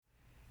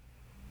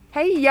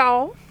Hey,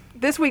 y'all.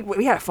 This week,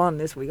 we had fun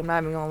this week. I'm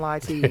not even going to lie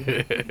to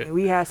you.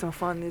 We had some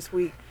fun this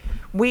week.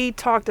 We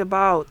talked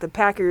about the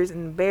Packers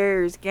and the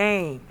Bears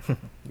game.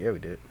 Yeah, we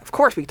did. Of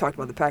course we talked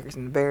about the Packers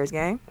and the Bears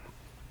game.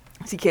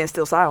 So you can't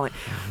still silent.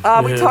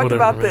 We talked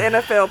about the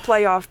NFL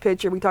playoff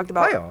picture. We talked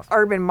about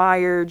Urban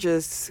Meyer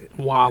just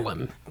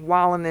wilding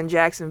in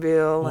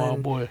Jacksonville. Oh,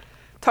 and boy.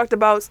 Talked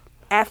about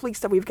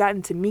athletes that we've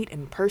gotten to meet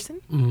in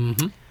person.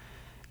 Mm-hmm.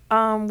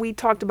 We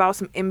talked about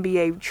some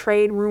NBA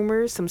trade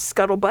rumors, some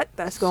scuttlebutt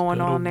that's going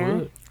on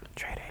there.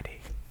 Trade AD.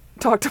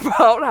 Talked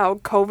about how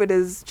COVID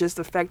is just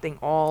affecting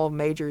all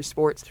major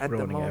sports at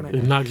the moment.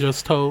 It's not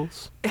just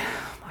toes.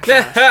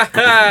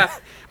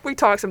 We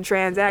talked some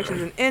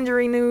transactions and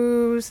injury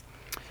news.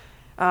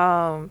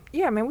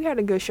 Yeah, man, we had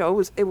a good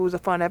show. It was a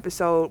fun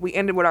episode. We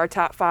ended with our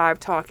top 5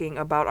 talking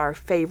about our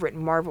favorite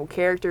Marvel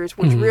characters,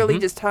 which really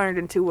just turned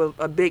into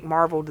a big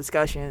Marvel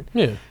discussion.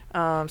 Yeah.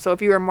 So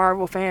if you're a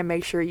Marvel fan,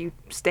 make sure you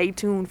stay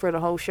tuned for the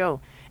whole show.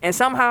 And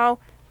somehow,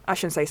 I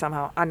shouldn't say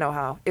somehow, I know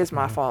how. It's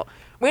my fault.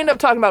 We ended up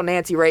talking about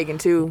Nancy Reagan,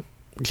 too.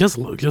 Just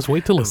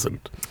wait to listen.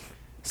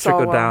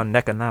 Trickle down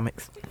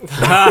economics.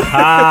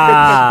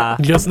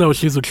 Just know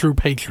she's a true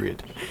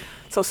patriot.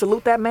 So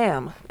salute that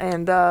ma'am.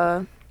 And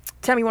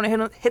Tim, you want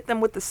to hit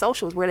them with the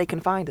socials where they can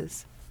find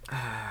us?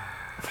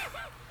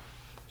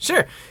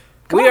 Sure.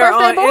 Come we on, are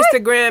on birthday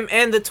boy. Instagram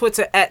and the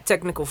Twitter at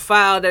Technical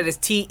File. That is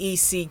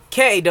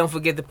TECK. Don't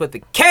forget to put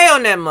the K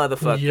on that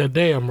motherfucker. Yeah,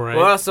 damn right.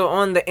 We're also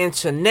on the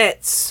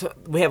internets.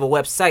 We have a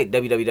website,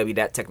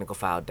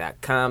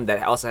 www.technicalfile.com,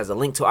 that also has a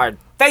link to our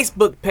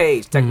Facebook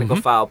page, Technical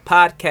File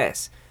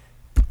Podcast.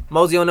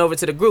 Mosey on over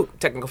to the group,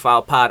 Technical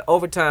File Pod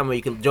Overtime, where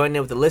you can join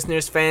in with the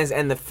listeners, fans,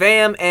 and the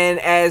fam.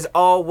 And as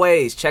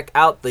always, check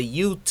out the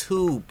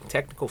YouTube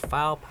Technical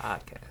File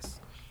Podcast.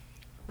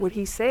 What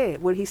he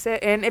said.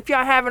 And if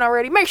y'all haven't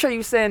already, make sure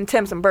you send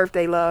Tim some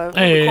birthday love.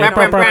 Hey, Make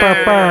sure.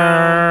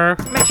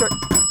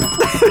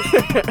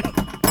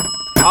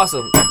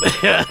 Also,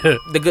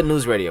 the Good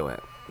News Radio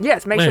app.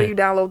 Yes, make sure you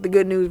download the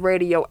Good News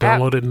Radio app.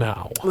 Download it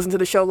now. Listen to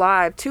the show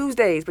live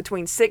Tuesdays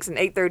between 6 and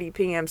 8:30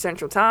 p.m.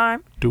 Central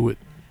Time. Do it.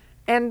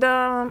 And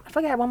I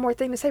feel like I had one more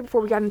thing to say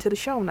before we got into the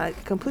show, and I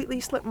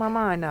completely slipped my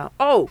mind now.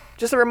 Oh,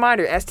 just a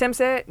reminder, as Tim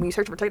said, when you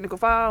search for Technical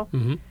File,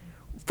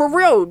 for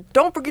real,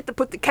 don't forget to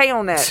put the K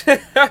on that.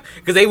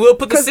 Because they will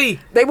put the C.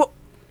 They will,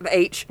 the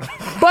H.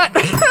 But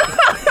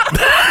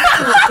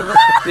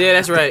yeah,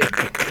 that's right.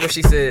 What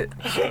she said.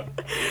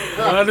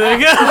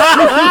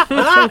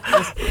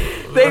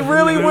 they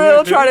really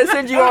will try to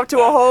send you off to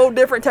a whole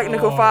different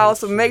technical file.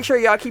 So make sure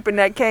y'all keeping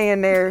that K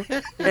in there.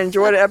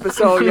 Enjoy the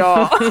episode,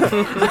 y'all.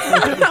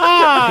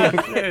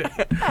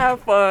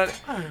 Have fun.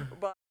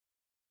 Bye.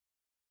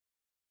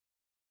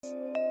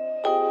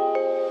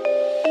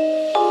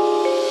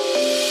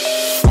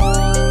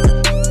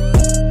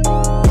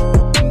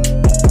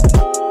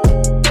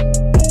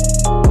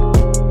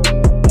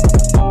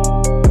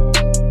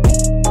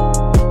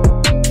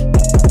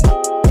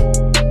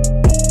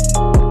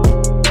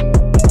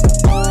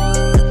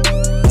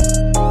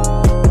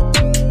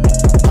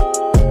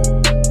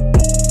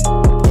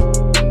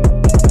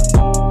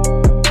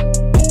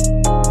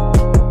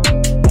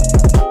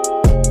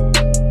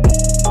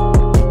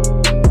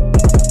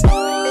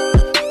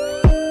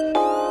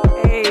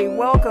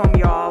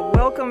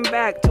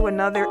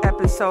 Another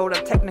episode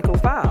of Technical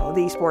File,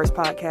 the sports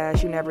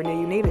podcast you never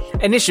knew you needed.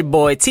 And it's your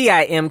boy,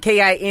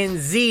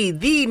 TIMKINZ,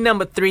 the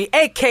number 3,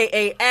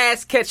 a.k.a.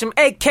 Ass Ketchum,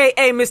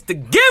 a.k.a. Mr.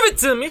 Give It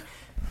To Me.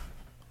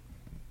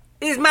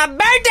 It's my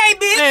birthday,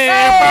 bitch!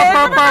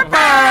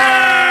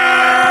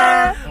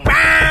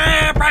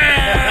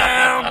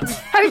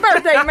 Happy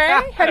birthday,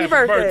 man. Happy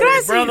birthday.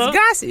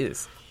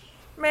 Gracias.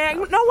 Man,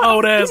 you know what?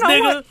 Old ass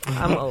nigga.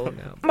 I'm old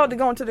now. I'm about to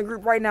go into the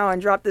group right now and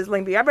drop this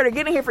link. I better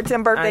get in here for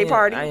Tim's birthday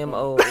party. I am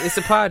old. It's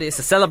a party. It's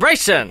a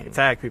celebration.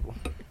 Tag people.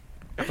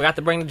 I forgot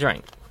to bring the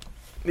drink.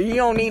 You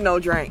don't need no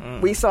drink.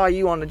 We saw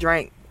you on the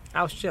drink.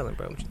 I was chilling,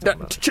 bro. What you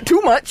talking about? Too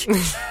much.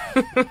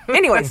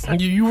 Anyways.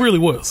 You really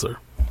was, sir.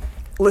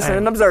 Listening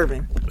and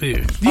observing.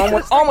 Yeah.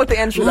 On with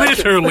the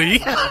introduction.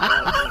 Literally.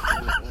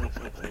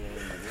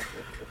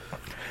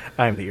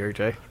 I'm the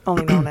RJ.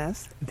 Only known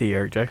as The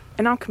RJ.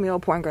 And I'm Camille,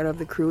 point guard of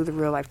the crew, the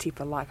real life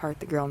Tifa Lockhart,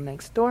 the girl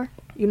next door.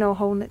 You know,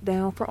 holding it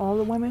down for all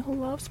the women who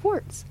love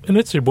sports. And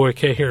it's your boy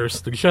K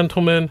Harris, the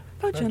gentleman.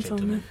 The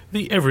gentleman.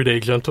 The everyday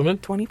gentleman.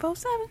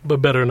 24/7.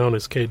 But better known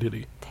as K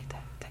Diddy. Take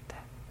that.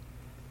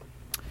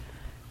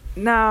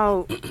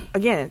 Now,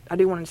 again, I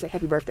do want to say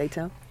happy birthday,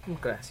 Tim.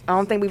 Gracias. I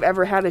don't think we've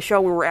ever had a show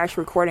where we're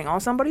actually recording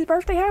on somebody's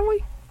birthday, have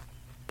we?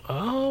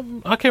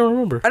 I can't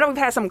remember. I know we've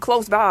had some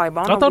close by,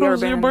 but I thought it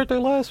was your birthday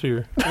last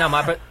year. No,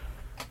 my birthday.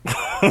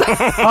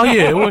 Oh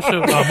yeah, it was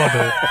your. Oh, my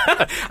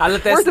bad. I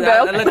let that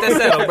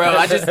settle, bro.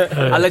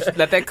 I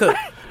let that cook.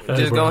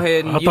 Just go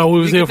ahead and. I thought we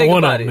was here for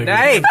one of them.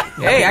 Hey,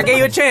 I gave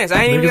you a chance.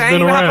 I ain't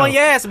even hop on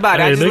your ass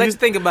about it. I just let you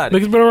think about it.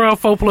 Niggas been around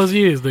 4+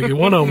 years, nigga.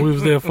 One of them we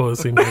was there for. It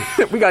seemed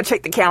like. We gotta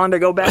check the calendar,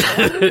 go back.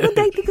 What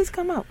date did this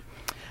come out?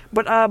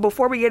 But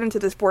before we get into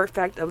the sport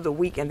fact of the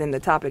week and then the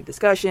topic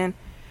discussion,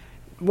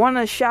 Want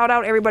to shout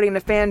out everybody in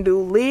the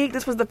FanDuel League.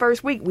 This was the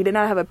first week we did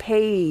not have a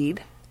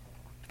paid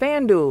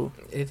FanDuel.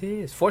 It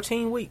is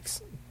 14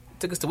 weeks.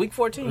 Took us to week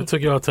 14. It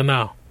took y'all to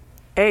now.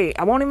 Hey,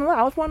 I won't even lie.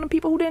 I was one of the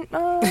people who didn't.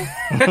 Now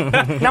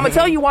I'm gonna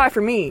tell you why.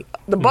 For me,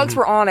 the Bucks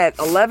were on at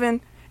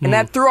 11, and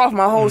that threw off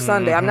my whole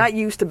Sunday. I'm not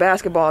used to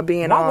basketball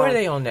being Why on. were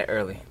they on that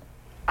early?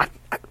 I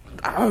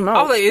don't know.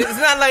 I was like, it's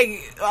not like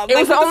it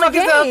was the only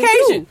game. The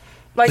occasion. Too.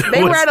 Like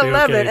they were What's at the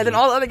 11, occasion? and then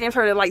all the other games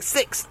started at like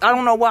 6. I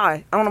don't know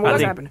why. I don't know what was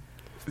think- happening.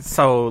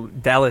 So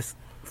Dallas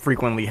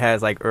frequently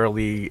has like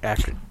early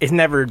after. It's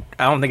never.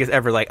 I don't think it's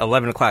ever like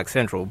 11 o'clock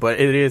Central, but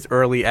it is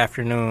early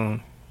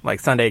afternoon,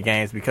 like Sunday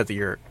games because of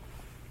Europe.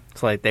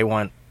 It's like they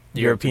want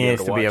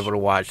Europeans to be able to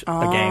watch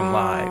a game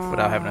live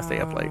without having to stay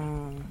up late.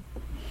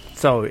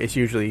 So it's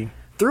usually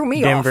Threw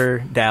me Denver,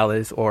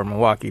 Dallas, or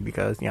Milwaukee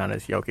because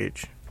Giannis,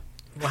 Jokic.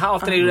 Well, how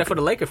often they do that for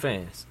the Laker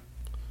fans?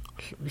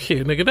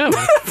 Shit, nigga,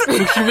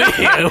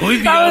 that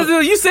what you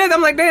mean? You said,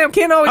 I'm like, damn,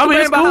 Ken always I mean, complain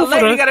it's about cool how for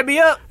late the- you gotta be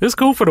up. It's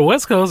cool for the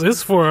West Coast.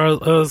 It's for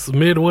us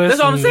Midwest. That's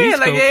what I'm and saying. East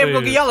Like, Coast yeah, fans.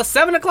 we'll give y'all a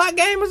 7 o'clock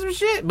game or some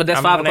shit. But that's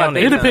I 5 mean, o'clock.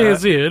 they It don't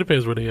depends. Yeah, it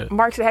depends where they at.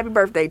 Mark said, "Happy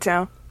birthday,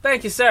 town."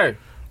 Thank you, sir.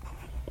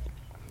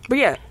 But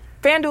yeah,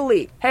 FanDuel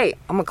League. Hey,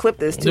 I'm gonna clip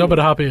this too. Y'all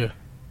better hop in.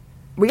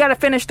 We gotta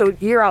finish the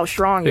year out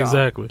strong, y'all.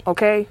 Exactly.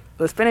 Okay,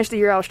 let's finish the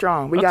year out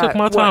strong. We I got took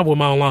my what? time with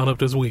my own lineup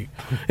this week,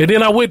 and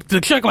then I went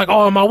to check like,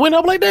 oh, am I winning?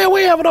 I'm like, damn,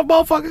 we ain't have enough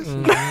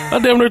motherfuckers. I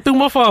damn near threw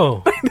my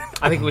phone.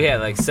 I think we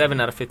had like 7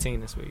 out of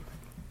 15 this week.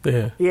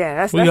 Yeah, Yeah,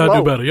 that's we that's gotta low.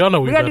 do better. Y'all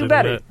know we gotta do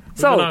better. than that. We've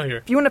been So, out here.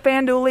 if you in the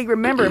FanDuel League,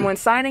 remember when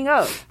signing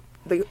up,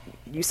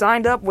 you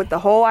signed up with the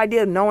whole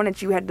idea of knowing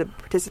that you had to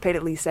participate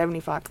at least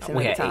 75% of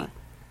We the had time.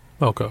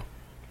 8. Okay.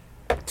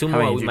 2 How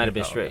many more, did we you might have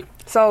get? been straight.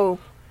 So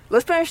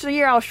let's finish the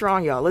year out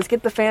strong, y'all. Let's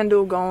get the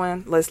FanDuel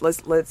going.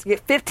 Let's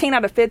get 15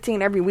 out of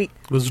 15 every week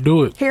Let's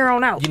do it. here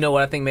on out. You know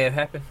what I think may have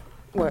happened?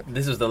 What?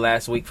 This was the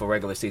last week for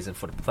regular season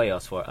for the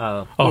playoffs for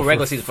for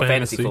regular season for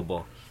fantasy fantasy.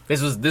 football.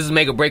 This is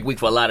make or break week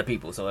for a lot of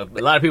people. So a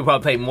lot of people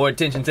probably paid more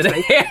attention to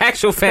the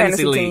actual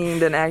fantasy league. team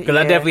than Because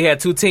I definitely had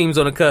 2 teams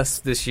on the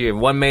cusp this year.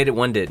 One made it,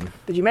 one didn't.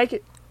 Did you make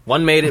it?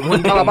 One made it,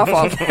 one Oh, didn't. my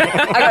fault.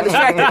 I got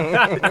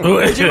distracted.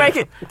 Did you make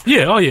it?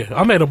 Yeah. Oh yeah.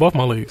 I made up both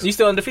my leagues. You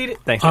still undefeated?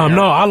 Thanks.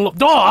 No,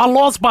 I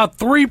lost by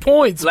 3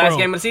 points. Last bro.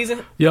 game of the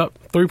season? Yep,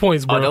 3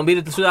 points, bro. Oh, don't beat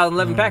it the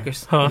 2011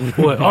 Packers. Huh?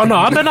 What? Oh no,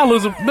 I bet not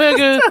lose.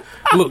 Nigga,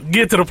 look,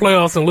 get to the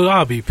playoffs and look,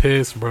 I'll be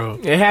pissed, bro.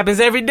 It happens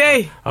every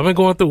day. I've been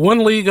going through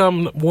one league.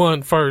 I'm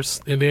won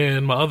first, and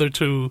then my other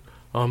 2,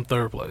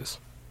 third place.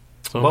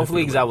 So I'm Both happy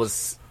leagues with I that.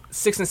 was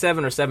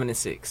 6-7 or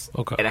 7-6.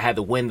 Okay. And I had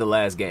to win the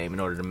last game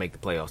in order to make the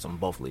playoffs on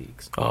both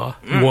leagues. You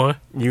won.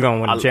 You're gonna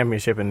win the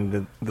championship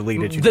in the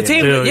league that you The did.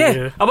 team, Hell yeah.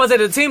 yeah. I was about to say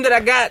the team that I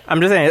got. I'm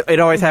just saying, it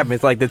always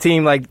happens. Like the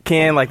team, like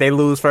Ken, like they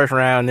lose first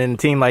round, and the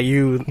team like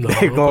you, No,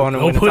 they go on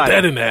and don't win the put title.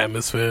 that in the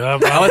atmosphere. I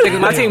was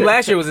thinking my team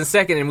last year was in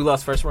second and we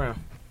lost first round.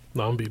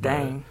 No, I'm be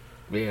Dang.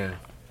 bad. Yeah.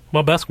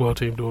 My basketball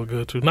team doing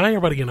good too. Not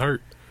everybody getting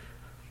hurt.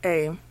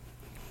 Hey.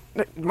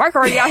 Mark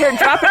already out here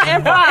dropping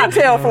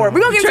intel for it.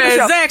 We're going to get into the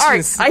show. All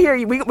Transactions. right, I hear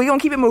you. We going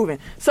to keep it moving.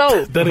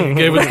 So, That nigga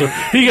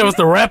gave us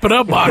the wrap it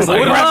up box. Like,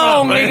 Put it wrap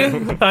on, up,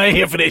 man. I ain't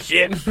here for this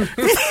shit.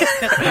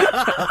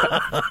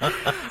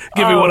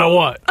 Give me what I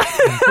want.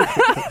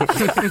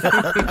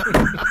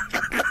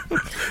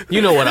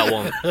 You know what I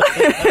want.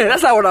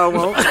 that's not what I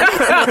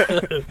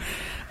want.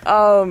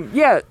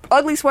 Yeah,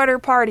 Ugly Sweater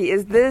Party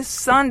is this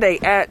Sunday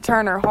at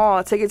Turner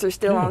Hall. Tickets are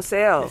still on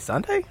sale.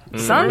 Sunday.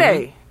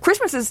 Sunday.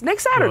 Christmas is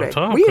next Saturday.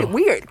 time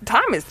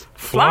Time is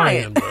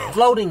flying. bro.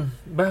 Floating,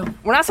 bro.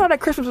 When I saw that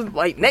Christmas was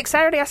like next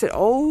Saturday, I said,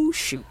 "Oh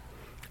shoot!"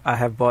 I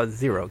have bought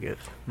 0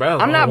 gifts. Bro,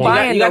 I'm not you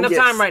buying got no enough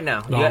gifts. time right now.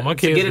 No, You got my to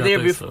kids get it got there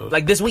their before, stuff.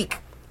 like this week.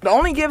 The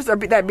only gifts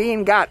that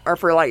being got are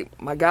for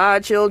like my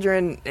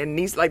godchildren and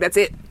these. Like that's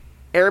it.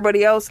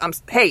 Everybody else,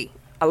 hey,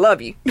 I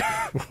love you.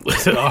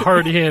 A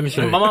hearty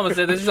handshake. My mama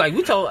said this. She's like,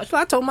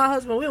 I told my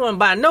husband we wouldn't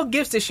buy no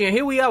gifts this year.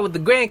 Here we are with the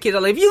grandkids.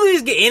 I'm like, if you at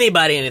least get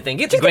anybody anything,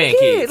 get the Get the grandkids.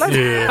 kid, like,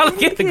 Yeah. I'll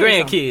get the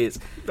grandkids.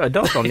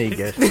 Adults don't need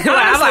gifts. I'm like,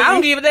 I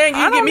don't give a dang. I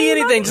You don't give me need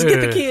anything. Just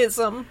get the Yeah. kids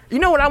something. You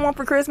know what I want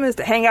for Christmas?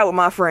 To hang out with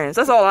my friends.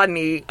 That's all I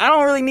need. I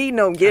don't really need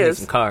no I need gifts.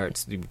 some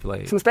cards to be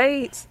played. Some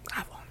spades. I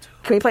want to.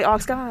 Can we play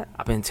Ox God?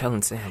 I've been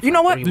telling Sam. You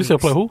know what? You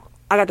said play who?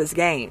 I got this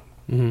game.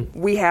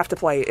 We have to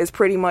play it. It's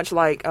pretty much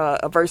like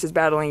a versus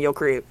battle in your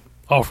crib.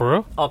 Oh, for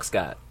real? Ox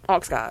God.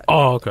 Ox God.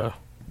 Oh, okay.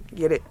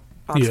 Get it?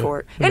 Ox Yeah,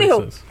 Court. that makes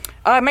Anywho,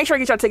 sense. make sure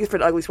you get your tickets for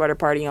the Ugly Sweater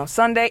Party on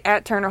Sunday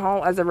at Turner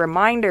Hall. As a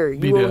reminder,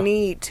 Be you will there.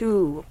 need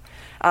to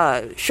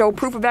show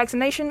proof of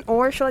vaccination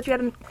or show that you had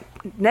a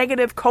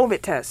negative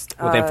COVID test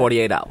Within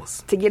 48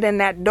 hours. to get in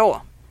that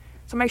door.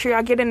 So make sure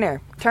y'all get in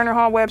there. Turner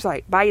Hall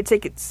website. Buy your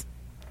tickets.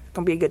 It's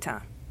going to be a good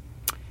time.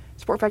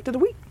 Sport Fact of the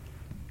Week.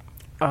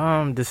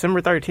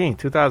 December 13th,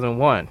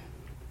 2001.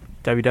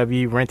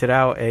 WWE rented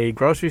out a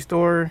grocery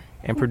store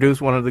and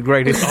produced one of the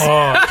greatest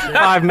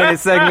 5-minute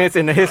segments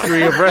in the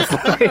history of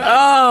wrestling.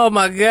 Oh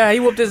my God, he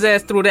whooped his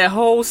ass through that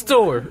whole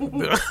store.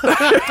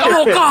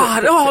 Oh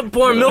God, oh,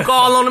 pouring milk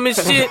all on him and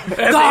shit.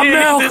 God,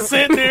 milk. Just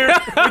sitting there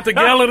with the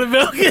gallon of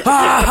milk.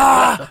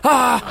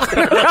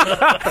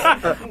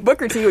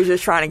 Booker T was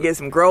just trying to get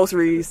some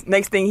groceries.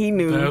 Next thing he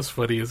knew, That's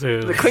funny as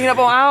hell. the cleanup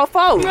on aisle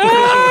 4. He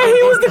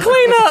was the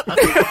cleanup.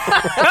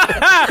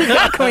 He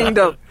got cleaned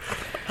up.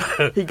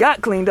 He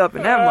got cleaned up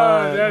in that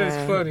mug. That is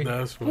man. funny.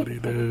 That's funny,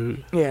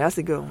 dude. Yeah, that's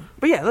a good one.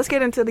 But yeah, let's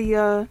get into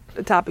the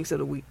topics of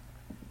the week.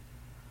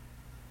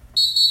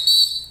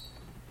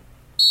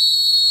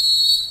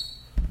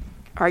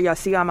 All right, y'all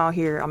see I'm out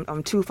here.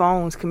 I'm 2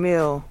 phones,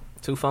 Camille,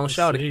 2 phones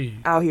shouted. See.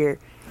 out here.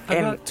 I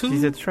And got 2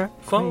 She's at the trap.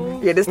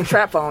 phones. yeah, this is the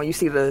trap phone. You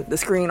see the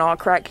screen all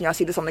cracked. Can y'all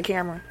see this on the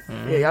camera?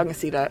 Yeah, y'all can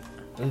see that.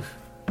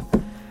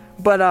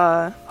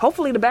 But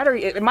hopefully the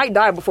battery, it might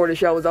die before the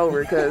show is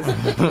over because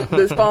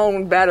this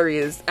phone battery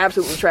is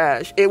absolutely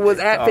trash. It was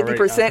at already-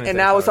 50% and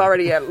now it's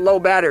already at low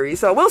battery.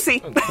 So we'll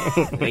see.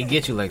 They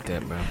get you like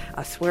that, bro.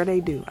 I swear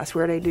they do. I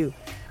swear they do.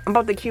 I'm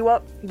about to queue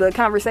up the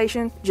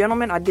conversation.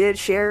 Gentlemen, I did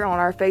share on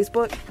our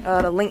Facebook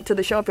the link to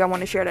the show if y'all want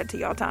to share that to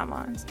y'all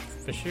timelines.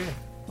 For sure.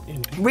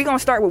 We're going to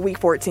start with week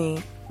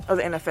 14 of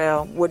the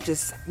NFL, which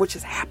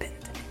has happened.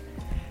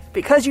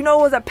 Because it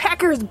was a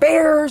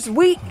Packers-Bears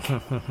week.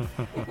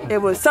 It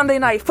was Sunday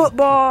Night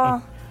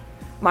Football.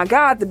 My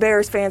God, the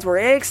Bears fans were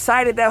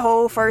excited that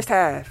whole first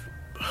half.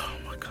 Oh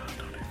my God.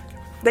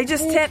 They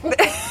just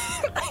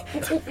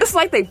it's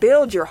like they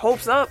build your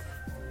hopes up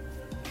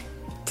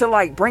to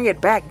like bring it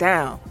back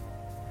down.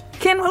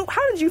 Ken,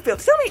 how did you feel?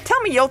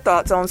 Tell me your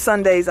thoughts on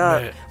Sunday's.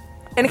 Man.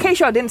 And in case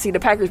y'all didn't see, the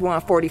Packers won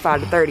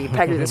 45-30.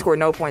 Packers didn't score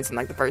no points in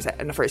like the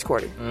first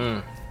quarter.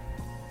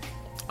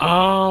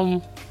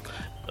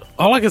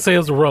 All I can say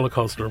is a roller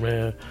coaster,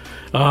 man.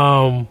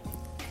 No,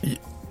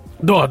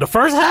 the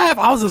first half,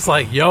 I was just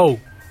like, yo,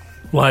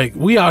 like,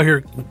 we out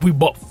here, we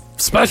bought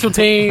special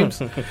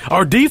teams.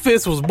 Our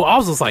defense was, I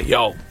was just like,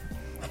 yo,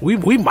 we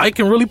might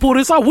can really pull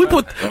this off. We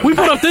put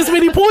up this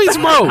many points,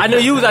 bro. I knew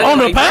you was on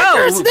the like,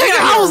 Packers. yo, Nigga,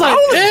 I was like,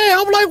 yeah,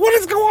 I'm like, what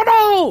is going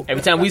on?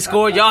 Every time we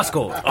scored, y'all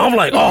scored. I'm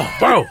like, oh,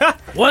 bro,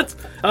 what?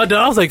 I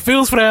was like,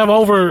 Fields for to have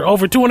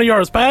over 200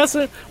 yards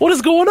passing. What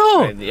is going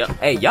on?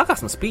 Hey, y'all got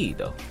some speed,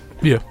 though.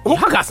 Yeah. Y'all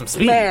got some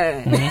speed.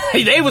 Man,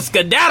 They was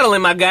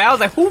skedaddling, my guy. I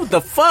was like, who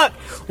the fuck?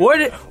 Where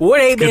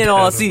they been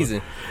all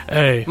season?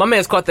 Hey, My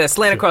man's caught that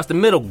slant across the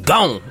middle,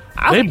 gone.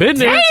 I was They like, been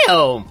there.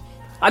 Damn.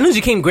 I knew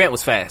Jakeem Grant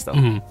was fast,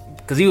 though.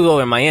 Because he was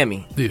over in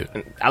Miami. Yeah.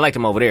 I liked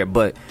him over there,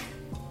 but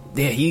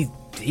yeah, he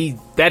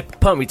that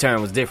punt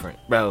return was different,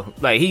 bro.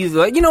 Like, he's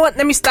like, you know what?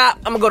 Let me stop.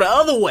 I'm going to go the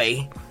other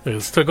way. it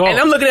just took off. And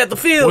I'm looking at the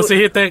field. Once it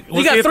hit that,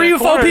 You got 3 or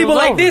 4 people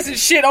like this and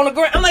shit on the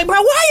ground. I'm like, bro,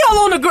 why y'all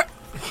on the ground?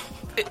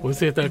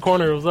 Once it hit that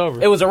corner, it was over.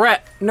 It was a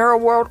wrap. Neural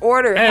World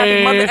Order.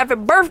 Hey. Happy mother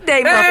effing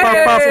birthday,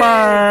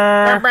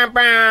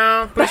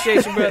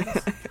 Appreciate you,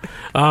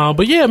 brother.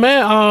 But yeah,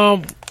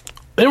 man.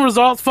 End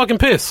results, fucking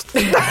pissed.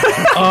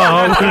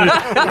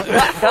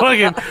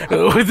 Fucking,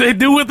 they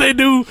do what they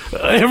do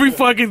every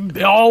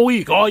fucking all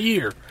week, all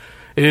year.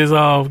 Is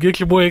get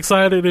your boy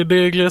excited and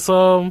then just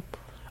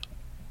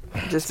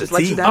Just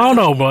let you I down. don't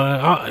know,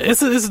 but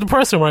it's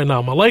depressing right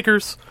now. My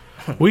Lakers.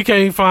 We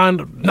can't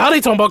find. Now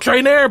they talking about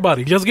trading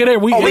everybody. Just get it.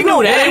 We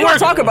knew that. We don't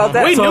talk about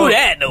that. We knew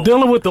that, though.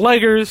 Dealing with the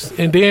Lakers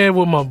and then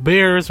with my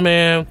Bears,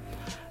 man.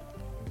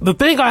 The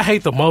thing I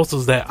hate the most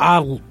is that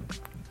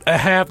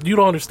you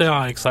don't understand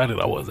how excited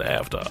I was at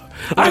halftime.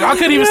 Like, I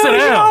couldn't even sit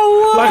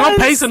down. Like, I'm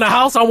pacing the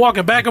house. I'm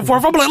walking back and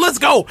forth. I'm like, let's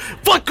go.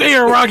 Fuck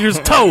Aaron Rodgers'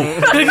 toe.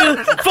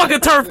 Nigga,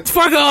 fucking turf.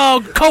 Fuck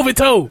COVID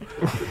toe.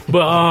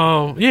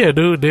 But, yeah,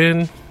 dude,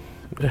 then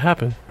it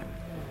happened.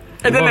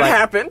 And then it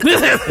happened.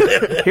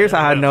 Here's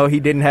how I know he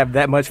didn't have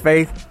that much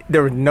faith.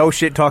 There was no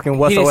shit talking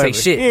whatsoever. He didn't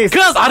say shit. He didn't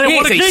Because I didn't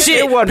want to say jinx shit.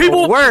 it. It wasn't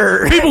a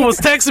word. People was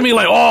texting me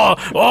like,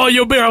 oh,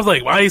 you're bear. I was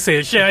like, I ain't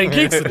saying shit. I ain't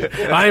jinxing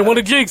it. I ain't want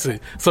to jinx it.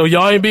 So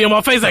y'all ain't be in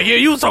my face like, yeah,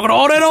 you was talking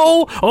all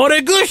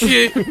that good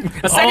shit.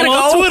 A second all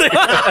on ago, Twitter.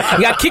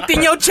 you got kicked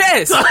in your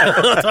chest.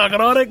 Talking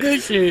all that good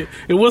shit.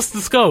 And what's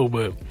the scope?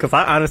 But Because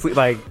I honestly,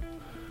 like,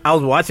 I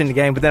was watching the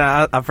game, but then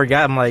I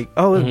forgot. I'm like,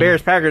 oh, it's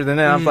Bears Packers. And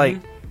then I was like,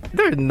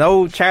 there's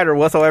no chatter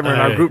whatsoever in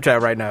our group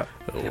chat right now.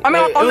 I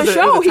mean, on It was the a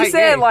show, he tight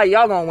said, game. like,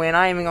 y'all gonna win.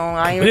 I ain't even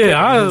gonna.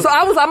 Yeah, So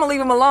I'm gonna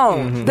leave him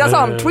alone. That's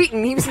how I'm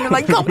tweeting. He was sitting there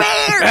like, go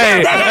Bears!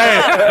 Hey,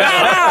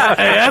 down!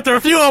 hey, after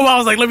a few of them, I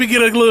was like, let me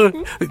get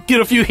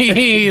a few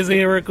he's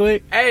in real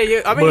quick.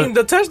 Hey, I mean,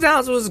 the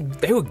touchdowns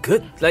they were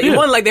good. Like, it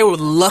wasn't like they were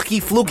lucky,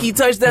 fluky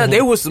touchdowns.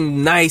 They were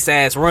some nice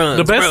ass runs.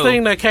 The best bro.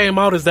 thing that came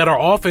out is that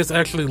our offense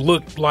actually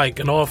looked like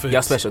an offense.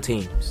 Y'all special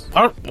teams.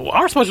 Our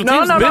special No,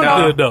 teams no, been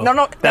no, good though.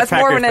 no. That's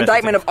more of an Packers'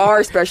 indictment of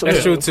our special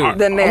That's teams true, too.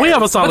 than theirs. We have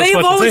a But solid they've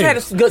special always team. had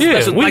a good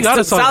special, we like got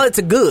a solid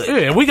to good.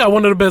 Yeah, and we got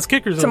one of the best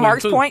kickers. To in the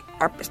Mark's league, too. point,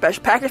 our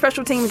Packers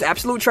special teams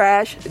absolute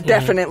trash.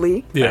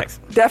 Definitely. Yeah.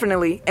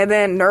 Definitely. And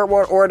then Nerd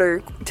World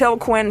Order, tell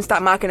Quinn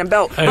stop mocking the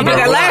belt. Hey, He did bro.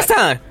 that last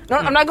time. No,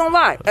 I'm not gonna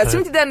lie. As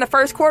soon as he did that in the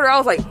first quarter, I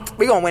was like,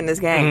 "We gonna win this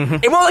game."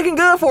 It wasn't looking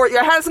good for it.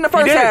 I had us in the He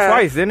first did it half.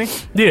 twice, didn't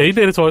he? Yeah, he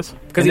did it twice.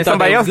 Because he thought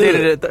somebody that else was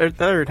did good. it a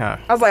third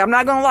time. I was like, "I'm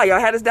not gonna lie, y'all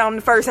had us down in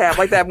the first half,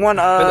 like that one."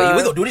 We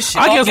gonna do this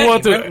shit. I all just game,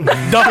 want to.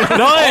 man.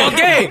 No, All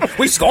game.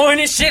 We scoring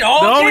this shit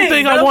all the game. only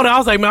thing I wanted, I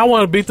was like, man, I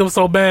want to beat them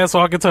so bad so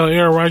I can tell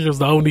Aaron Rodgers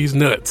to own these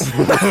nuts.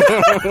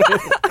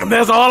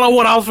 That's all I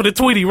want. I was for the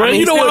tweety, right? I mean,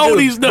 You know he what? still Own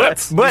do. these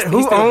nuts. But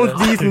who owns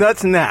these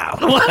nuts now?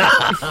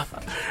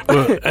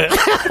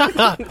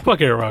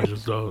 Fuck Aaron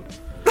Rodgers, dog.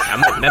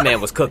 That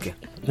man was cooking.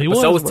 He But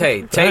so was bro.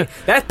 Tay.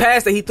 That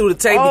pass that he threw to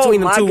Tay Oh,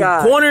 between the my two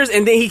God. corners,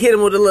 and then he hit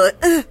him with a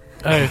little.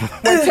 Hey,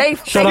 When Tay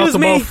shout out to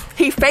me. both.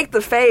 he faked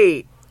the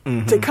fade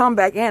to come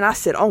back in. I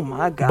said, "Oh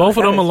my god!" Both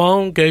of that them is-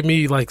 alone gave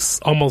me like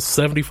almost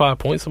 75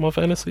 points in my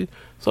fantasy.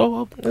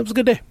 So it was a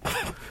good day.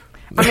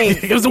 I mean,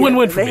 It was a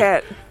win-win for They me.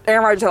 had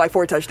Aaron Rodgers had like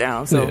 4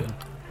 touchdowns. So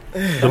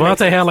Yeah.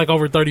 Devontae had like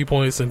over 30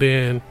 points, and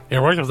then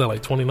Aaron Rodgers had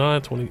like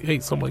 29,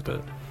 28, something like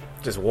that.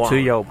 Just one. To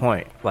your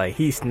point, like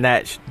he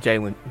snatched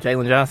Jalen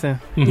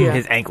Johnson, Yeah.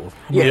 his ankle.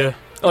 Yeah.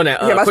 On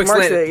that yeah, that's quick Mark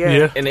slant said,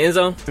 Yeah. in the end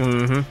zone.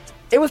 Mm-hmm.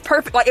 It was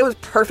perfect. Like it was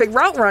perfect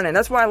route running.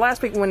 That's why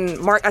last week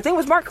when Mark, I think it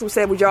was Mark who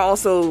said, "Would you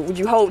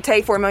hold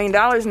Tay for $1 million?"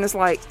 And it's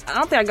like, I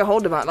don't think I can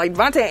hold Devontae. Like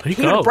Devontae, He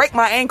he would cold. break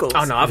my ankles.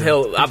 Oh no, I've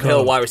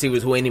held wide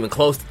receivers who ain't even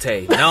close to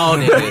Tay. No,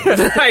 nigga,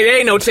 like, there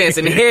ain't no chance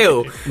in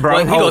hell. Bro,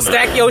 Like, he gonna hold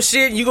stack your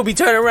shit. You gonna be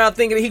turning around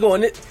thinking that he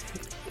going.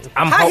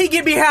 I'm How he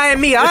get behind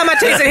me? How am I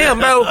chasing him,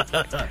 bro?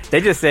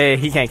 They just said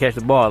he can't catch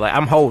the ball. Like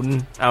I'm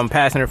holding, I'm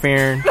pass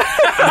interfering,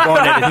 I'm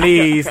going at his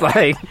knees.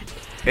 Like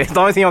as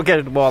long as he don't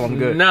catch the ball, I'm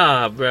good.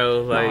 Nah,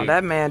 bro. No, Like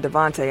that man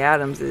Devontae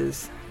Adams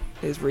is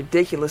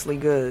ridiculously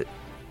good.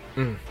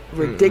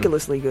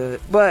 Ridiculously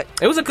good. But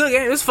it was a good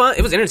game. It was fun.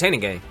 It was an entertaining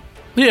game.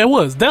 Yeah, it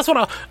was. That's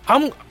what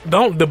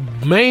the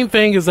main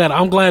thing is that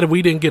I'm glad that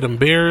we didn't get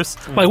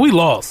embarrassed. Like we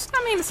lost.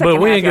 I mean, the second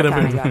But we half, ain't get y'all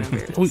kinda embarrassed. got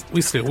embarrassed.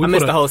 We still I put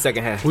missed the up, whole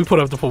second half. we put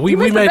up the full. We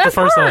missed the made the best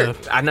first part.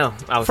 half. I know.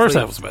 I was First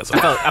asleep. half was the best.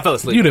 I fell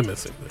asleep. You didn't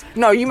miss it.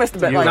 No, you missed the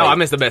bet. Like, No, I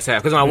missed the best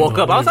half because when I woke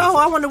up, I was like, "Oh,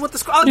 I wonder what the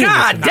score." Oh, You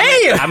God missed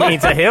damn! I mean,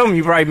 to him,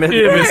 you probably missed.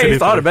 Yeah, missed he it.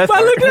 saw the best But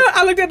part.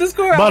 I looked at the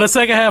score. By the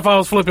second half, I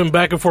was flipping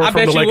back and forth I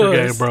from the bet you Laker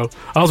was. game, bro.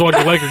 I was watching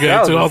the Laker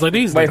game too. I was like,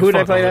 these. Wait, niggas who they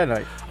fuck play all that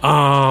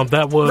night?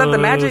 That was that the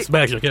Magic?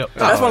 Magic, yep.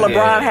 that's when Oh, LeBron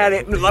yeah. had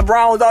it.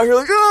 LeBron was out here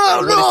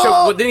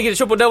like, Didn't he get a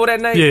triple double that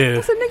night? Yeah,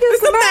 It's the nigga,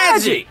 It's the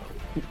Magic.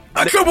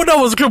 a triple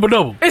double is a triple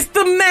double. It's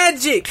the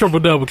Magic. Triple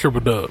double.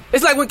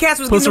 It's like when Cats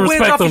was Put getting some the wind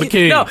respect off on of the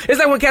king. No, it's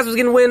like when Cats was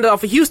getting wind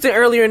off of Houston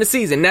earlier in the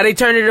season. Now they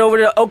turned it over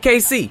to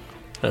OKC. We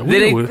Then knew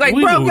they, who- like,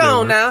 we bro, knew who go they on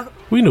were. now.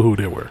 We knew who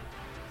they were.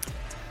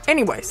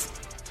 Anyways,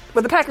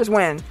 but the Packers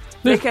win.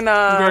 They can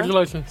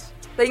Congratulations.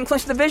 they can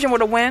clinch the division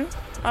with a win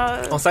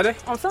On Sunday?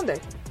 on Sunday.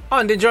 Oh,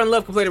 and then Jordan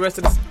Love can play the rest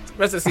of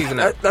the season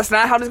now. That's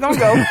not how this gonna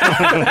go.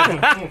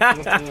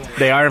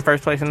 They are in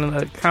first place in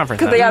the conference.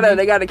 Because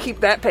they gotta keep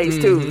that pace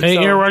too. Ain't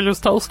So- Aaron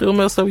Rodgers' toe still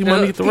messed up? You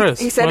might need the rest.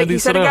 He said Might it, need he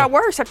to said sit it down. got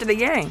worse after the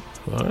game.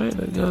 All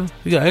right,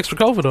 you got extra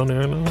COVID on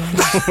there.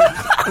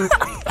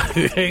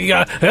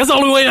 That's the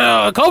only way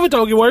COVID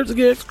don't get worse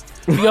again.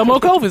 You got more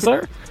COVID,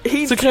 sir.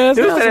 He It's a chance.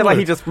 He said it like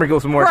he just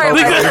sprinkled some more. Right,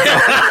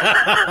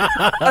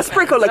 coke. a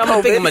sprinkle of I'm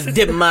thinking I'm COVID. gonna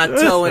dip my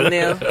toe in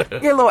there.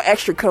 Get a little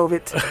extra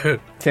COVID.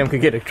 Tim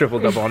could get a triple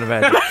double on the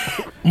Magic.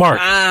 Mark.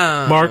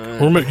 Ah. Mark,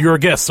 remember, you're a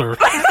guest, sir.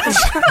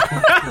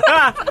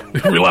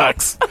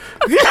 Relax.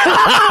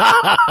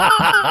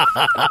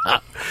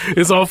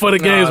 It's all fun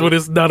and games when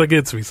it's not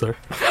against me, sir.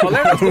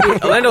 Orlando's one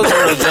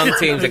of those young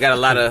teams that got a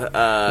lot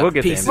of We'll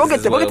get to pieces. We'll get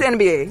as to well. the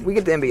NBA. We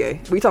get the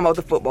NBA. We talking about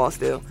the football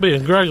still. But yeah,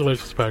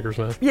 congratulations, Packers,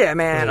 man. Yeah,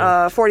 man.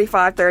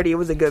 45-30. It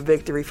was a good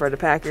victory for the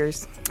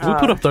Packers. We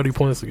put up 30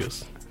 points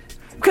against.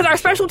 Because our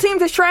special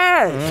teams is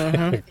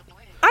trash.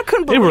 I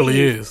couldn't It believe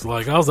really is.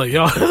 Like, I was like,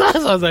 y'all, I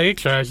was like, it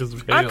trash as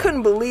hell. I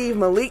couldn't believe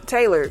Malik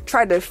Taylor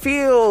tried to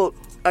field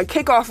a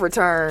kickoff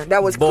return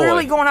that was Boy.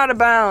 clearly going out of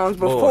bounds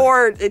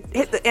before it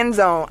hit the end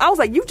zone. I was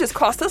like, you just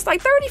cost us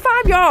like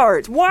 35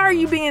 yards. Why are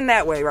you being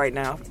that way right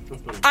now?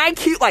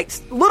 IQ, like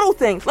little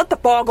things. Let the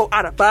ball go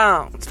out of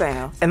bounds,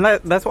 fam. And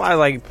that's why,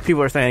 like,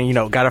 people are saying, you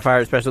know, gotta fire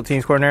a special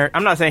teams coordinator.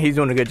 I'm not saying he's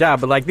doing a good job,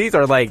 but, like, these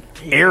are, like,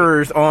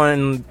 errors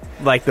on,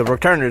 like, the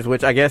returners,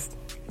 which I guess,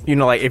 you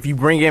know, like, if you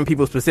bring in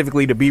people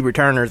specifically to be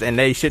returners and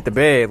they shit the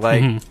bed,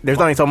 like, there's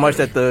only so much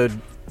that the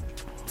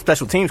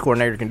special teams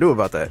coordinator can do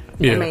about that.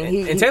 Yeah. I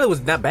mean, And Taylor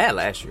was not bad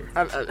last year.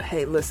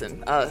 hey,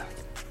 listen.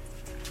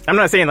 I'm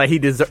not saying, like,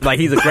 he's a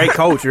great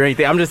coach or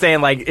anything. I'm just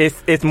saying, like,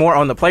 it's more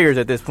on the players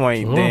at this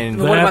point Well, than...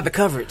 that- What about the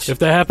coverage? if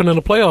that happened in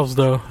the playoffs,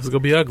 though, it's going to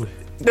be ugly.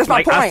 That's my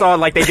Like, point. I saw,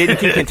 like, they didn't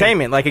keep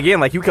containment. Like,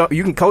 again, like, you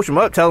can coach them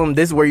up, tell them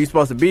this is where you're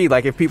supposed to be.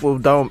 Like, if people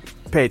don't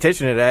pay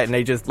attention to that and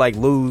they just, like,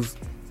 lose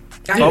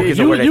focus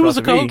on where they're You was a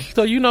supposed to be. coach,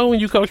 so you know when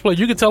you coach play,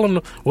 you can tell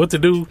them what to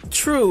do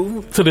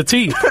True. to the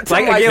T. Like,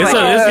 Like, again, It's,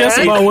 like, it's just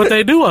about what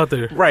they do out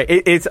there. right.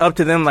 It's up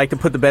to them, like, to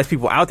put the best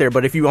people out there.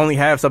 But if you only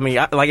have somebody,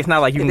 like, it's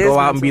not like you can It go is out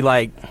and mental. be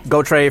like,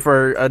 go trade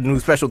for a new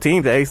special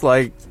teams ace.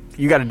 Like,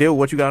 you got to deal with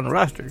what you got on the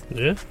roster.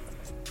 Yeah.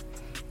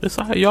 It's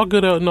all right. Y'all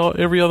good out in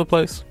every other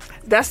place.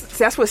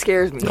 That's what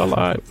scares me. Y'all all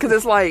right. Because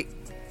it's like,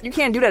 You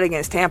can't do that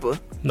against Tampa.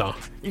 No.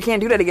 You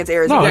can't do that against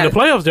Arizona. No, in the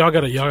playoffs, y'all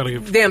gotta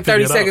Damn, 30 figure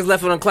it seconds out.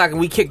 left on the clock and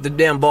we kick the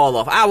damn ball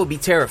off. I would be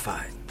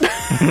terrified.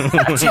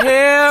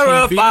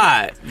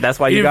 Terrified. That's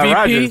why you got MVP?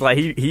 Rodgers. Like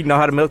he know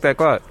how to milk that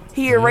clock.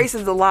 He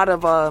erases a lot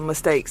of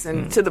mistakes,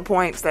 and to the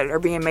points that are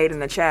being made in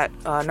the chat.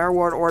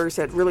 Nerdward Order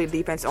said, really, the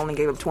defense only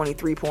gave up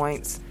 23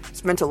 points.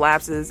 It's mental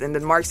lapses, and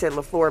then Mark said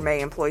LaFleur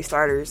may employ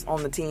starters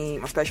on the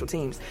team, on special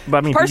teams. But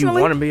I mean, do you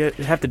Personally, want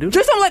to have to do that?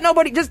 just don't let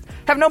nobody, just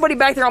have nobody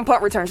back there on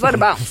punt returns. Let it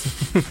bounce.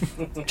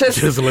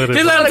 Just let it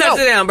Just let him touch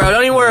it down, bro.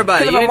 Don't even worry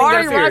about it. Because You if ain't even Amari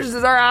gotta fear it. Rodgers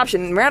is our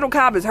option, Randall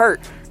Cobb is hurt.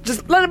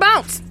 Just let it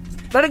bounce.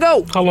 Let it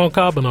go. How long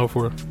Cobb been out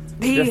for?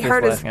 He Just this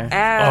hurt his last game.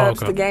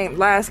 abs Oh, okay.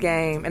 last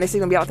game, and it's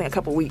going to be out, I think, a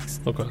couple weeks.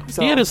 Okay.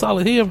 So- He had a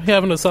solid. He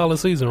having a solid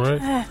season,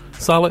 right?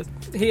 Solid.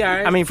 He all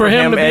right. I mean, For for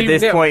him him to at be-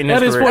 this point in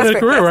At his this career. point in his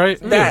career, right?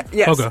 That-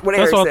 yes, Okay. what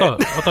That's Eric what I said.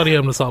 thought. I thought he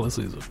having a solid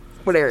season.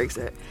 What Eric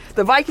said.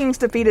 The Vikings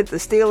defeated the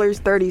Steelers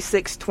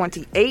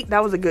 36-28.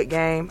 That was a good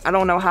game. I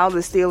don't know how the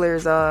Steelers.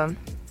 Is that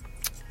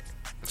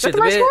Shit the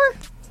the right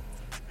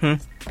bed. score?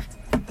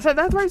 Is that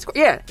the right score?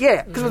 Yeah,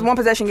 because it was one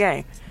possession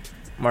game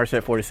March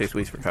said 46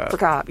 weeks for Cobb. for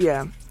Cobb.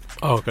 Yeah,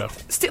 Oh, okay.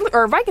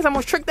 Vikings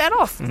almost tricked that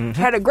off.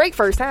 Had a great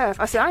first half.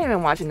 I said, I ain't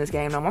even watching this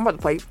game no more. I'm about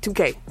to play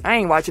 2K. I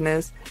ain't watching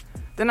this.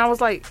 Then I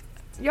was like,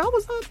 y'all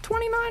was up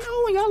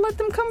 29-0 and y'all let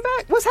them come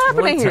back. What's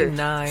happening here?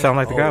 1-9. Sound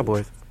like the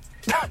Cowboys.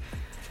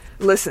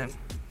 Listen,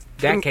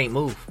 Dak can't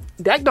move.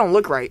 Dak don't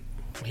look right.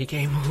 He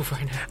can't move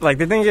right now. Like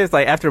the thing is,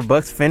 like after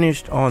Bucks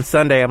finished on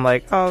Sunday, I'm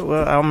like, oh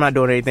well, I'm not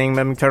doing anything.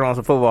 Let me turn on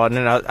some football. And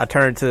then I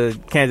turned to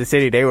Kansas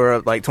City. They were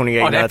up like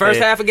 28. Oh, that first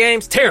half of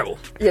games, terrible.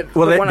 Yeah,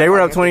 Well, the they were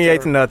up 1 o'clock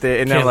 28 to nothing,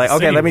 and then I'm Kansas like,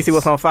 okay, City let me see was-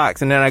 what's on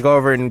Fox. And then I go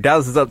over and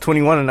Dallas is up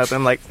 21 to nothing.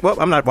 I'm like, well,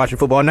 I'm not watching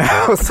football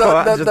now. so So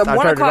I the turned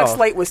 1 it o'clock off.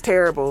 slate was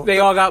terrible. They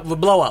all got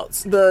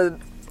blowouts.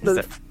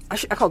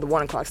 I called the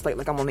 1 o'clock slate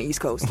like I'm on the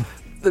East Coast.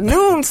 The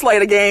noon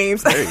slate of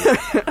games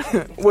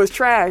was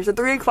trash. The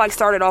 3 o'clock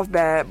started off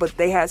bad, but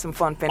they had some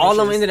fun finishes. All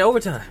of them ended in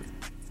overtime.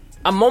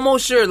 I'm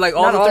almost sure, like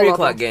all Not the all 3 of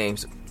o'clock them.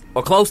 games,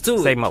 or close to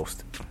Say it.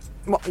 most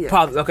Well, yeah.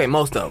 Probably, okay,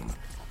 most of them.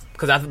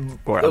 Because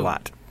or a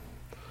lot.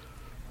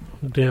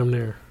 Damn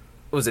near.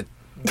 Was it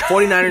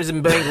 49ers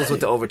and Bengals with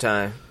the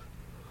overtime?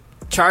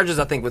 Chargers,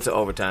 I think, went to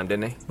overtime,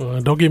 didn't they?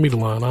 Don't give me the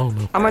line. I don't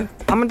know. I'm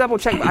gonna double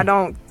check, but I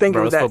don't think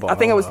Bro, it was it's that. football. I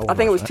think it was. I I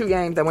think it was watch 2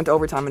 games that went to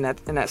overtime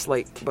in that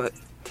slate. But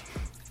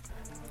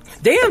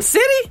Damn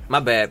City? My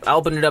bad. I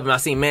opened it up and I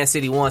seen Man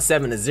City won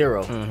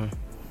 7-0.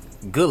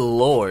 Good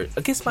lord.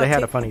 Against my They had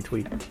team. a funny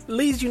tweet.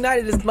 Leeds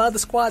United is my other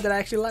squad that I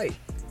actually like.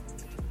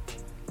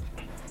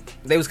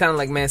 They was kind of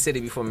like Man City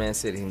before Man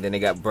City, and then they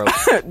got broke.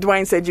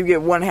 Dwayne said you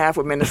get 1/2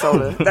 with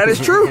Minnesota. That is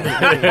true.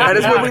 That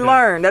is what we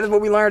learned. That is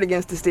what we learned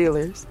against the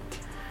Steelers.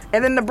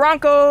 And then the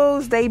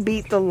Broncos, they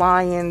beat the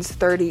Lions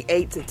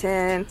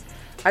 38-10.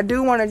 I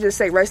do want to just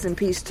say rest in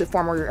peace to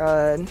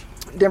former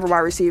Denver wide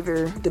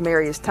receiver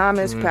Demaryius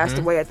Thomas, who passed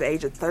away at the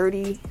age of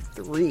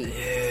 33.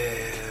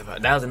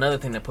 But that was another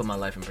thing that put my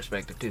life in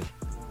perspective too.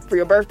 For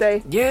your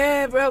birthday?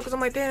 Yeah, bro, because I'm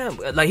like, damn.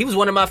 Like, he was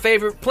one of my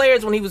favorite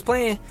players when he was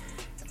playing.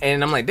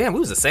 And I'm like, damn, we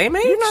was the same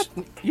age?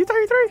 You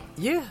 33?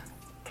 Yeah.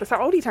 That's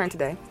how old he turned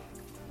today.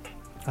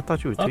 I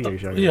thought you were 2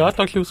 years younger. Yeah, I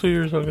thought you were 2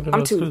 years younger than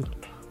I'm us, 2. too.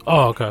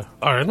 Oh, okay.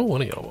 All right, no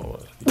one of y'all.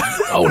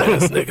 Old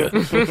ass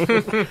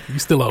nigga. You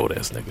still old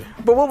ass nigga.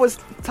 But what was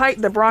tight,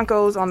 the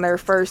Broncos on their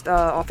first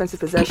offensive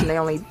possession, they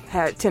only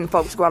had 10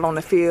 folks go out on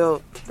the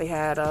field. They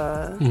had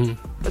a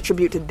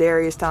tribute to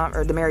Demaryius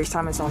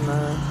Thomas on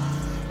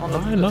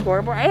the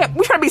scoreboard. Hey,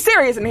 we trying to be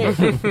serious in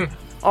here.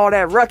 All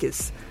that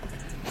ruckus.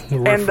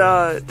 And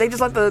they just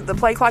let the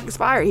play clock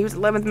expire. He was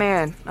 11th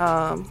man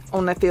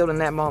on that field in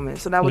that moment.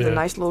 So that was a Yeah.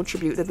 nice little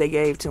tribute that they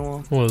gave to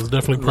him. Well, it's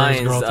definitely praise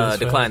Lions growth to his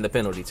declined the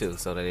penalty, too,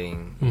 so they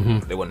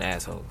didn't, they wasn't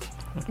assholes.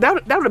 That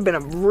would have been a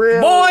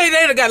real... Boy,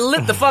 they'd have got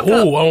lit the fuck up.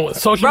 family. Ooh, on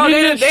social Bro,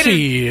 media? they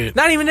Shit.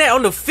 not even that,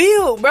 on the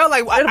field, bro.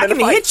 Like, I been a can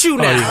fight. hit you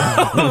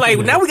now. Like,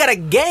 now we got a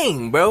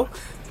game, bro.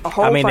 a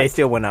whole I mean, they fight.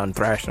 still went out and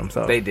thrashed them.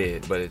 So They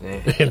did, but it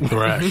And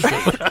thrash.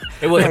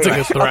 wasn't took a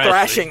a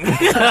thrashing.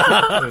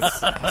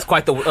 thrashing. It's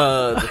quite the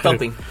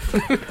thumping.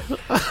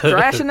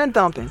 Thrashing and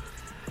thumping.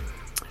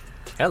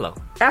 Hello.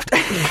 After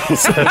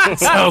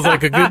Sounds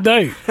like a good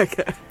night.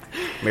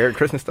 Merry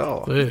Christmas to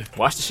all. Yeah.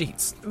 Wash the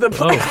sheets. the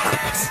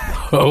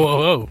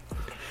Oh.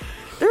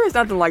 there is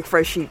nothing like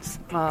fresh sheets.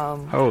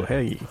 Oh,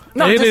 hey.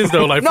 No, It just- is,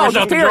 though. Like, no, fresh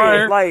just out the period.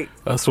 dryer. Like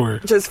I swear.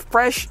 just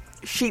fresh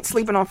sheets.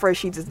 Sleeping on fresh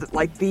sheets is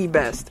like the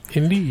best.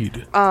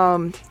 Indeed.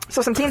 So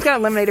some teams got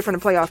eliminated from the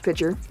playoff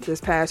picture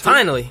this past week.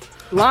 Finally.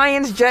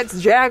 Lions,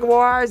 Jets,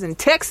 Jaguars, and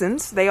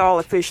Texans. They all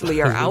officially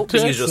are out. The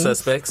Texans. usual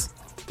suspects.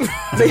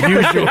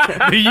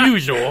 The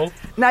usual.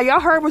 Now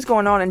y'all heard what's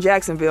going on in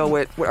Jacksonville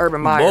with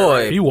Urban Meyer.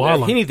 Boy, He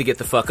wildin'. he need to get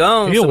the fuck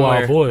on He a somewhere.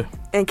 wild boy.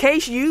 In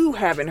case you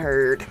haven't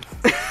heard,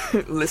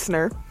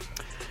 listener,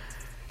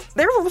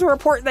 there was a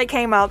report that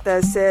came out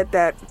that said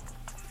that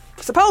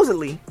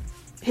supposedly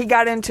he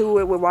got into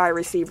it with wide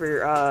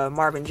receiver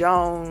Marvin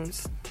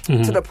Jones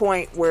to the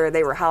point where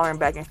they were hollering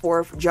back and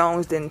forth.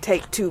 Jones didn't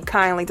take too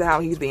kindly to how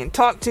he was being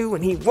talked to,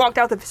 and he walked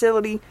out the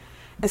facility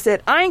and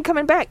said, "I ain't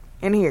coming back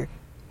in here."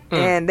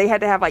 and they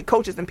had to have like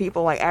coaches and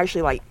people like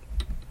actually like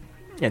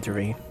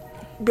intervene.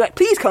 be like,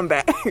 please come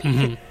back.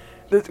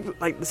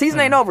 The season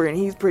ain't over, and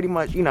he's pretty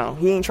much, he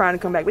ain't trying to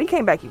come back, but he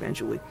came back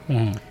eventually.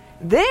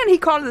 Then he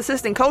called his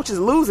assistant coaches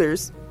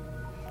losers,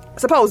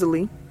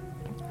 supposedly,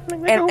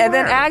 and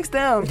then asked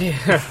them,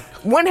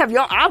 when have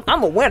y'all,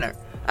 I'm a winner.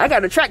 I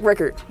got a track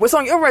record. What's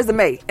on your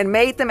resume? And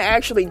made them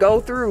actually go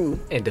through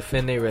and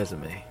defend their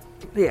resume.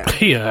 Yeah.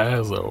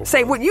 Asshole.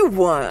 Say what you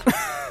want.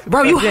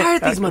 Bro, you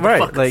hired these motherfuckers.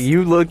 Right. Like,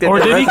 you looked at Or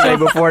the did he resume come-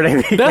 before they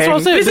became... That's what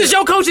I'm saying. This is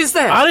your coaching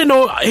staff. I didn't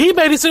know. He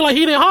made it seem like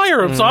he didn't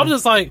hire him. So I'm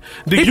just like,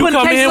 did He you putting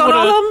come cases in on with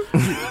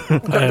all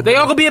of them? They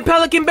all gonna be in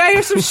Pelican Bay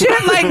or some shit?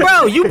 Like,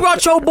 bro, you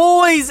brought your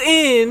boys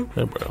in.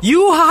 Yeah, bro.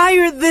 You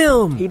hired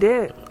them. He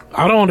did.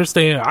 I don't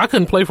understand. I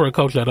couldn't play for a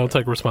coach that don't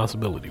take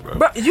responsibility, bro.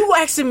 Bro, you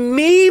asking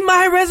me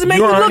my resume?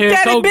 You You're our looked head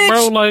at coach, it, bitch.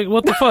 bro. Like,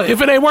 what the fuck?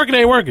 If it ain't working, it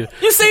ain't working.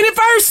 You seen it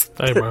first?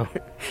 Hey, bro.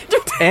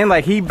 And,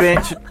 like, he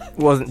benched...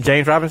 Wasn't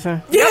James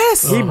Robinson?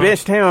 Yes. He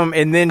benched him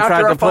and then After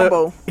tried a to play...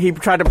 fumble. He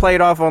tried to play it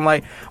off on,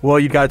 like, well,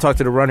 you got to talk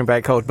to the running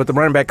back coach. But the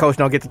running back coach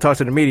don't get to talk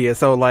to the media.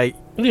 So, like...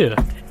 Yeah.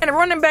 And the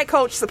running back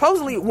coach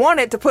supposedly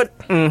wanted to put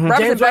Robinson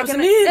James back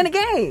Robinson in the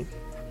game.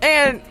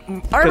 And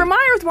Urban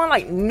Meyer's one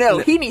like, no,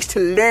 he needs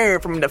to learn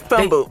from the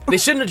fumble. They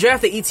shouldn't have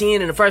drafted ETN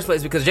in the first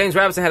place because James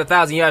Robinson had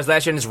 1,000 yards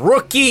last year in his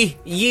rookie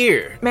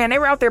year. Man, they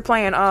were out there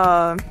playing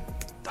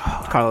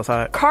Carlos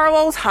Hyde.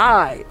 Carlos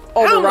Hyde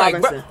over I'm like,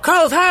 Robinson. bro,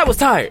 Carlos Hyde was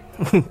tired.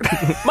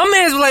 My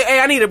man's was like, hey,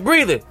 I need a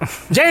breather.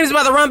 James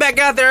about to run back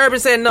out there. Urban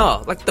said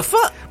no. Like, the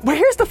fuck? But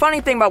here's the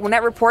funny thing about when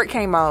that report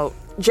came out,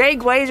 Jay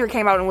Glazer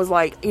came out and was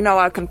like,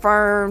 I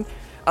confirmed.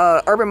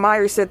 Urban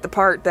Meyer said the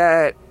part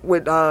that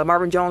with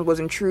Marvin Jones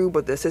wasn't true,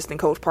 but the assistant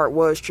coach part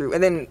was true.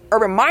 And then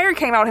Urban Meyer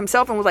came out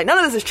himself and was like, none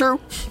of this is true.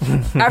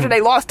 After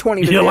they lost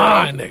 20 to 0. You're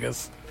lying,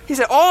 niggas. He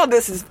said, all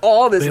this is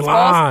false.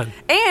 lying.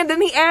 And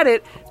then he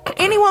added,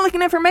 anyone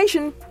leaking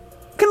information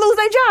could lose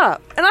their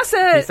job. And I He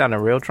said, sounded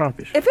real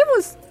Trumpish. if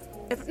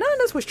none of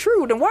this was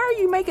true, then why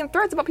are you making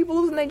threats about people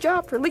losing their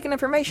job for leaking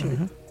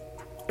information?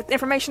 If the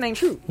information ain't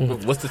true.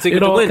 What's the ticket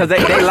to win? Because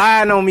they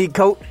lying on me,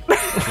 coach.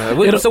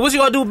 So what you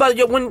gonna do about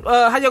your win?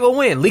 How y'all gonna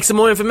win? Leak some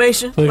more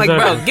information? Like, Exactly.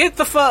 bro, get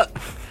the fuck.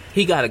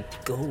 He gotta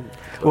go.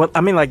 Well,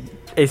 I mean, like,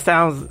 it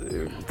sounds...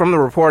 From the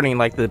reporting,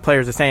 like, the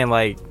players are saying,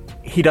 like,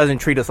 he doesn't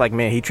treat us like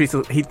men. He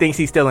thinks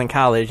he's still in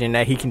college and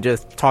that he can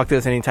just talk to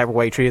us any type of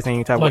way, treat us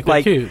any type of way.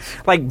 Like the kids.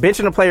 Like,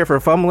 benching a player for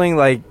fumbling,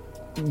 like...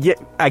 Yeah,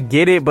 I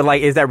get it, but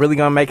like, is that really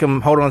gonna make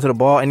him hold on to the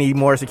ball any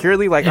more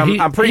securely? Like,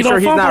 I'm pretty he don't sure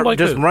he's fumble not like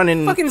just that.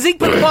 running. Fucking Zeke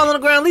put the ball on the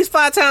ground at least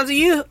 5 times a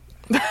year.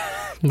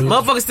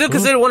 Motherfucker still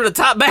considered one of the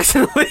top backs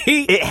in the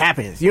league. It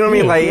happens, you know what I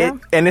mean? Like, Yeah.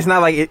 and it's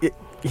not like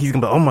he's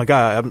gonna be, oh my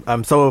god,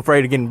 I'm so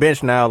afraid of getting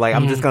benched now. Like,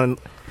 I'm just gonna,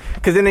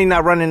 because then he's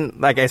not running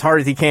like as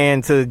hard as he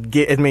can to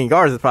get as many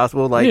yards as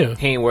possible. Like, Yeah.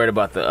 He ain't worried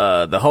about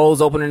the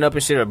holes opening up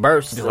and shit or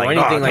bursts or like,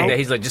 anything oh, like no. that.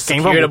 He's like, just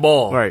Can't secure the fumble.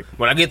 ball. Right.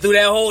 When I get through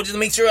that hole, just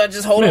make sure I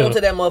just hold Yeah. on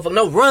to that motherfucker.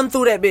 No, run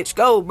through that bitch.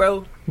 Go,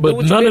 bro. Do But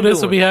what you none been of this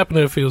doing. would be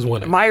happening if he was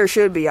winning. Meyer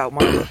should be out,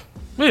 Meyer.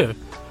 Yeah.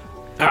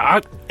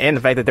 I, and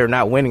the fact that they're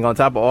not winning on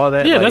top of all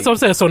that. yeah, like, that's what I'm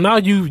saying. So now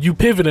you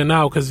pivoting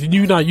now because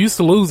you're not used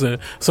to losing.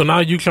 So now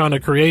you trying to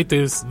create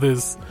this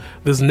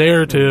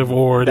narrative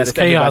or That this it's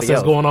chaos everybody that's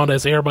else. going on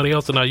that's everybody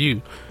else and not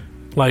you.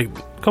 Like,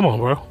 come on,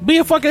 bro. Be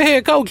a fucking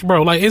head coach,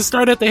 bro. Like, it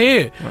started at the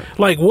head.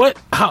 Like, what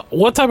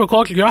type of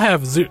culture y'all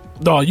have?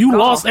 Dog, you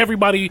lost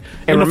everybody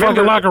in the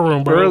fucking locker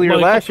room, bro. Earlier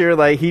Like, last year,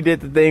 like, he did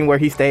the thing where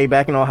he stayed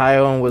back in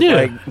Ohio and was Yeah.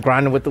 like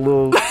grinding with the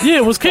little. yeah,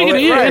 it was kicking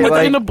it Right, in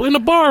like- the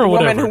bar or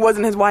Woman whatever. who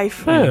wasn't his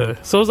wife. Yeah,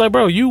 so it's like,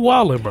 bro, you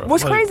wildin', bro.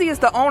 What's Like, crazy is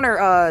the owner,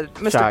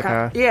 Mr. Shaka.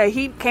 Khan. Yeah,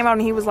 he came out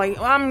and he was like,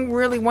 I'm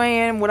really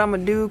weighing what I'm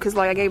going to do because,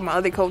 like, I gave my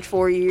other coach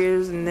 4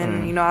 years and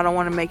then, I don't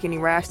want to make any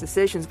rash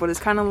decisions. But it's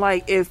kind of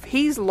like if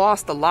he's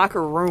lost the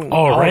locker room,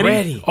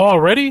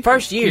 Already?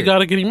 First year. You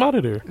gotta get him out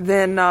of there.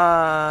 then,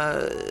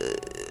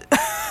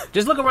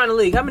 Just look around the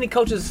league. How many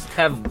coaches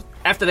have,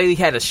 after they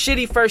had a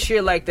shitty first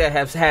year like that,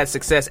 have had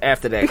success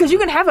after that? because you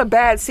can have a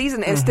bad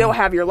season and still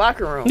have your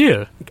locker room.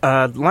 Yeah.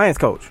 Lions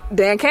coach.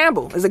 Dan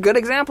Campbell is a good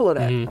example of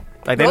that.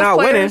 Like, they're Those not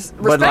winning, players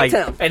but like,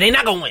 respect him. And they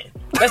not gonna win.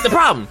 That's the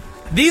problem.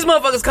 These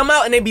motherfuckers come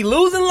out and they be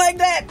losing like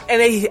that,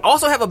 and they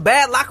also have a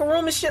bad locker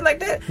room and shit like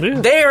that. Yeah.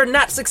 They're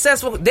not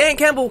successful. Dan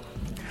Campbell,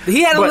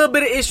 he had a But- little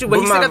bit of issue, but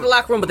he still got the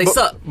locker room, but they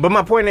suck. But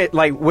my point is,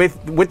 like, with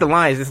the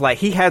Lions, it's like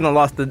he hasn't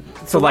lost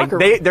so like locker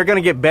room. they're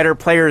gonna get better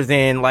players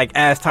in like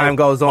as time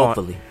goes on.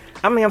 Hopefully.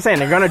 I mean, I'm saying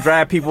they're gonna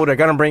draft people. They're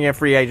gonna bring in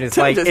free agents.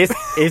 Like, it's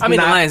I mean,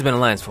 not. the Lions been the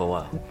Lions for a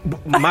while.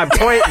 My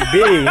point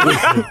being,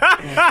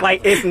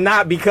 like, it's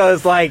not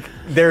because like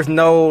there's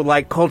no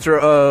like culture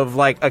of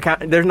like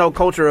there's no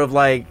culture of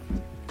like,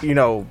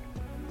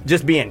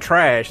 just being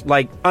trash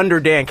like under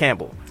Dan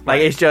Campbell.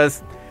 Like, it's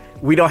just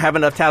we don't have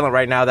enough talent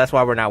right now. That's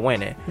why we're not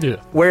winning. Yeah.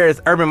 Whereas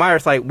Urban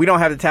Meyer's like, we don't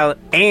have the talent,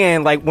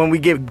 and like when we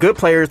get good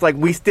players, like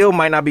we still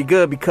might not be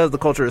good because the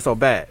culture is so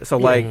bad. So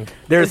like,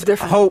 there's It's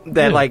different. hope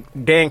that Yeah. like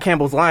Dan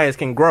Campbell's Lions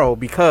can grow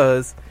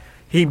because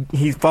he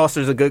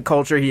fosters a good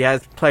culture. He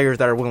has players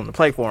that are willing to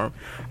play for him.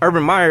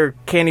 Urban Meyer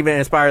can't even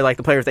inspire like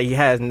the players that he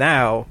has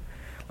now,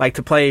 like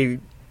to play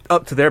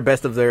up to their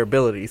best of their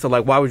ability. So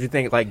like, why would you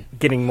think like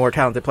getting more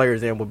talented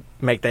players in would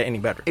make that any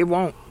better? It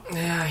won't.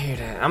 Yeah, I hear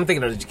that. I'm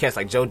thinking of the cats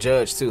like Joe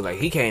Judge too. Like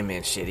he came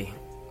in shitty,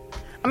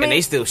 I mean, and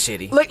they still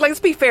shitty. like let's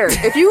be fair.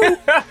 If you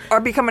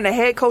are becoming a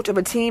head coach of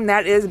a team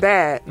that is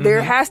bad,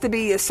 there has to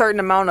be a certain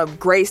amount of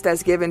grace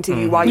that's given to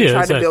you while you Yeah,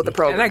 try exactly. to build the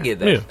program. And I get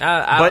that. Yeah.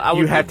 But I you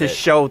would have to get that.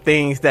 show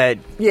things that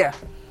Yeah.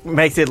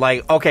 makes it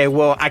like, okay,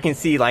 well, I can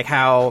see like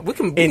how We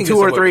can in get 2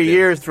 or somewhere 3 with it.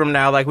 years from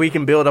now, like we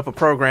can build up a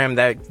program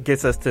that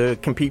gets us to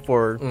compete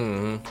for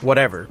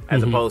whatever.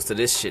 as opposed to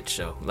this shit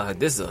show. Like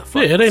this is a Yeah,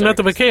 fucking it ain't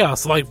nothing but circus.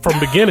 chaos. Like from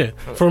beginning,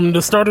 from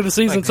the start of the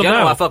season Like, to y'all know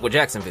I now. fuck with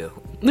Jacksonville.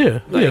 Yeah,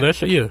 that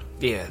shit. Yeah.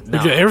 Yeah,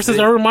 But yeah, ever since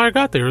Urban Meyer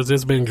got there, it's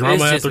just been drama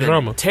it's just after been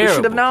drama. Terrible.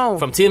 should've known.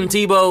 From Tim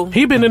Tebow.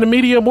 He been in the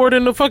media more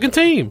than the fucking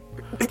team.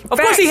 Of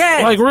course he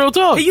had. Like real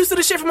talk. He used to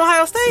the shit from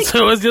Ohio State.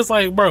 So it's just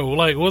like, bro,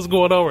 like what's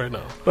going on right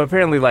now? But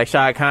apparently, like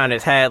Shad Khan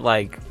has had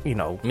like, you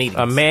know, Meetings.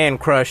 a man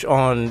crush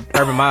on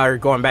Urban Meyer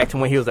going back to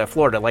when he was at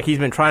Florida. Like he's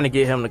been trying to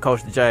get him to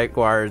coach the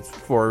Jaguars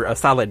for a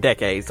solid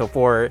decade. So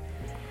for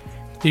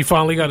He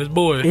finally got his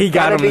boy. he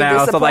got Gotta him be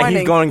now, so like he's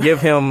disappointing. going to give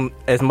him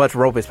as much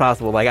rope as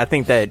possible. Like I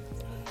think that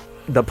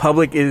the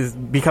public is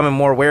becoming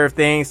more aware of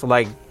things, so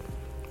like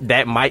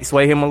that might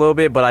sway him a little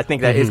bit. But I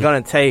think that it's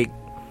going to take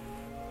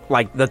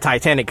like the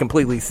Titanic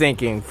completely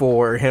sinking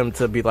for him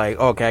to be like,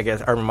 okay, I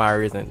guess Urban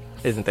Meyer isn't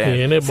that.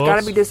 Yeah, and it It's got boss.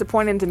 to be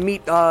disappointing to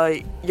meet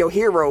your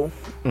hero,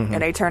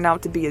 and they turn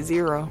out to be a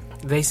zero.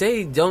 They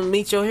say don't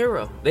meet your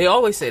hero. They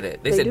always say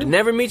that. They They said do.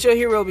 never meet your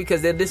hero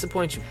because they'll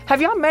disappoint you.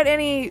 Have y'all met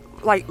any,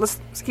 like, let's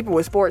keep it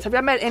with sports. Have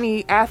y'all met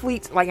any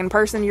athletes, like, in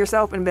person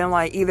yourself and been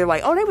like, either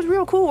like, oh, they was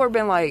real cool, or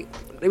been like,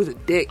 they was a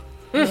dick?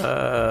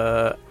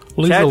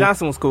 Lisa, Chad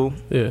Johnson was cool.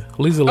 Yeah,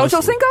 Lisa. Ocho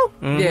Leslie.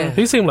 Cinco? Yeah.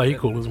 He seemed like he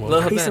cool as well.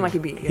 Love He Havana. seemed like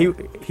he'd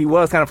be. He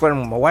was kind of flirting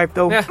with my wife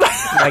though. Yeah.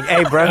 Like,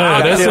 hey, bro,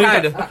 that's chill. it.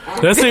 Kinda.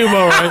 That seemed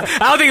about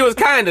right. I don't think it was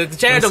kinda.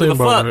 Chad That don't seemed give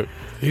a about fuck. right.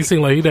 He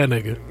seemed like he that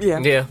nigga. Yeah.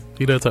 Yeah.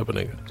 He that type of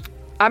nigga.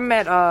 I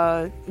met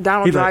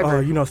Donald He's like, Driver. oh,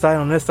 you know, slide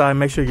on this side,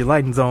 make sure your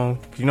lighting's on.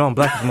 'Cause you know I'm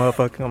black as a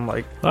motherfucker. I'm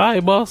like, All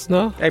right, boss.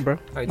 No, hey, bro.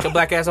 Alright, your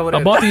black ass over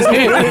there. I bought these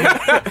hands.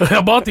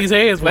 I bought these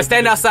hands. Let's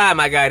stand outside,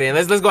 my guy. Then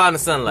let's go out in the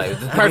sunlight.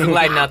 It's perfect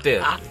lighting out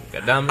there.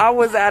 Goddamn it. I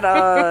was at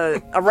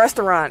a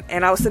restaurant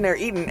and I was sitting there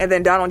eating, and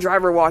then Donald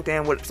Driver walked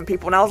in with some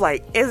people, and I was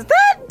like, "Is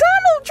that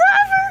Donald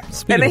Driver?"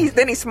 Speaking And of-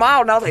 then he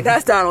smiled, and I was like,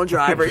 "That's Donald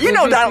Driver." You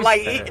know, Donald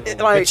The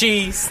like.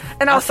 cheese.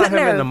 And I was saw sitting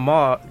him there, in the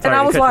mall. and Sorry I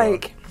to was cut you off.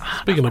 like,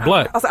 Speaking of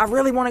black, I was like, I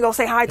really want to go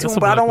say hi to That's him,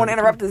 a but I black don't want to dude.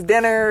 interrupt his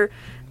dinner.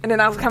 And then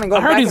I was kind of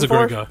going I heard back he's and a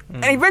great forth. guy.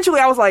 And eventually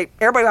I was like,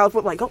 everybody I was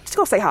with, like, go, just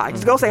go say hi.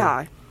 Just go say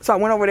hi. So I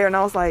went over there and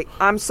I was like,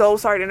 I'm so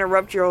sorry to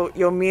interrupt your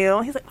meal.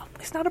 And he's like, oh,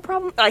 it's not a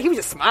problem. Like, he was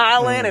just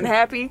smiling and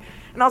happy.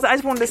 And I was like, I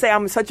just wanted to say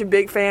I'm such a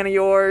big fan of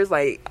yours.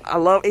 Like, I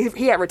love,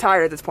 he had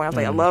retired at this point. I was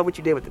like, I love what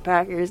you did with the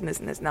Packers and this,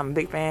 and I'm a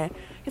big fan.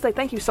 He's like,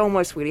 thank you so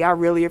much, sweetie. I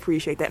really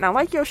appreciate that. And I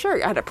like your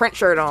shirt. I had a Prince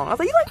shirt on. I was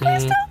like, you like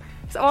Prince too?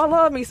 So I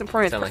love me some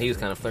Prince. Sound like he was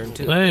kind of flirting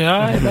too. hey, all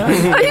right.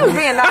 He was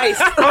being nice.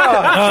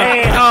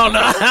 Oh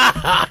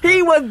no,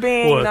 He was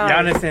being What? nice.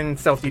 Giannis and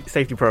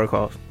safety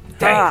protests.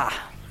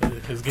 Ah.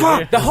 it's getting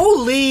there. The whole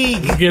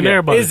league Getting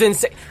everybody. is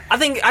insane. I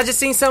think I just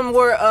seen something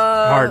where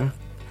Harden.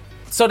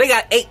 So they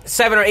got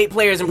 7 or 8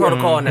 players in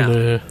protocol now.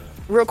 Yeah.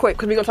 Real quick,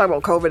 because we're going to talk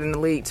about COVID in the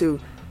league, too.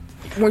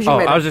 When'd you Oh,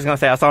 met I him? was just gonna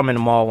say I saw him in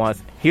the mall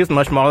once. He was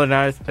much smaller than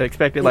I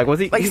expected. Like, was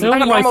he? Like, He like,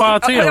 was a like normal,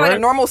 5'10", like a right?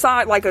 normal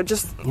size, like a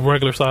just...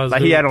 Regular size. Like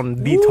dude. he had on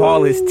the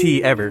tallest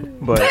tee ever,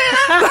 but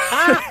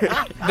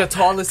The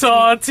tallest.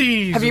 tall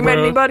tees. Have you met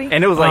bro. anybody?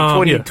 and it was like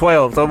Yeah.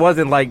 2012, so it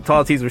wasn't like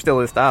tall tees were still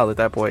in style at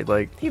that point.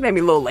 Like, He made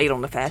me a little late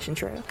on the fashion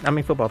trail. I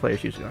mean, football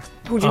players usually are.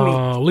 Who'd you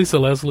meet? Lisa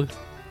Leslie.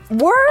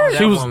 Word? That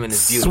She was woman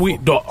is beautiful.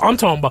 sweet dog. I'm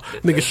talking about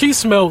nigga. She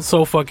smelled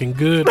so fucking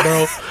good,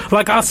 bro.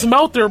 Like I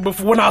smelled her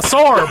before when I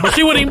saw her, but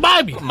she wouldn't even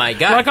buy me. My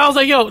God. Like I was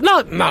like, yo,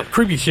 not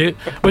creepy shit,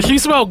 but she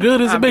smelled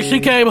good as a I bitch. She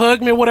mean- came,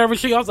 hugged me, whatever.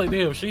 I was like,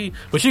 damn,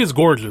 but she is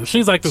gorgeous.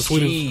 She's like the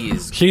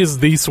sweetest. She is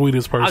the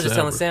sweetest person. I was just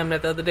telling ever. Sam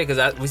that the other day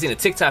because we seen a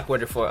TikTok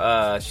with her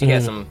for she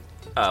had some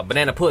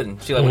banana pudding.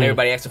 She like when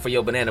everybody asked her for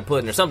your banana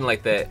pudding or something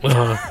like that,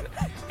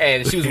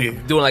 and she was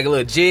doing like a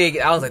little jig.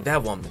 I was like,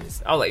 that woman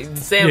is. I was like,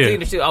 Sam Yeah. seen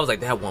her shit. I was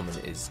like, that woman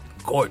is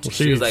gorgeous.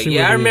 She- She was like, she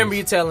yeah, I really remember is.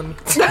 you telling me.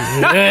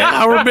 Yeah,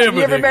 I remember.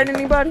 You ever nigga. met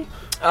anybody?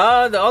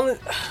 The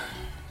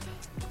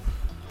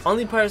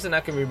only person I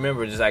can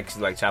remember just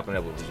actually like chopping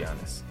up with was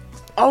Giannis.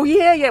 Oh,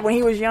 yeah, when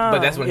he was young.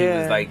 But that's when he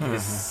Yeah. was like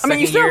his I second mean,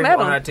 you still year met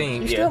him. on our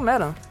team. You yeah. still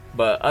met him.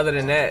 But other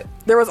than that,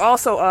 There was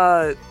also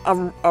a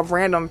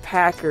random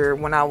Packer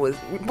when I was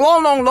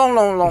long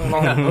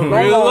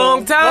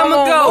time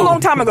ago. Long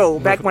time ago,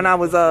 back when I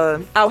was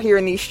out here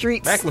in these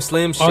streets. back when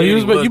Slim Oh, Shady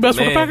was you best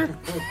the with the man.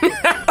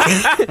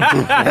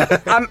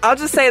 Packer? I'll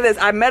just say this: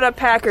 I met a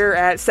Packer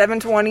at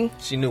 720,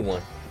 She knew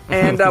one.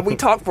 and we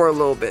talked for a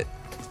little bit.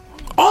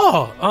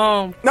 Oh,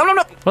 No, I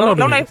know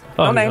no nigga. names,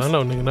 Oh, no names. I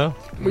know nigga now.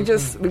 We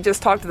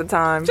just talked at the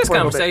time. Just for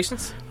a little bit.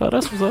 conversations. Oh,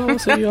 that's what's up. I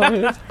see y'all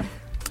here.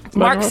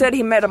 Mark Man, said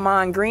he met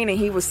Amon Green and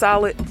he was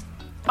solid.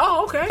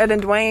 Oh, okay. And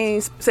then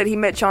Dwayne said he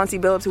met Chauncey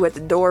Billups, who had the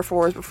door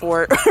for us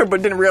before,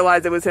 but didn't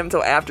realize it was him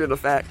till after the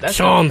fact. That's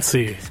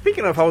Chauncey.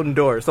 Speaking of holding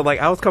doors, so like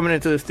I was coming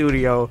into the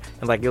studio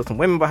and like there was some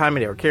women behind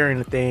me. They were carrying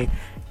the thing.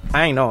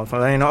 I ain't know, so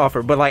I ain't no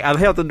offer. But like I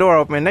held the door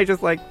open, and they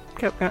just like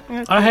kept.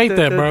 I hate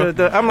that,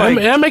 bro. I'm like,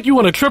 that make you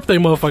want to trip they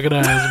motherfucking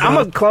ass, bro. I'm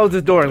gonna close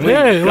this door and leave.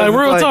 Yeah, like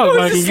real talk.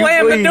 Like, Just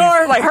slam the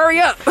door, like, hurry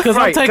up. because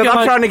Right, I'm taking because I'm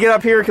like, trying to get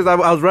up here because I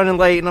was running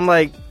late, and I'm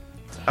like,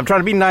 I'm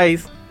trying to be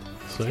nice,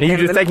 and you're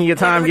just taking your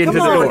time getting to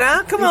Come the door. on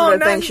now. Come These are on the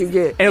now. things you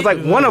get And it's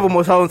like one of them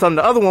was holding something,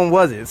 the other one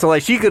wasn't. So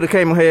like she could have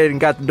came ahead and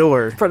got the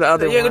door. for the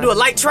other You ain't one. gonna do a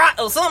light trot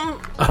or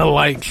something? I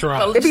like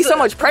try. It'd be so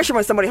much pressure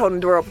when somebody holding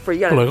the door open for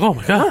you. You gotta Like, oh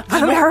my god.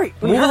 let me hurry.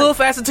 Move a little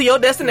faster to your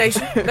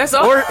destination. That's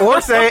all.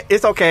 Or say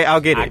it's okay,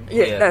 I'll get it.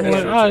 Yeah, Yeah. that's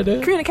Like, all right,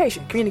 then.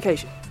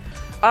 Communication.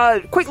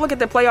 Quick look at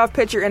the playoff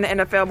picture in the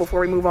NFL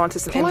before we move on to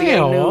some NBA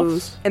Playoffs?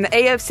 news. In the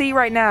AFC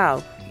right now,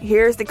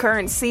 here's the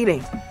current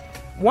seeding.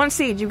 1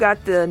 seed, you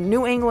got the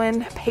New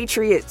England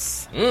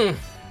Patriots.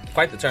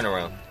 Quite the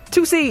turnaround.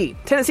 2 seed,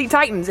 Tennessee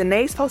Titans, and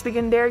they supposed to be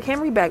getting Derrick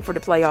Henry back for the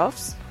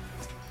playoffs.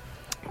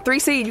 3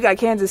 seed, you got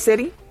Kansas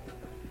City.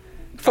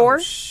 4, Oh,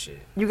 shit.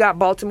 you got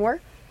Baltimore.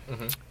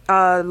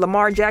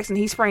 Lamar Jackson,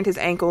 he sprained his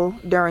ankle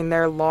during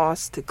their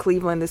loss to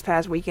Cleveland this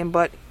past weekend,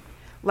 but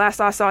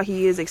last I saw,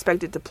 he is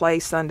expected to play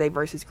Sunday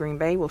versus Green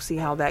Bay. We'll see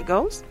how that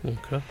goes.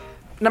 Okay.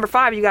 Number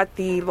 5, you got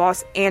the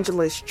Los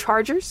Angeles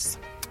Chargers.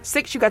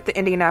 6, you got the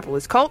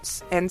Indianapolis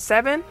Colts. And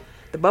 7,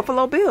 the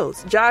Buffalo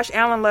Bills. Josh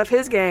Allen left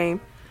his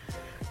game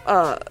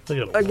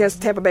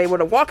against Tampa Bay with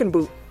a walking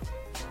boot.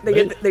 They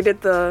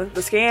did the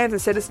scans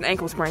and said it's an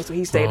ankle sprain, so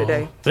he stayed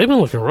today. They've been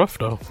looking rough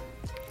though.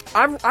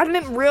 I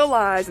didn't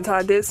realize until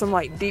I did some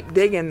like deep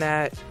digging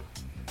that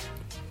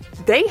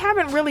they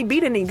haven't really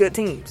beat any good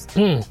teams. Like,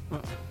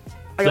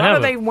 a lot of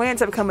haven't. their wins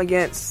have come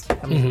against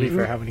To be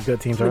fair, how many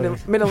good teams are there?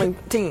 middling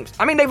teams.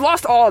 I mean, they've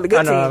lost all the good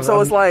I know, teams, so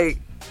it's like,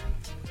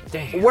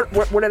 Damn. what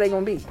are they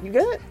gonna be? You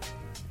good?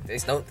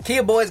 There's no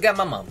Kia boys got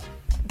my mama.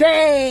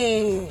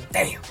 Dang.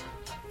 Damn.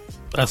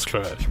 That's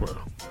trash, bro.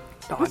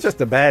 It's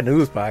just a bad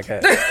news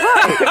podcast.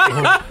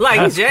 Like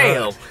That's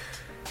jail.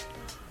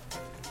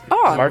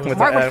 Oh, Mark with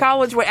Mark the with F.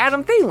 college with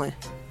Adam Thielen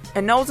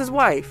and knows his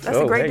wife. That's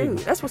a Oh, great hey. dude.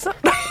 That's what's up.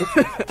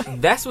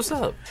 That's what's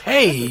up.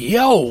 Hey,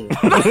 yo.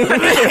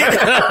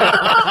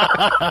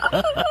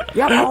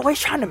 Y'all always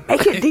trying to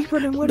make it deeper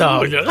than what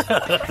No, it is.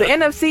 yeah. The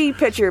NFC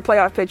picture,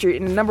 playoff picture,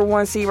 in the number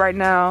 1 seed right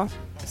now,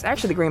 it's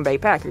actually the Green Bay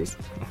Packers.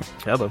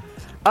 Tell them.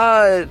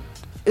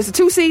 It's the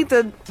 2 seed,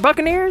 the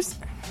Buccaneers,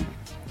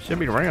 Should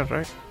be the Rams,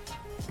 right?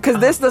 because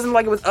this doesn't look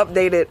like it was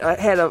updated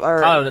ahead of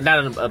our. Oh,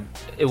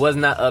 it was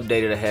not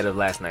updated ahead of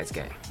last night's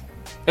game.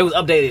 It was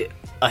updated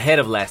ahead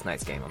of last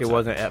night's game. It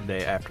wasn't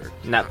update after.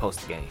 Not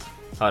post game.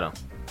 Hold on.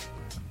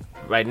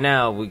 Right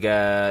now we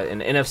got in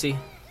the NFC.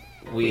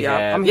 We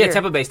Yeah, I'm have here.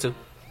 Tampa Bay's 2.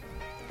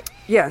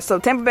 Yeah, so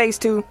Tampa Bay's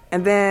 2,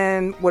 and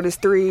then what is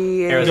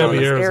 3? is Arizona.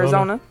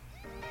 Arizona.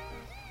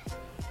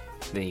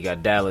 Then you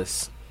got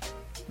Dallas,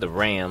 the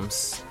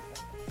Rams,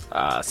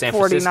 San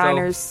Francisco.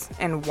 49ers,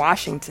 and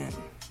Washington.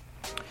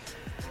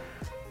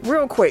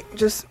 Real quick,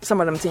 just some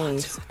of them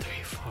teams.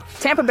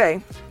 Tampa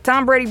Bay.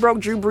 Tom Brady broke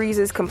Drew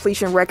Brees'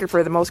 completion record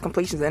for the most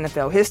completions in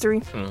NFL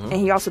history, and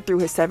he also threw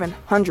his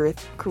 700th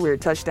career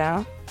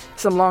touchdown.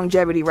 Some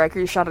longevity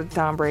records. Shout out to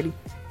Tom Brady.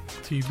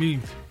 TV.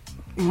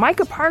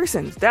 Micah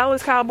Parsons,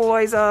 Dallas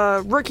Cowboys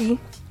rookie,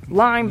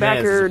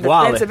 linebacker, Man's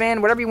wallet. defensive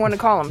end, whatever you want to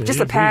call him. Yeah, Just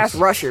he a pass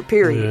beast. rusher,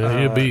 period. Yeah,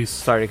 he a beast.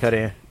 Sorry to cut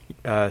in.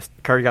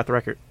 Curry got the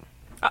record.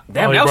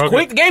 Damn, Oh, he that was broke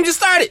quick. it. The game just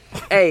started.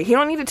 Hey, he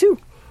don't need it too.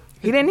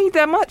 He didn't need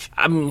that much.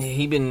 I mean,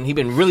 he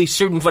been really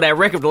shooting for that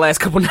record the last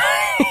couple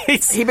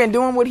nights. He been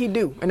doing what he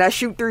do, and that's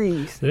shoot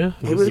threes. Yeah.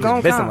 He was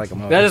going Missing count. like a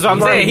motherfucker. That's what I'm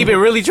saying. He been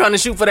really trying to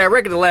shoot for that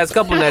record the last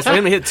couple nights. For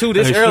him to hit 2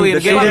 this Hey, early in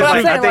the shoot game. the shit. Like,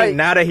 I'm saying, I think like,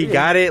 now that he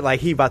got it, like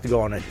he about to go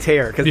on a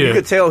tear because you Yeah.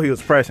 could tell he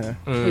was pressing.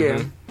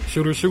 Yeah.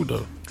 Shoot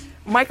though.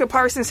 Micah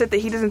Parsons said that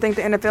he doesn't think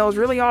the NFL is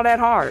really all that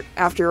hard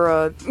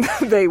after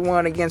they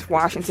won against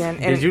Washington.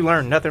 And Did you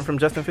learn nothing from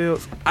Justin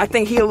Fields? I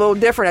think he a little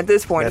different at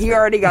this point. That's He it.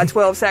 already got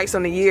 12 sacks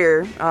on the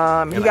year. He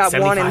got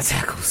 75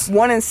 tackles.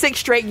 1 in 6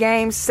 straight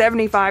games,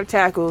 75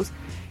 tackles.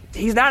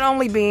 He's not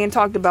only being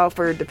talked about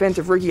for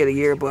Defensive Rookie of the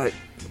Year, but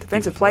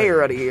Defensive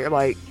Player of the Year.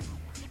 Like,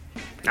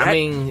 I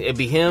mean, it'd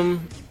be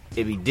him,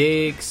 it'd be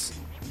Diggs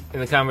in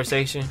the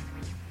conversation.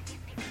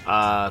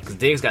 Because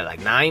Diggs got like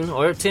 9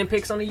 or 10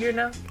 picks on the year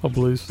now. I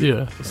believe.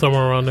 Yeah,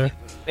 somewhere around there.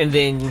 And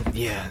then,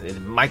 yeah,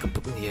 Michael,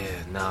 yeah,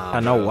 nah. I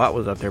know bro. Watt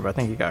was up there, but I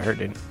think he got hurt,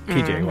 didn't he?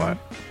 TJ Watt.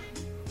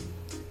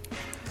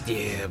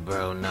 Yeah,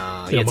 bro,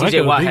 nah. Yeah, Yeah, Michael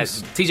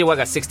TJ Watt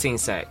got 16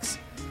 sacks.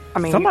 I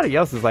mean, Somebody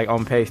else is like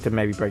on pace to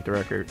maybe break the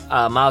record.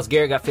 Miles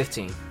Garrett got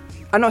 15.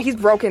 I know he's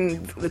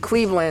broken the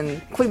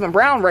Cleveland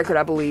Brown record,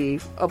 I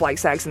believe, of like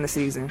sacks in the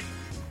season.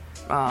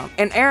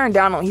 And Aaron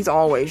Donald, he's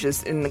always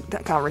just in the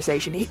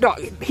conversation. He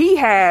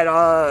had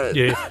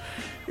Yeah.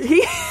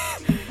 he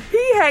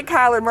had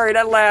Kyler Murray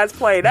that last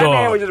play. That Dog.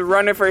 man was just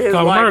running for his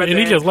Kyler life. Murray, at and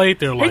he the just end. laid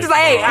there like. He just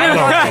like, hey, I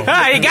don't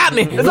know. He got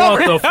me.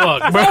 What the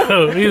fuck,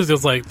 bro? He was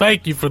just like,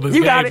 thank you for this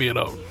You got game it. being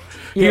over.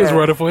 He was Yeah.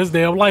 running for his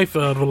damn life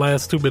the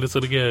last 2 minutes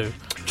of the game.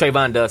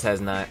 Trayvon does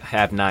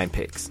have 9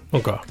 picks.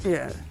 Okay.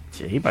 Yeah.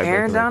 Shit, he might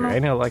Aaron break the record. Donald?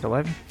 Ain't it like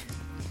 11?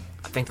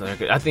 I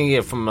think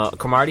yeah, from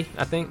Cromartie.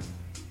 I think.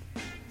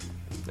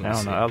 I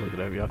don't know. I'll look it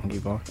up. Y'all can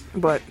keep on.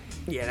 But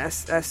yeah,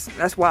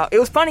 that's wild. It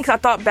was funny because I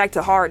thought back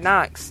to Hard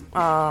Knocks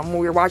when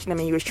we were watching him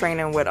and he was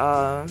training with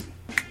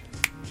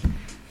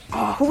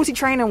who was he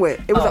training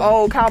with? It was an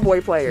old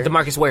Cowboy player.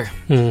 DeMarcus Ware.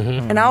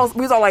 Mm-hmm. And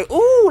we was all like,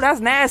 "Ooh, that's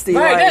nasty!"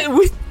 Right,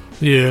 Like,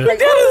 Yeah.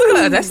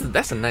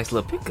 that's a nice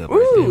little pickup. Ooh.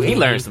 Right there. He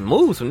learned some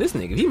moves from this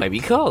nigga. He might be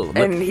cold.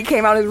 But, and he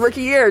came out his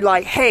rookie year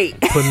like, "Hey,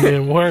 Putting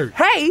in work.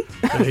 hey,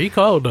 Yeah, he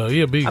cold though.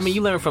 He a beast. I mean,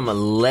 you learn from a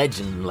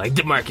legend like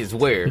DeMarcus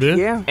Ware. Yeah.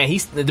 yeah, And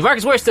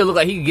DeMarcus Ware still look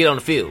like he could get on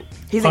the field.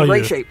 he's in Oh,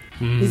 great yeah. shape.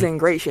 Mhm. He's in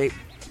great shape."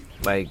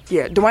 Like,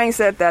 Yeah, Dwayne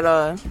said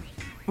that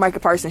Micah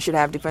Parsons should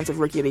have Defensive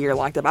Rookie of the Year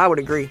locked up. I would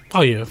agree.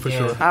 Oh yeah, for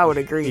sure. I would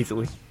agree.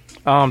 Easily.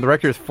 The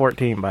record is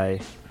 14 by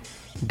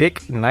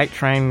Dick Night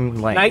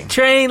Train Lane. Night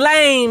Train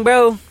Lane,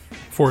 bro.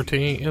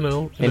 14, you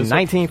know. In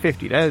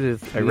 1950. That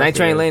is a Night record.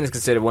 Train Lane is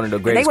considered one of the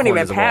And they greatest weren't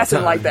even corners of all passing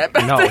time. like that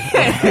back No.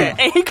 then.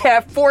 And he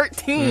got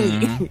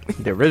 14.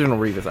 The original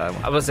Revis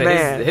album. I would say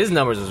Man. his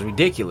numbers was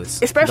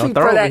ridiculous. Especially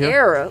Don't throw for that over here.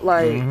 era.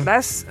 Like,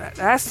 that's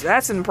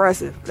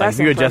impressive. Like That's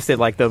if you impressive. adjusted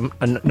like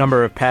the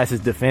number of passes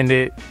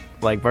defended,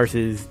 like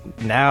versus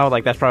now,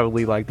 like that's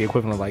probably like the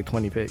equivalent of like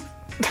 20 picks.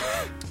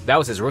 That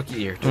was his rookie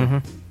year,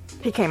 too.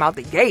 He came out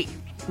the gate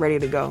ready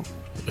to go.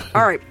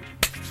 All right.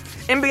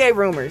 NBA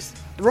rumors.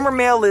 The rumor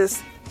mill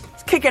is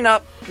kicking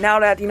up now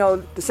that,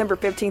 December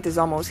 15th is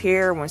almost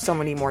here when so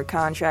many more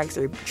contracts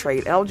are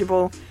trade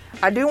eligible.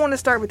 I do want to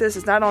start with this.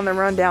 It's not on the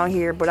rundown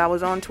here, but I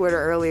was on Twitter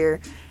earlier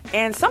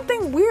and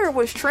something weird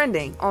was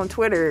trending on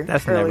Twitter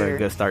That's earlier. never a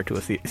good start to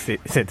a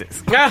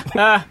sentence.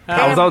 I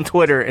was on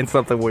Twitter and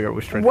something weird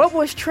was trending. What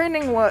was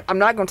trending was, I'm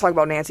not going to talk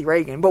about Nancy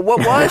Reagan, but what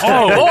was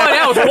Oh, boy,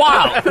 that was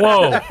wild.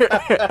 Whoa.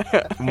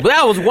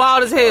 That was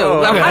wild as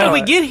hell. Like, how did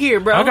we get here,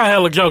 bro? I got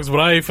hella jokes, but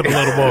I ain't finna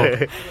let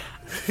them all.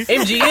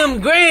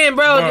 MGM Grand,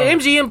 bro. The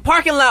MGM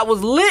parking lot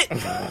was lit.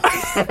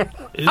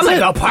 I'm like,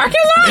 a parking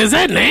lot? Is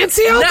that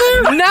Nancy out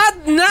there? Not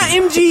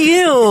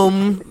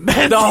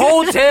MGM. The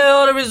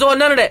hotel, the resort,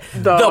 none of that.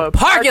 The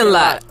parking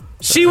lot.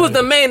 She was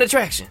the main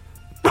attraction.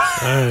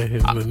 Hey,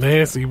 the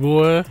Nancy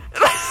boy.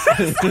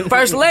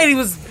 First lady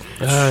was.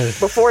 Hey.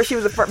 before she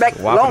was back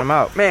Whopping them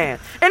out. Man.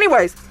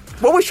 Anyways,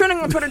 what was trending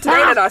on Twitter today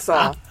that I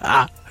saw?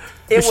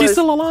 Is she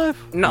still alive?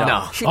 No.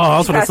 No. She, Oh, I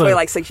was she gonna passed away say.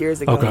 like 6 years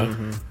ago. Okay.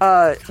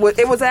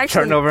 It was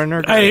actually. Turning over in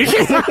her. Hey,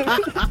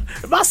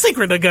 my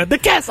secret, the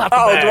cat's out the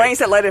Oh, bag. Dwayne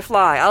said let it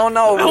fly. I don't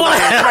know.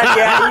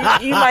 Yeah,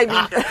 you might be.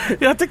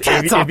 Yeah, the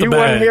cat's If out the you bag.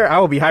 wasn't here, I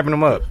would be hyping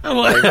them up.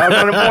 Like, I was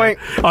on the point.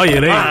 Oh yeah,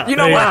 they. You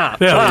know what?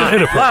 Go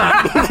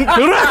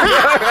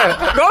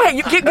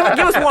ahead. Give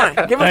us one.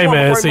 Give us Hey one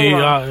man, before we see,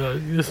 move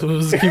on.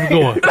 let's keep it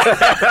going.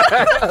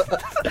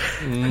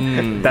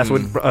 That's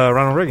what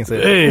Ronald Reagan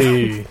said.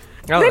 Hey,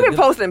 They've been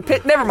posting.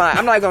 Never mind.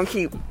 I'm not going to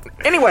keep.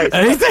 Anyways.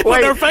 hey, they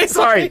put their face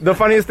on. Sorry, the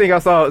funniest thing I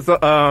saw,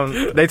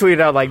 they tweeted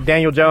out like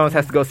Daniel Jones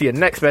has to go see a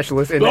neck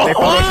specialist, and then they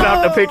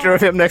photoshopped a picture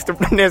of him next to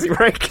Nancy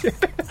Reagan.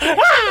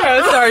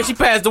 Sorry, she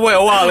passed away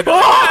a while ago.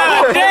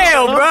 God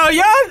damn, bro.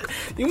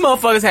 You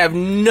motherfuckers have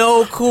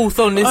no couth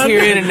on this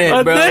here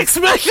internet, bro. A neck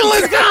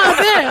specialist,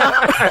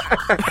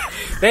 goddamn.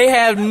 They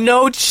have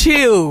no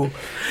chill.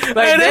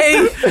 Like,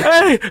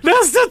 Hey,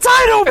 that's the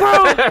title,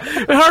 bro.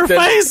 Her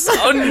face.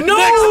 Oh,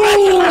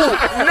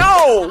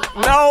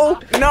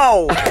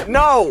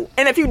 No.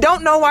 And if you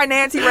don't know why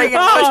Nancy Reagan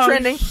was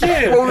trending,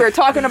 what we were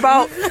talking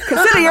about,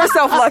 consider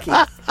yourself lucky.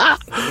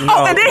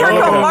 Oh, and then here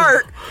come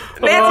Mark.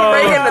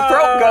 Nancy Reagan, the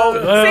throat go.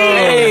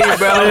 Hey, See?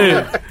 bro.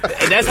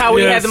 And that's how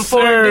we Yes, had them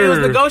foreign sir. deals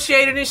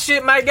negotiated and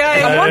shit, my guy.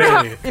 I wonder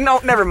Hey. how.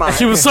 Never mind.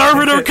 She was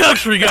serving her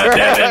country,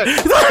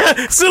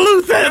 goddammit.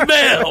 Salute that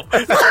ma'am.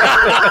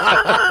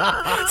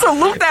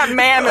 Salute that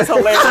man is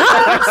hilarious.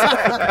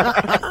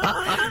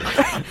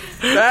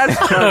 That's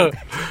funny.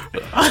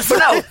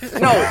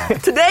 But no.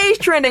 Today's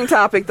trending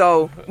topic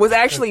though was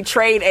actually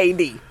trade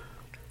AD,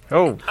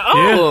 Oh,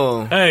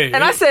 Oh. Hey,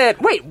 and I said,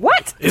 "Wait,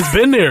 what?" it's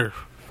been there.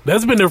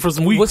 That's been there for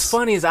some weeks. What's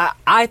funny is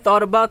I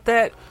thought about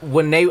that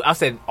when I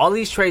said all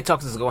these trade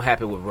talks is going to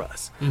happen with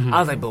Russ. I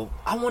was like, but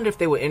I wonder if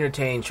they would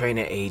entertain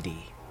trading AD.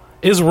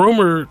 It's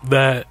rumored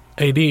that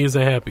AD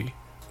isn't happy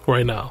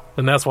right now,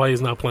 and that's why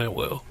he's not playing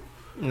well.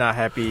 not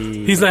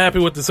happy. He's not happy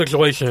with the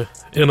situation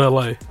in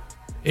LA,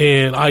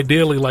 and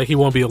ideally, like he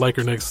won't be a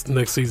Laker next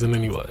season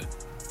anyway.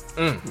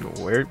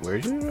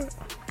 Where's you?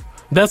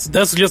 That's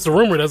just a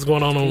rumor that's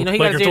going on You know, he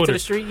got Laker to to Twitter. the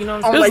street. You know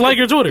what On I'm saying? It's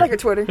Laker- Laker Twitter. Laker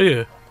Twitter.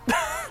 Yeah.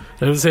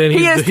 I'm saying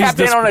He is he's tapped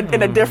in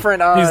in a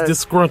different. he's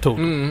disgruntled.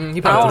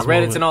 He probably Oh.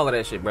 Reddit and all of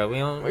that shit, bro. We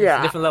on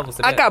Yeah, different levels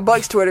to I that. got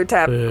Buck's Twitter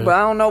tapped, Yeah. but I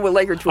don't know what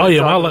Laker Twitter. Oh yeah,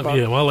 talking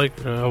about. my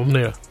Laker. I'm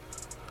there.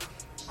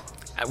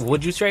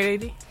 Would you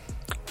trade AD?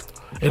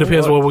 It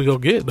depends what we go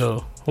get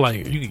though.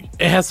 Like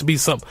it has to be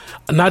something.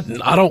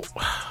 I don't.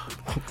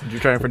 You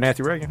trying for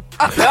Nancy Reagan?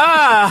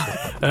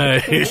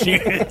 Hey,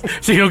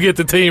 she gonna get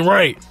the team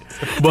right,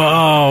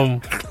 but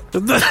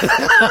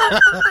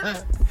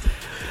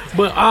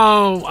but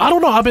I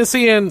don't know. I've been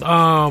seeing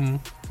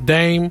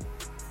Dame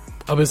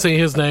I've been seeing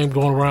his name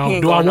going He around.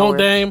 ain't Do I going want nowhere.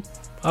 Dame?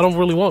 I don't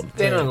really want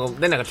They're Dame. not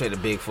gonna trade a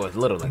big for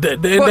little. Like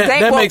That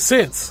Well, makes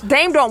sense.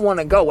 Dame don't want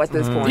to go at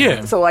this point.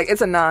 Yeah. So like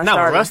it's a not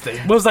non-starter. Rusty.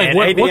 But it's like, And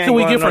what AD can ain't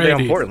we going get for no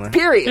damn AD? Portland.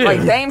 Period. Yeah.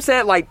 Like Dame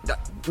said, like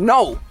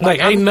no. Like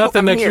ain't I'm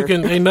nothing that here.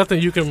 ain't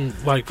nothing you can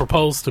like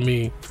propose to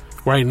me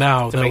right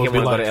now that make would him be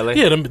wanna like, go to LA?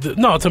 yeah,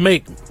 no, to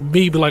make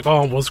me be like,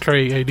 oh, let's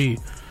trade AD.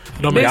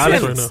 Don't make Makes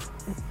sense right sense.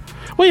 now.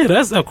 Well, yeah,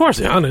 that's of course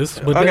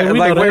Giannis, but Okay, then we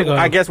like know that where,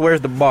 guy. I guess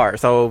where's the bar?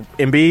 So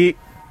Embiid,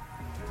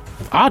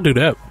 I'll do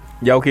that.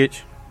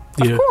 Jokic,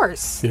 Yeah, Of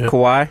course. yeah.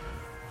 Kawhi.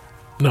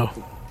 No,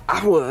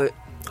 I would.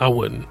 I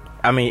wouldn't.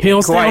 I mean, He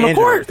don't stay Kawhi on the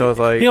injured, court. So it's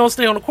like, He don't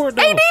stay on the court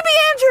though. AD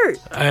be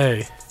injured.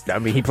 Hey, I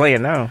mean, he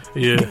playing now.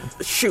 yeah.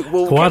 Shoot.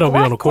 Well, Kawhi don't be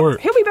on the court.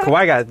 He'll be back.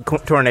 Kawhi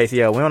got torn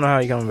ACL. We don't know how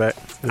he coming back.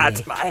 I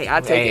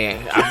take Hey,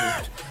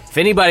 if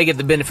anybody get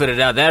the benefit of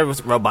the doubt, that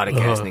was robotic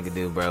ass Uh-huh. nigga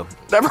dude, bro.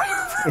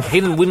 it.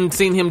 We didn't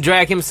seen him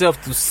drag himself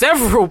through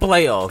several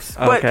playoffs.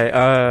 But-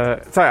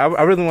 Okay. Sorry,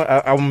 I really want.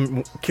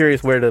 I'm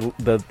curious where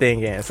the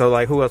thing is. So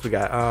like, who else we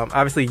got?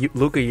 Obviously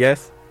Luka.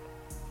 Yes.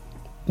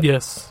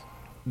 Yes.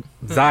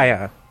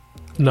 Zion.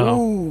 No.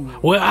 Ooh.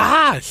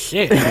 Well,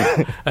 shit.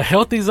 A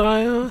healthy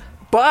Zion.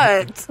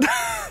 But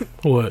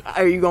What?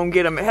 are you gonna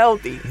get him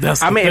healthy? That's.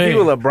 The I mean, thing. if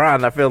you were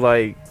LeBron, I feel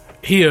like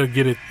He'll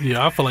get it.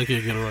 Yeah, I feel like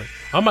he'll get it right.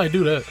 I might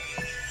do that.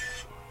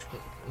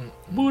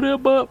 Booty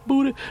butt,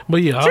 booty.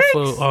 But yeah, I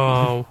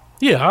feel.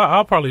 Yeah,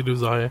 I'll probably do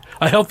Zion.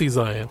 A healthy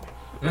Zion.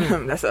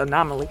 That's an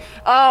anomaly.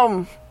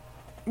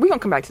 We gonna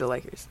come back to the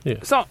Lakers. Yeah.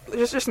 So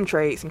just some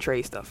trade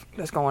stuff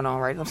that's going on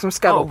right now. Some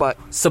scuttlebutt.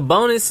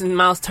 Sabonis and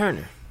Miles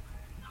Turner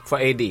for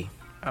AD.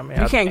 I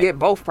mean, You can't get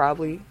both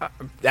probably. for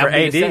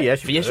AD.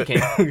 Yes, yes, you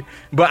can.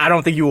 But I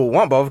don't think you will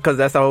want both because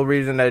that's the whole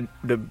reason that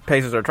the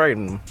Pacers are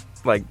trading them.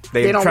 Like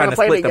They don't trying wanna to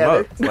play split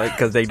together. them up, like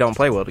because they don't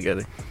play well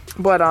together.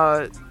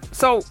 But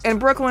so in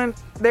Brooklyn,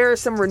 there is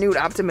some renewed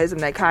optimism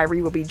that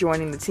Kyrie will be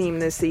joining the team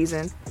this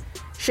season.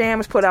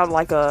 Shams put out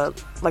like a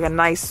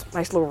nice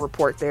little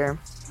report there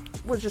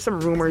with just some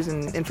rumors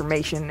and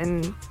information.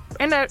 And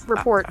in that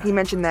report, he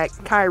mentioned that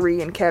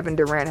Kyrie and Kevin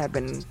Durant have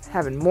been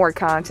having more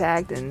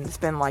contact, and it's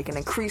been like an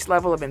increased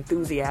level of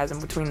enthusiasm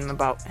between them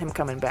about him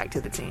coming back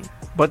to the team.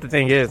 But the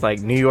thing is, like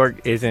New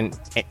York isn't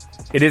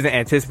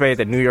anticipated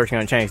that New York's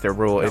going to change their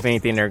rule. If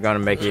anything, they're going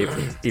to make it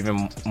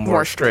even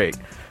more strict.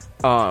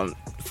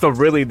 So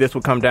really, this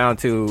will come down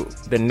to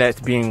the Nets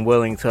being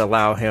willing to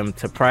allow him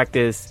to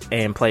practice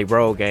and play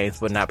road games,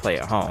 but not play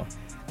at home.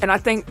 And I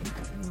think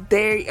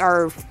they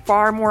are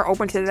far more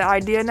open to the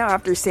idea now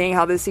after seeing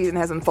how this season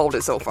has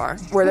unfolded so far.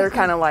 Where they're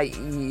kind of like,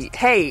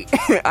 hey,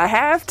 a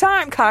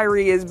half-time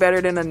Kyrie is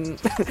better than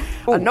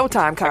a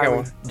no-time I got Kyrie.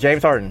 one.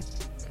 James Harden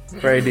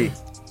for AD.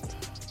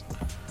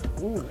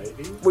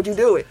 Would you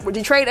do it? Would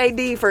you trade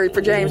AD for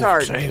James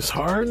Harden? James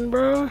Harden,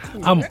 bro.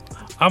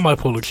 I might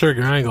pull the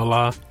trigger. I ain't gonna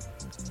lie.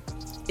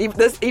 Even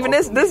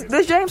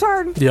this James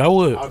Harden? Yeah, I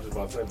would. I was just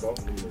about to say both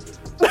of them niggas.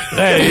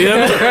 Hey,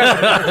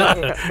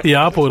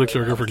 yeah, I'll pull the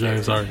trigger for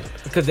James Harden.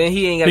 Because then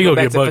he ain't got to He go gonna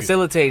back get to buckets.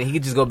 facilitating. He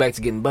could just go back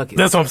to getting buckets.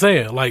 That's what I'm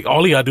saying. Like,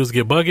 all he gotta do is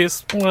get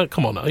buckets. Well,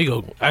 come on now, he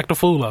go act a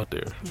fool out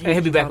there. and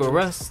he'll be back with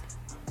Russ.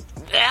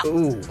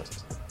 Ooh.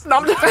 No,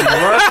 I'm just,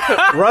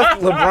 Russ,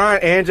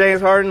 LeBron, and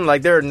James Harden,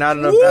 like there are not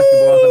enough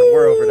basketballs in the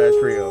world for that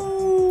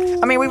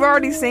trio. I mean, we've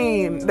already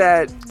seen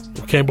that.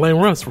 Can't blame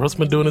Russ. Russ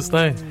been doing his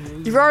thing.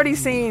 You've already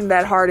seen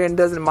that Harden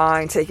doesn't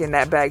mind taking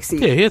that back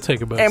seat. Yeah, he'll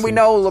take it back. And we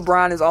know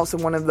LeBron is also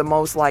one of the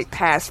most like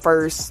pass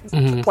first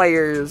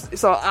players.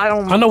 So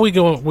I know we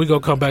gonna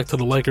come back to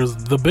the Lakers.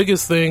 The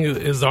biggest thing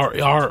is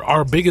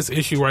our biggest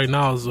issue right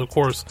now is of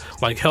course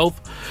like health,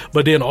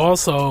 but then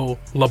also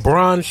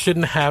LeBron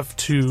shouldn't have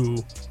to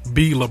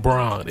be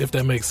LeBron, if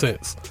that makes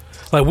sense.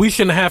 Like LeBron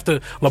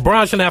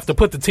shouldn't have to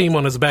put the team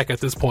on his back at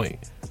this point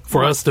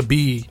for us to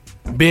be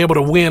able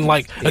to win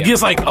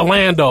against like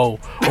Orlando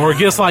or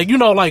against like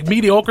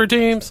mediocre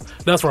teams.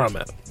 That's where I'm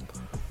at.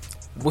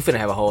 We're finna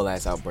have a whole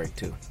ass outbreak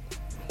too.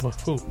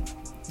 Who?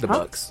 The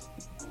Bucks.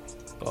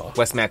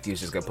 Wes Matthews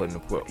just got put in the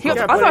he was, Yeah, I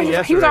thought but he was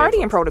yesterday-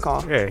 already in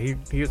protocol. Yeah,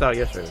 he was out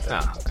yesterday.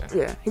 Oh, okay.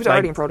 Yeah, he was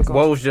already in protocol.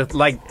 What was just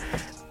like,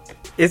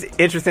 it's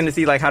interesting to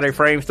see like how they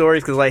frame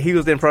stories because like he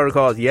was in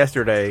protocols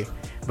yesterday,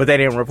 but they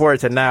didn't report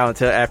it to now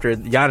until after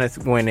Giannis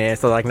went in.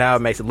 So like now it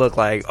makes it look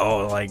like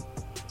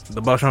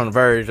the Bucks are on the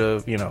verge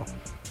of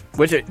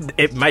which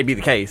it might be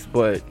the case,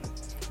 but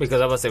Because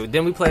I was gonna say,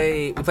 then we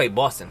played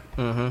Boston,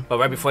 but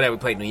right before that we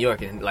played New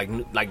York, and like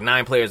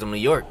 9 players from New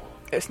York.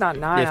 It's not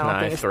 9. It's I don't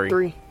 9, think it's it's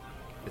 3.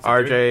 It's a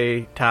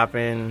RJ,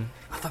 Toppin,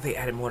 I thought they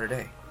added more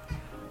today.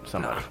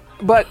 somebody.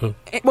 But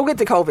we'll get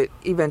to COVID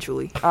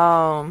eventually.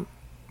 But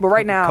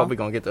right now, Kobe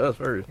gonna get to us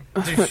first.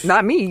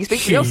 not me. You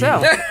speak for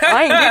yourself.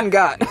 I ain't getting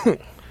got.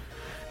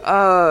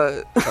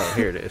 Oh,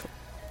 here it is.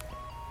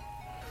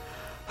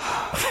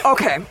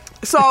 Okay,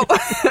 so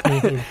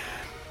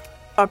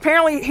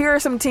apparently here are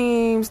some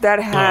teams that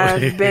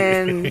have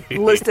been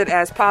listed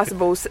as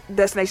possible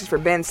destinations for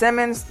Ben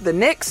Simmons: the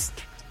Knicks,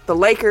 the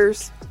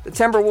Lakers, the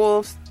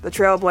Timberwolves, the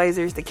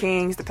Trailblazers, the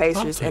Kings, the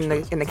Pacers, and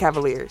the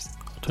Cavaliers.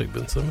 Take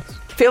Ben Simmons.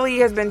 Philly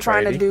has been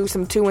trying to Brady. do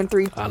some 2 and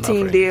 3 Not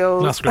team Brady.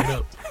 deals. Not straight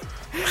up.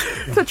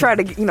 to try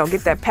to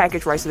get that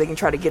package right so they can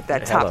try to get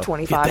that top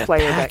 25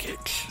 player back.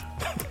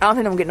 I don't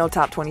think they'll get no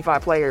top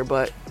 25 player,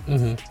 but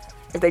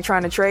if they're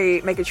trying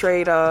to make a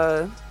trade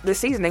this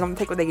season, they're gonna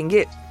take what they can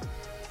get.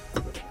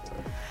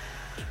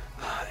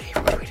 He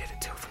retweeted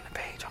it too from the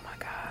page. Oh my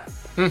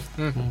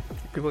god.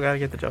 People gotta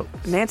get the joke.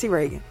 Nancy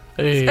Reagan.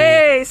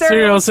 Hey,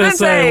 Serial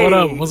Sensei, what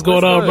up? What's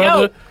going on,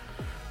 brother?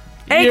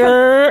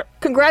 Hey,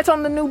 congrats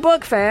on the new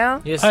book,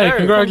 fam. Yes, sir. Hey,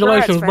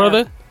 congratulations,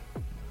 Congrats,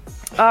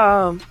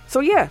 brother. So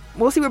yeah,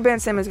 we'll see where Ben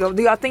Simmons goes.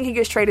 Do y'all think he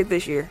gets traded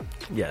this year?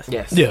 Yes.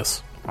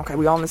 Yes. Okay,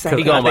 we all on the same.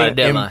 He going by the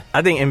deadline.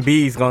 I think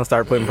Embiid's gonna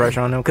start putting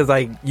pressure on him because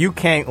like you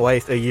can't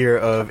waste a year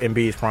of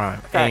Embiid's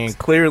prime, and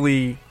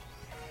clearly,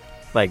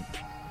 like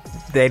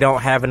they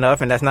don't have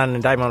enough, and that's not an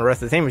indictment on the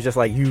rest of the team. It's just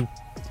like you.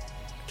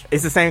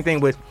 It's the same thing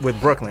with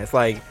Brooklyn. It's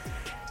like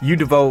you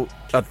devote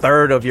a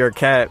third of your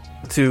cap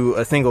to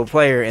a single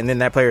player, and then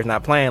that player's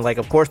not playing. Like,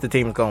 of course, the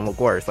team is gonna look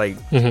worse. Like,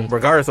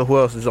 regardless of who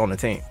else is on the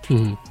team.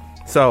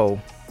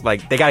 So,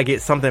 like, they gotta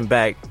get something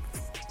back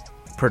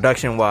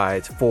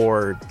production-wise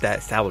for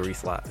that salary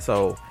slot.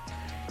 So,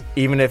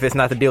 even if it's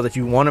not the deal that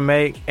you want to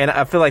make, and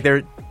I feel like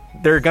there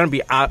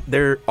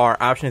are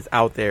options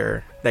out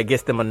there that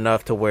gets them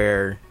enough to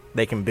where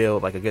they can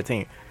build like a good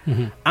team.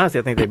 Honestly,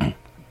 I think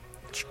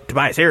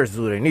Tobias Harris is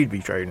who they need to be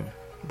trading,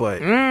 but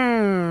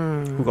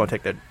who's gonna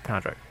take that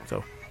contract?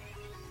 So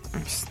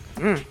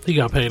he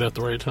got paid at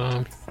the right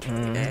time.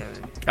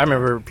 I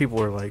remember people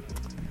were like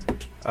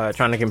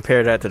trying to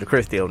compare that to the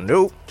Chris deal.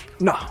 Nope.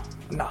 No.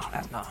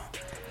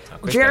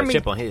 Chris Jeremy, got a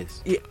chip on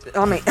his.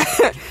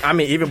 Yeah, I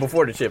mean, even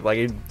before the chip,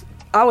 like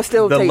I was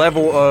still the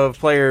level of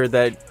player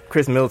that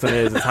Chris Middleton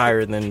is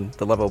higher than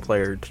the level of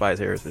player Tobias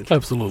Harris is.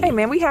 Absolutely. Hey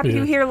man, we happy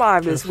you here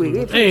live this week.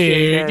 We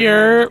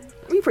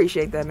We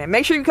appreciate that, man.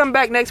 Make sure you come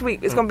back next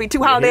week. It's gonna be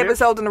 2 holiday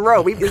episodes in a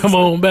row. Come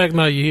on back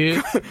now, you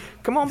hear?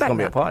 Come on back. It's gonna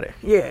be now. a party.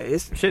 Yeah,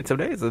 it's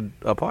Today's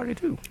a party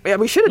too. Yeah,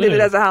 we should have did it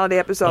as a holiday I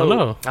episode.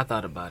 know. I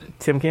thought about it.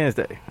 Tim Ken's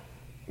Day.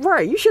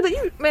 Right? You should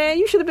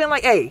have been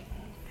like, hey,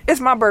 it's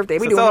my birthday.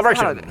 We It's a doing this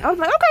celebration. holiday. I was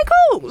like, okay,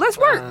 cool. Let's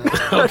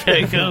work.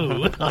 Okay,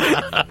 cool.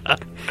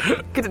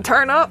 Get to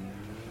turn up.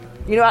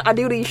 You know, I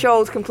do these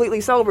shows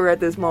completely sober at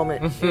this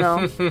moment. You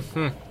know,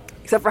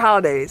 except for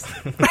holidays.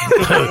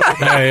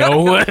 Hey,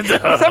 what?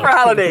 Except for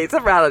holidays.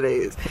 Except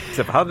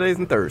for holidays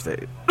and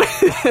Thursdays.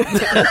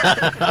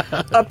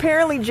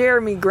 Apparently,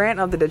 Jeremy Grant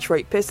of the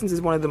Detroit Pistons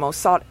is one of the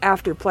most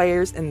sought-after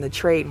players in the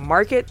trade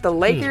market. The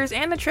Lakers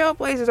and the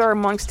Trailblazers are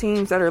amongst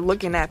teams that are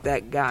looking at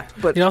that guy.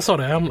 But Yeah, I saw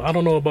that. I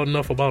don't know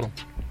enough about him.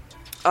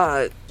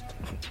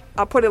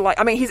 I'll put it like,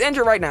 I mean, he's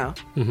injured right now.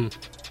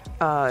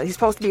 He's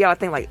supposed to be out. I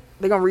think like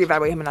they're gonna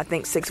reevaluate him in I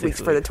think 6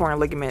 weeks for the torn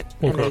ligament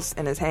in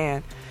his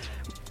hand.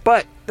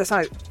 But that's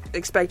not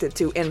expected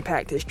to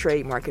impact his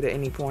trade market at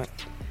any point.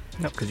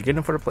 No, because you're getting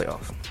him for the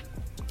playoffs.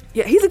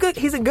 Yeah, he's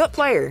a good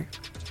player.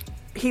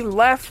 He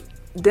left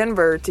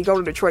Denver to go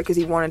to Detroit because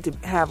he wanted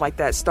to have like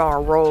that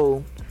star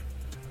role.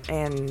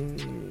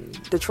 And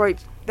Detroit,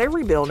 they're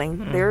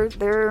rebuilding. They're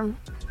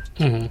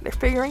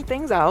figuring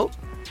things out.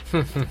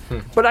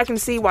 But I can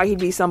see why he'd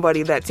be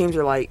somebody that teams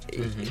are like,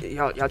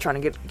 y'all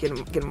trying to get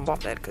him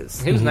off that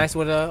because He was nice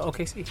with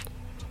OKC.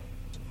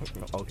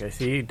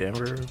 OKC,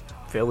 Denver,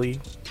 Philly,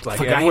 like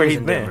Forgot everywhere he was he's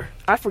in been. Denver.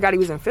 I forgot he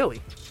was in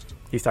Philly.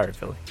 He started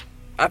Philly.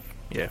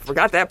 Yeah.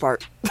 Forgot that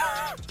part.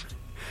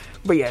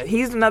 But yeah,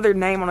 he's another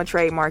name on the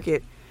trade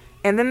market.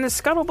 And then the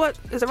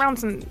scuttlebutt is around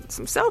some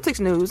Celtics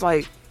news.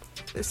 Like,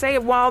 they say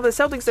while the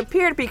Celtics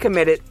appear to be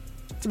committed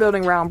to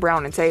building around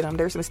Brown and Tatum,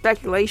 there's some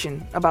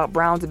speculation about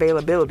Brown's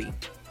availability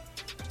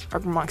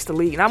amongst the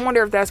league. And I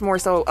wonder if that's more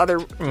so other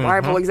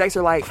rival execs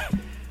are like,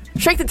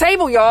 shake the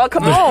table, y'all.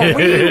 Come on.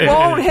 We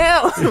want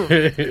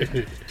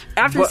him.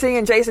 After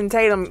seeing Jason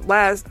Tatum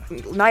last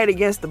night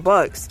against the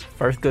Bucks.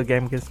 First good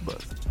game against the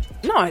Bucks.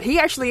 No, he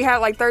actually had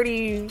like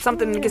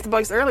 30-something against the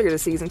Bucks earlier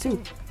this season,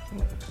 too.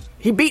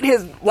 He beat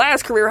his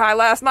last career high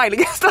last night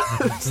against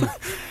us.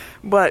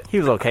 But he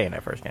was okay in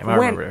that first game. I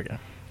remember again.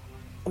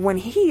 When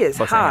he is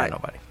Bucks ain't hot, had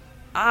nobody.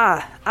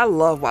 I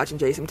love watching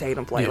Jason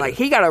Tatum play. Yeah. Like,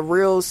 he got a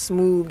real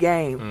smooth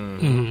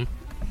game.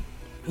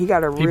 He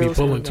got a He real be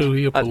pulling smooth too.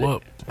 He'll pull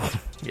up.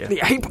 Yeah.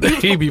 Yeah,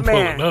 He be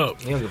man. pulling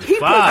up. He don't give a He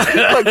fuck.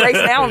 put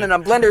Grayson Allen in a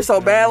blender so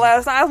bad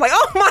last night. I was like,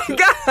 oh my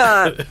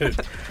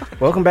God.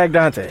 Welcome back,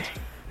 Dante.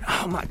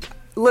 Oh my God.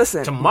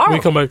 Listen, Tomorrow. We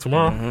come back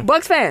tomorrow.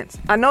 Bucks fans,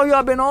 I know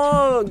y'all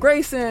been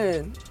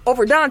Grayson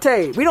over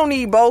Dante. We don't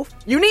need both.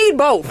 You need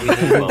both.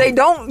 both. They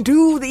don't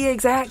do the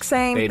exact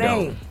same They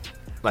thing. don't.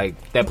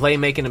 Like, that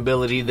playmaking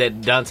ability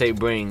that Dante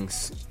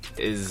brings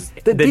is...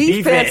 The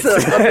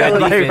defensive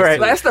ability. Right.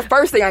 That's the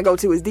first thing I go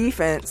to is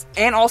defense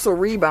and also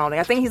rebounding.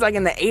 I think he's like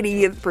in the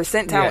 80th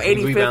percentile, Yeah, he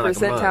 85th rebound like a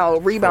percentile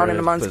mug rebounding for his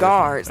amongst position.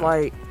 guards.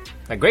 Yeah.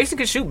 Like, Grayson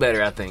could shoot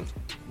better, I think.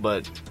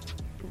 But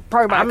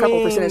probably by a I couple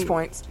mean, percentage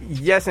points.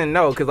 Yes and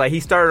no, because like he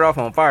started off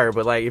on fire,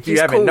 but like if you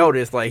He's haven't cool.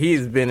 noticed, like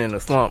he's been in a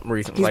slump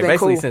recently, He's like been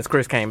basically cool. since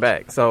Chris came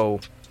back. So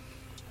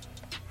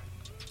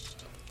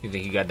you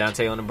think he got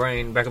Dante on the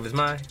brain, back of his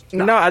mind?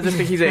 no, I just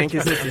think he's an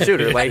inconsistent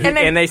shooter. Like, And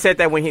then- and they said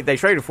that when they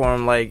traded for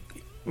him, like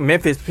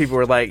Memphis people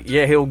were like,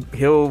 yeah,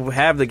 he'll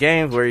have the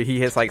games where he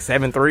hits like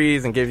 7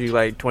 threes and gives you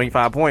like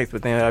 25 points,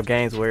 but then he'll have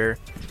games where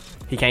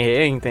he can't hit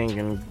anything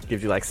and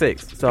gives you like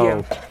 6.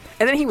 So,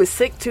 and then he was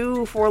sick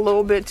too for a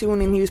little bit too,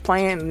 and then he was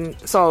playing.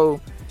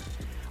 So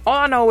all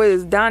I know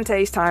is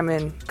Dante's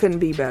timing couldn't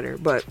be better,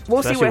 but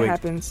we'll see what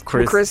happens.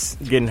 Chris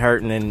getting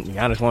hurt and then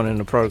Giannis going in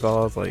the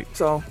protocols, like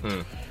so.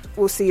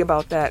 We'll see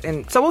about that,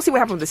 and so we'll see what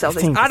happens with the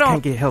Celtics. I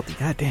can't get healthy.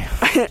 Goddamn.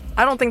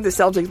 I don't think the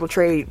Celtics will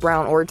trade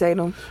Brown or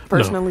Tatum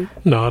personally.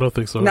 No, I don't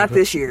think so. Not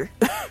this year.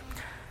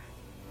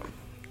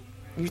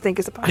 You think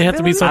it's a possibility? It has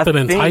to be something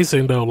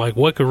enticing though. Like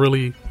what could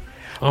really?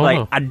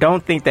 I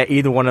don't think that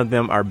either one of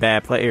them are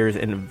bad players,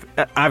 and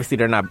obviously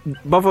they're not.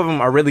 Both of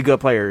them are really good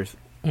players.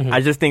 Mm-hmm.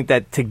 I just think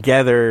that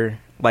together,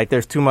 like,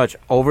 there's too much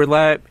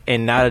overlap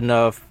and not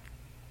enough,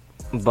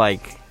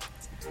 like,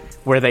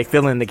 where they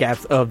fill in the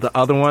gaps of the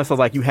other one. So,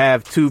 like, you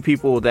have two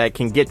people that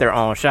can get their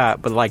own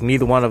shot, but, like,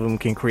 neither one of them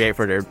can create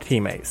for their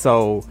teammates.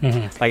 So,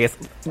 like, it's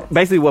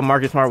basically what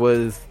Marcus Smart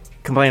was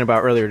complaining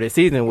about earlier this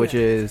season, which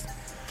is,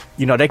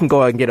 you know, they can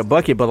go out and get a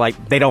bucket, but,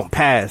 like, they don't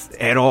pass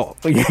at all.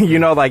 You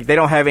know, like, they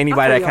don't have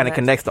anybody that kind of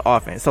connects the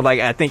offense. So, like,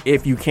 I think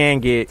if you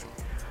can get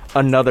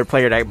another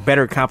player that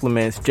better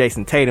complements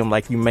Jason Tatum,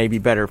 like, you may be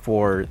better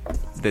for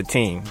the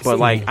team. But,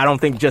 like, I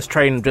don't think just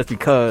trading him just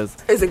because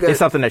it's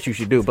something that you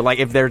should do. But, like,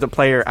 if there's a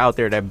player out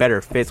there that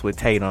better fits with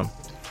Tatum,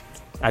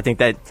 I think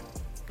that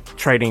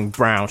trading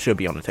Brown should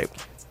be on the table.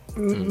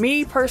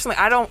 Me personally,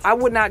 I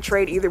would not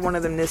trade either one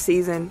of them this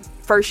season.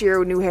 First year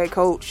with new head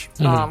coach,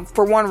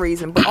 for one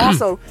reason, but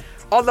also,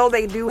 although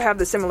they do have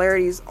the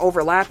similarities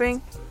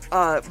overlapping,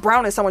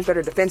 Brown is so much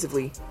better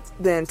defensively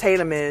than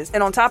Tatum is,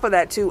 and on top of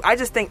that too, I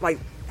just think like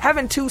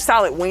having two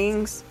solid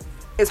wings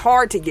is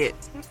hard to get,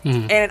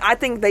 and I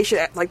think they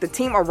should, like, the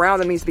team around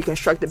them needs to be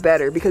constructed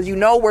better because you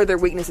know where their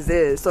weaknesses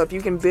is. So if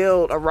you can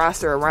build a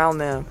roster around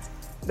them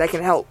that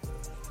can help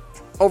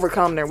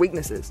overcome their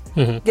weaknesses.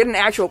 Get an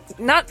actual,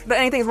 not that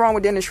anything's wrong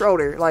with Dennis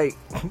Schroeder. Like,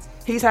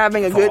 he's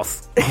having a good.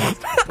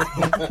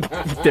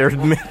 There's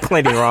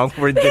plenty wrong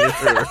with Dennis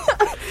Schroeder.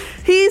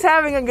 He's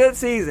having a good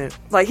season.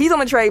 Like, he's on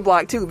the trade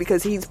block too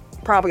because he's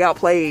probably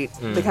outplayed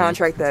the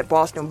contract that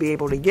Boston will be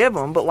able to give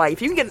him. But, like,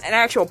 if you can get an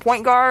actual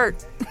point guard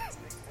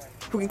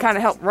who can kind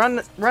of help run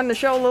the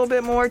show a little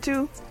bit more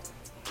too.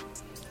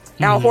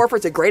 Al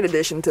Horford's a great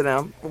addition to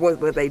them,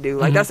 what they do.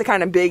 Like, that's the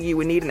kind of big you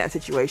would need in that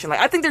situation. Like,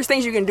 I think there's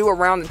things you can do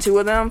around the two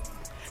of them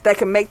that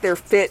can make their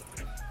fit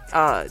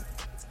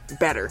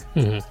better.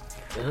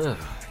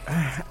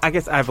 I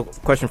guess I have a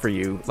question for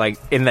you, like,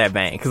 in that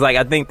vein. Because, like,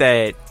 I think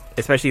that,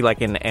 especially,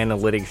 like, in the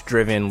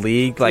analytics-driven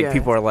league, like,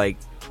 people are like,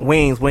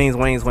 wings.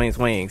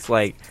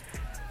 Like,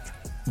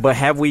 but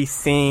have we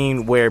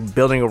seen where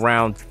building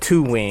around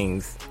two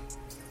wings,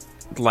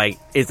 like,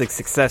 is a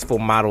successful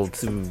model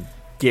to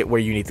get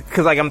where you need to?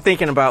 Because, like, I'm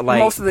thinking about, like,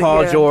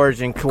 Paul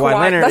George and Kawhi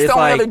Leonard. That's the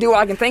only like, other duo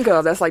I can think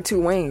of that's like two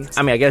wings.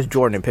 I mean, I guess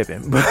Jordan and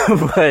Pippen,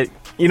 but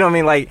you know what I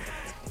mean? Like,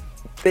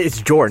 it's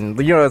Jordan,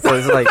 you know. So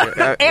it's like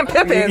and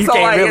Pippen, you so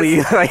can't like,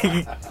 really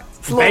like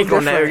bank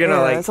on that. You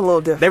know, like, it's a little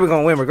different. They were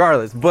gonna win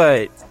regardless.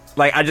 But,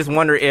 like, I just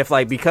wonder if,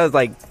 like, because,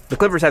 like, the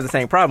Clippers have the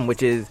same problem,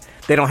 which is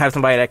they don't have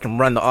somebody that can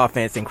run the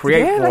offense and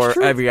create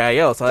for everybody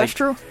else. So, like, that's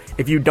true.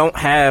 If you don't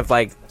have,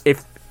 like,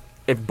 if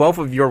both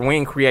of your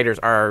wing creators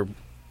are,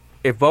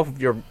 if both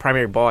of your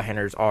primary ball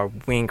handlers are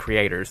wing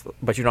creators,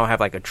 but you don't have,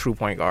 like, a true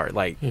point guard,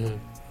 like,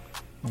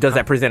 does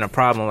that present a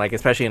problem, like,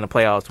 especially in the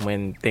playoffs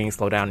when things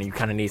slow down and you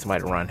kind of need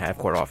somebody to run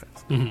half-court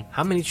offense?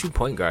 How many true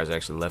point guards are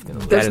actually left in the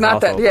league? There's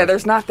not that. Yeah,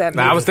 there's not that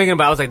many. I was thinking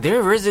about, I was like,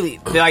 there really,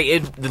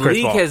 like, the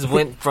league has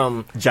went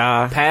from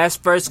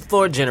past first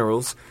floor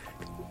generals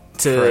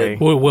to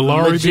will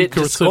Lowry be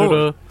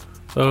considered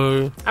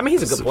I mean,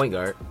 he's a good point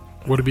guard.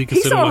 Would it be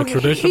considered like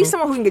traditional? He's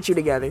someone who can get you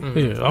together.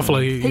 Yeah, I feel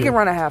like he can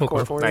run a half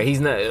court for you. Right, he's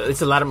not.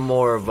 It's a lot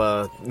more of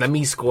a let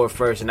me score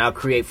first and I'll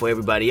create for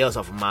everybody else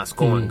off of my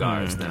scoring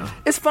guards now.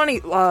 It's funny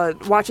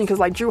watching because,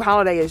 like, Drew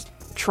Holiday is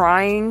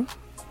trying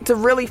to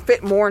really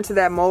fit more into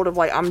that mode of,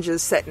 like, I'm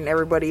just setting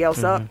everybody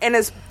else up, and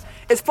it's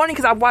funny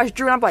because I watched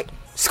Drew and I'm like,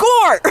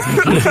 score.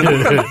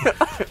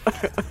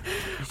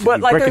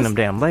 But, like, breaking them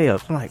damn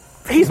layups, I'm like,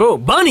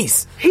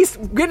 bunnies. He's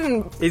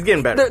getting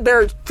better.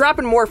 They're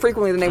dropping more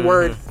frequently than they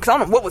were, because I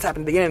don't know what was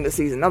happening at the beginning of the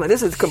season. I'm like,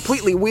 this is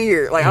completely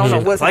weird. Like, I don't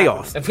know what's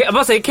playoffs. happening. I'm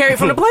about to say carry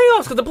from the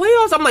playoffs, because the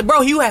playoffs, I'm like,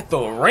 bro, you at the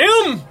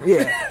rim.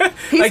 Yeah,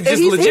 like,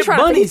 just legit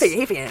bunnies.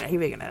 He's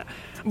figuring that out.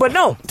 But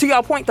no, to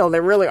y'all point though,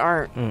 there really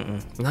aren't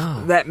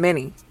that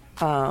many.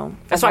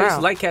 That's why I used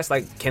to like cats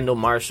like Kendall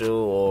Marshall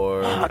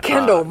or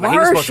Kendall Marshall. He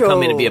was supposed to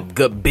come in and be a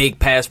good big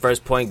pass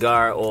first point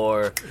guard,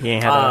 or he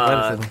ain't have that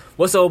athleticism.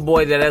 What's the old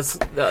boy that's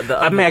the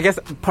I mean, I guess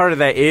part of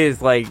that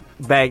is like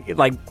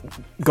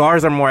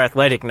guards are more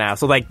athletic now.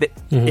 So, like,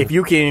 if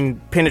you can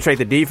penetrate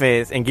the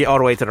defense and get all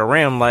the way to the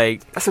rim,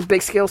 like, that's a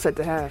big skill set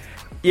to have.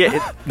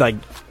 Yeah, like,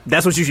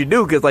 that's what you should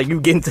do, because, like,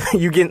 you get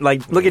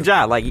like, look at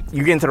Ja, like,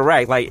 you get into the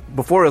rack. Like,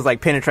 before it was like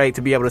penetrate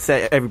to be able to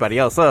set everybody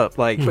else up.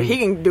 Like, but he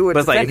can do it. But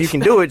it's like, if you can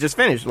do it, just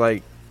finish.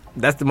 Like,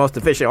 that's the most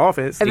efficient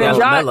offense. And then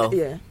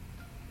Ja,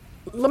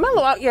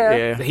 LaMelo out,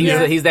 yeah.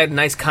 He's that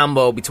nice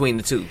combo between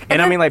the two.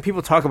 And I mean, like,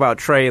 people talk about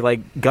Trey, like,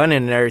 gunning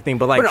and everything,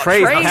 but, like, But no,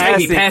 Trey's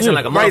Trey's passing.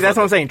 like a right, that's motherfucker.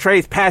 what I'm saying.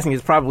 Trey's passing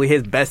is probably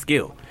his best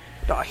skill.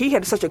 Dog, he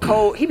had such a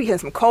cold. He be hitting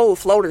some cold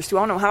floaters too.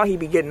 I don't know how he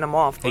be getting them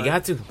off. He but-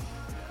 got to.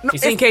 No, You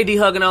seen it's- KD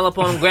hugging all up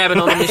on him, grabbing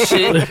on him and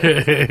shit?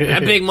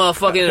 That big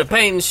motherfucker in the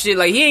paint and shit.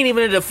 Like, he ain't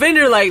even a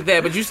defender like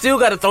that, but you still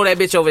got to throw that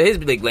bitch over his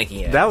big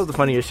lanky ass. That was the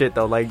funniest shit,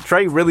 though. Like,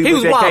 Trey really He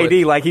looked at was wildin'.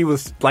 KD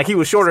like he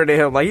was shorter than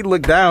him. Like, he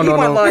looked down He on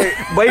him. went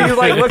But he was,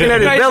 like, looking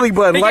at his belly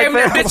button. He Like, gave him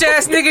that fam. bitch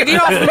ass nigga,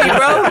 get off of me,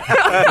 bro.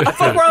 What the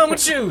fuck wrong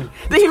with you?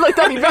 Then he looked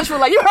up eventually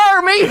like, "You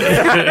heard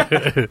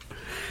me."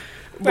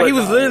 But he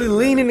was literally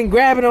leaning and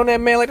grabbing on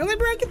that man like, bro,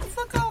 get the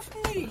fuck off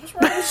of me.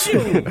 What's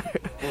wrong with you?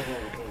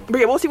 But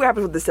yeah, we'll see what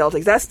happens with the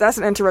Celtics. That's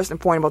an interesting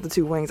point about the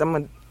two wings. I'm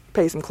gonna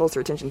pay some closer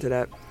attention to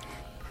that.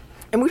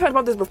 And we've talked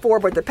about this before,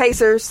 but the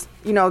Pacers,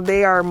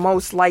 they are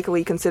most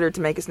likely considered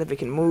to make a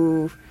significant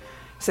move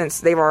since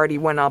they've already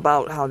went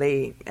about how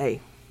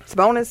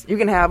Sabonis, you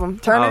can have him.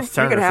 Turner, you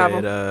can have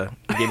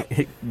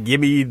him. Give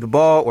me the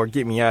ball or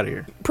get me out of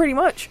here. Pretty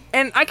much.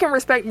 And I can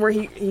respect where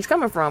he's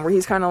coming from, where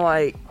he's kind of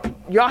like,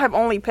 y'all have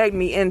only pegged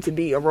me in to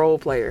be a role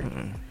player.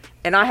 Mm-hmm.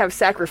 And I have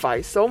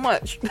sacrificed so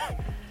much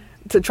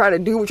to try to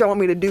do what y'all want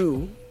me to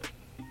do.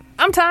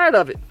 I'm tired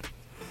of it.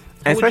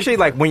 And especially,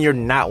 like, when you're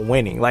not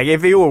winning. Like,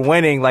 if you were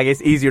winning, like,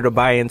 it's easier to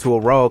buy into a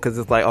role because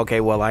it's like, okay,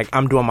 well, like,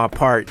 I'm doing my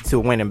part to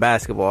win in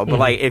basketball. But,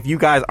 like, if you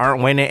guys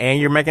aren't winning and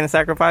you're making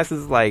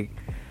sacrifices, like,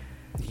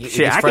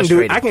 shit,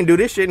 I can do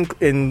this shit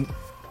in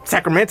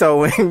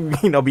Sacramento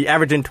and, be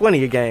averaging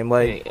 20 a game.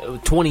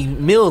 Like, 20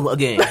 mil a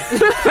game.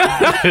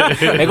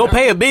 They go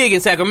pay a big in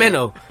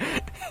Sacramento.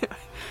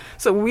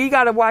 So we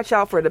got to watch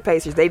out for the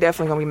Pacers. They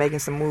definitely going to be making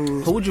some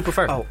moves. Who would you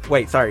prefer? oh,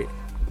 wait, sorry.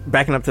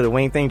 Backing up to the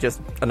wing thing,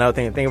 just another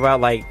thing to think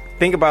about. Like,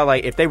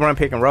 if they run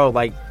pick and roll,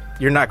 like,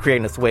 you're not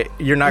creating a switch.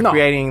 You're not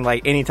creating,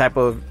 like, any type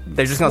of...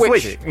 They're just going to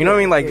switch it. You know what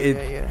I mean? Like,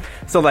 Yeah.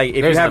 So, like,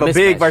 if There's you have a a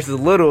big mismatch. versus a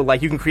little,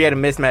 like, you can create a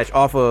mismatch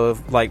off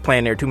of, like,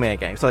 playing their two-man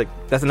game. So, like,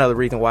 that's another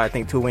reason why I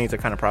think two wings are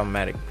kind of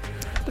problematic.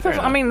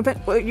 I mean,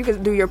 you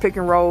could do your pick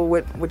and roll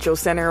with your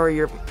center or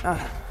your...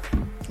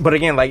 But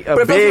again, like, a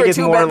But if those big were is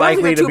two more best,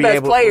 likely to two be best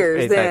able...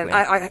 players, Exactly.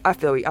 then I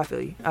feel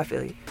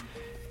you.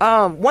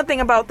 One thing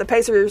about the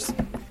Pacers...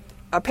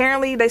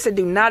 Apparently, they said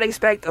do not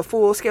expect a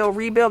full-scale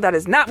rebuild. That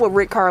is not what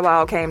Rick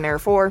Carlisle came there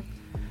for.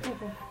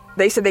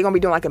 They said they're going to be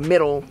doing like a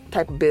middle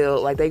type of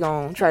build. Like, they're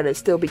going to try to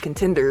still be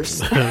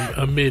contenders.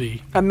 A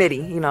midi. A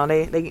midi.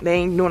 They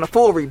ain't doing a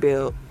full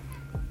rebuild.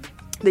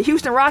 The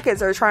Houston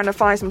Rockets are trying to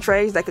find some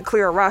trades that could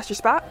clear a roster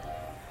spot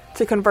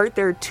to convert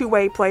their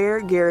two-way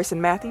player,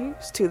 Garrison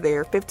Matthews, to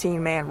their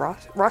 15-man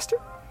roster.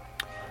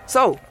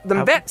 So,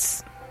 the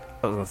vets...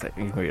 I was going to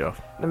say, you can read it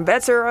off. The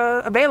vets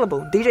are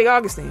available. DJ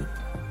Augustine.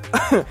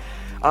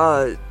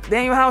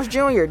 Daniel House Jr.,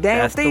 Daniel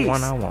That's Thieves. the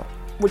one I want.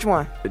 Which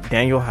one?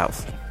 Daniel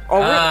House. Oh,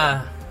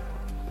 really?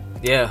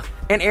 Yeah.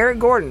 And Eric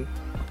Gordon.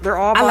 They're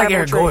all I like viable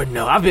Eric trades. Gordon,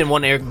 though. I've been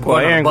wanting Eric Well,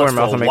 Gordon Aaron on the Gordon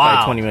Bucks also for a makes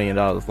while. like $20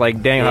 million.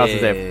 Like, Daniel House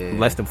is Yeah. at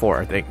less than 4,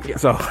 I think. Yeah.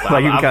 So,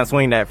 like, you can kind of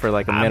swing that for,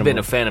 like, a minimum. I've been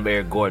a fan of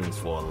Eric Gordon's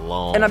for a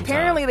long And time.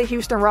 apparently the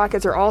Houston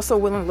Rockets are also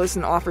willing to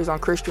listen to offers on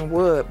Christian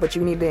Wood, but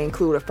you need to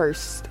include a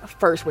first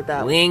with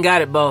that We one. ain't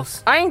got it,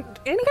 boss. Ain't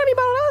anybody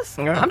about us.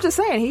 Yeah. I'm just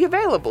saying, he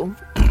available.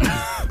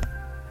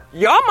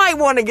 Y'all might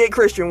want to get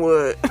Christian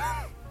Wood.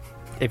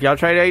 If y'all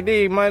trade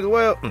AD, might as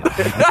well.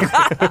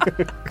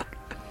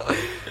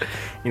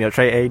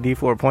 Trade AD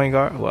for a point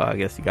guard. Well, I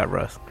guess you got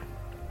Russ.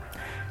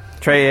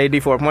 Trade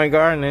AD for a point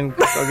guard and then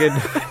go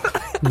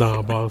get.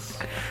 Nah, boss.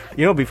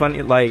 It'd be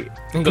funny. Like,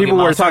 can go people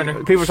get were Miles talking. Turner.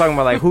 People were talking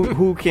about like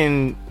who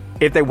can,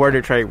 if they were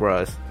to trade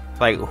Russ,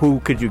 like who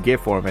could you get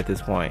for him at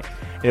this point?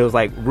 And it was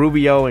like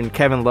Rubio and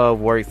Kevin Love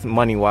works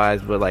money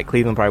wise, but like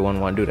Cleveland probably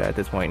wouldn't want to do that at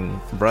this point.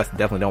 And Russ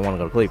definitely don't want to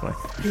go to Cleveland.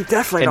 He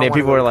definitely And don't then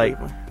people were wanna like,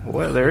 go to Cleveland.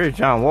 "Well, there is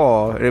John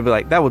Wall." It'd be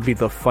like that would be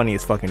the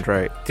funniest fucking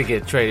trade. To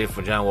get traded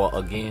for John Wall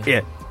again.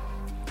 Yeah.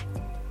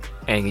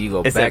 And you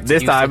go Except back to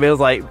this Houston. time it was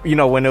like,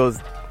 when it was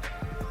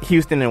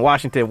Houston and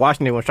Washington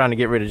was trying to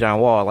get rid of John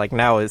Wall. Like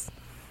now it's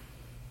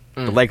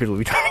the Lakers will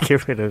be trying to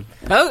get rid of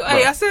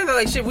Hey, I said that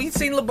like shit. We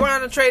seen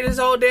LeBron to trade his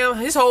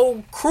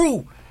whole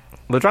crew.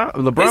 LeBron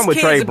His would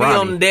kids trade would be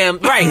on the Bronny. damn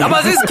right. I'm about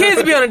to say his kids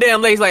would be on the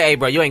damn legs. Like, hey,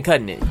 bro, you ain't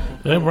cutting it.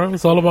 Yeah, bro.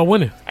 It's all about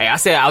winning. Hey, I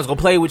said I was gonna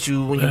play with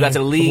you when you got to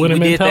the league. We Winning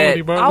did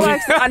mentality, that.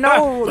 bro. I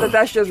know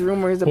that's just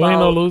rumors We ain't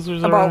no about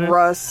losers around here.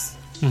 Russ.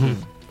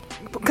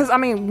 Because I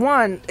mean,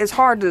 one, it's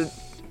hard to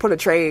put a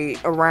trade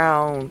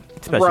around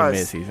Especially Russ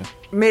mid-season.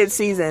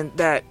 mid-season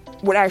that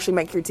would actually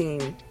make your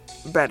team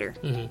better.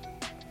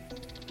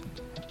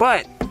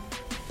 But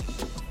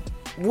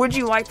would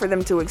you like for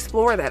them to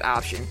explore that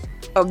option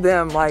of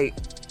them like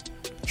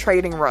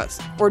trading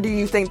Russ, or do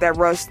you think that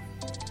Russ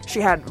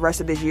should have the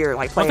rest of this year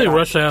like I playing? think out?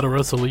 Russ should have the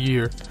rest of the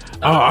year.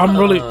 I'm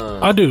really,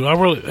 I do. I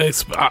really,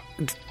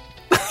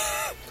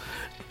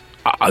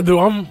 I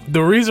do.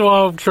 The reason why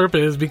I'm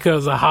tripping is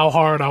because of how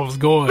hard I was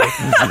going Yeah,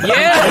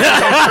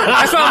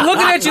 that's why I'm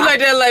looking at you like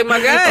that. Like, my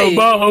guy.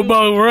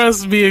 about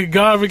Russ being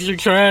garbage and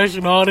trash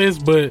and all this.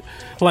 But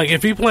like,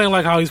 if he playing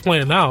like how he's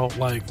playing now,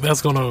 like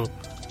that's gonna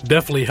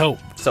definitely help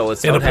So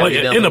it's in the gonna have to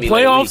be done for me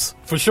playoffs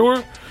for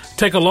sure.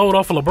 Take a load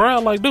off of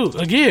LeBron, like dude.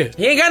 Again,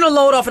 he ain't got no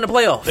load off in the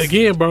playoffs.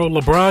 Again, bro,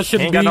 LeBron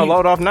shouldn't Ain't got no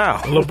load off now.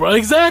 LeBron,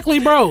 exactly,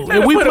 bro.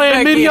 If we put it playing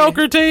back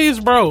mediocre teams,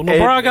 bro,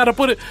 LeBron got to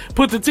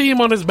put the team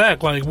on his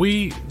back. Like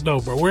bro,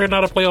 we're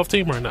not a playoff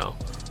team right now.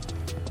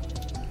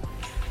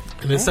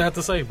 And it's sad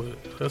to say, but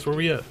that's where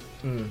we at.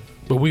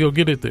 But we gonna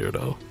get it there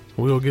though.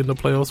 We gonna get in the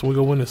playoffs and we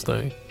gonna win this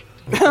thing.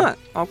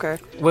 Okay.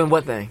 Win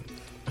what thing?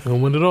 We gonna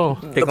win it all.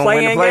 They gonna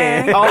win the play-in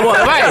play-in. Oh, what?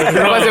 Right.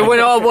 I said win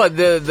all what?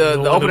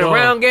 The opening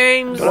round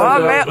games?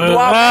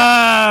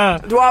 Dwamel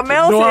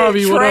Dwamel,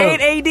 said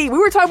trade AD. We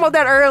were talking about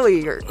that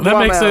earlier. That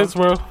makes sense,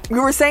 bro. We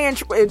were saying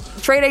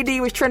trade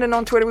AD was trending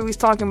on Twitter. We was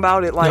talking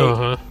about it.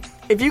 Like,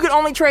 if you could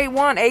only trade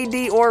one,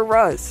 AD or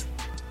Russ,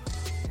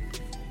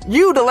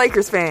 you, the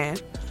Lakers fan,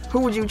 who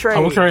would you trade? I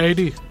would trade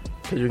AD.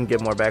 Cause you can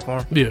get more back for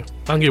him. Yeah,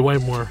 I can get way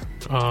more.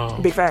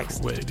 Big facts.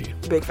 With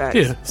AD. Big facts.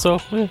 Yeah, so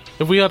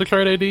if we had to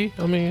trade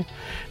AD, I mean,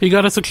 he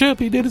got us a chip.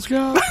 He did his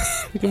job.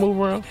 He can move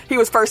around. He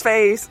was first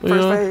phase.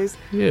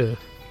 Yeah.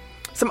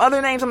 Some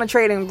other names on the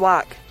trading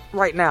block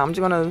right now. I'm just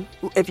gonna.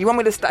 If you want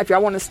me to, if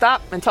y'all want to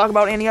stop and talk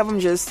about any of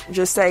them, just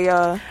say.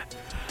 Yes,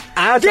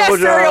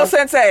 Serial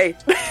Sensei.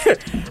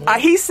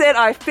 He said,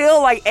 "I feel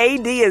like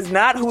AD is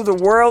not who the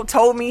world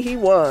told me he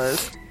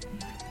was."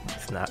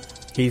 It's not.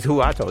 He's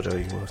who I told you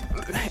he was.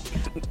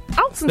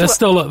 That's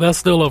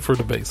still up for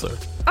debate, sir.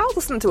 I was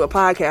listening to a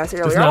podcast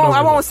earlier.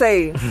 I won't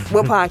say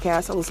what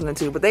podcast I was listening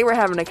to, but they were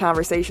having a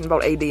conversation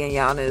about AD and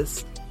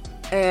Giannis,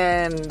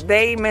 and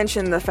they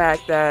mentioned the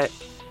fact that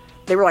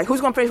they were like, "Who's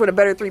going to finish with a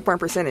better 3-point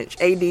percentage,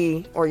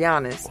 AD or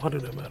Giannis?" Why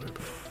did that matter?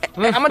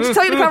 I'm going to just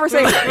tell you the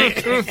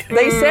conversation.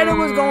 They said it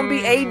was going to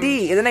be AD,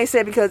 and then they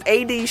said because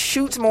AD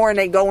shoots more and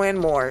they go in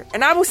more.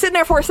 And I was sitting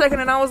there for a second,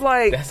 and I was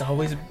like,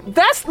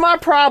 "That's my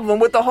problem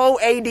with the whole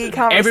AD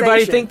conversation."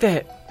 Everybody think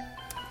that.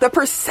 The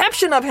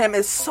perception of him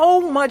is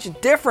so much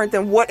different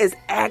than what is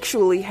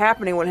actually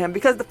happening with him.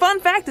 Because the fun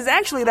fact is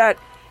actually that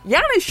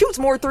Giannis shoots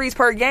more threes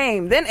per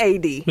game than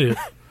AD. Yeah.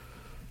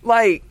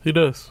 Like, he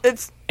does.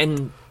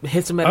 And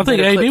hits him at I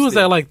think AD was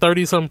at like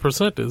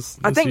 30-something% this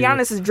I think year.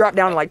 Giannis has dropped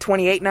down to like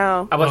 28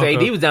 now. I was about to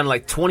say AD was down to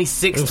like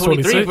 26,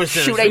 23%.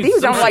 Shoot, AD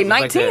was down to like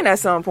 19 at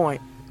some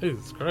point.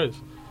 Jesus Christ.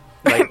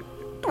 Like,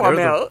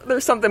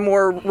 there's something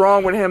more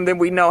wrong with him than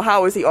we know.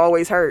 How is he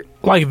always hurt?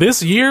 Like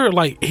this year,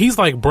 like he's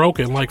like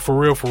broken, like for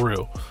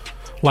real.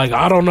 Like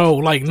I don't know,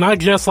 like not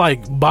just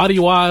like body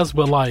wise,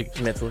 but like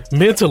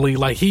mentally,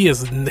 like he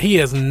has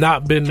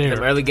not been there.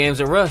 Them early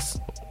games of Russ.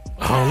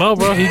 I don't know,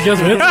 bro. He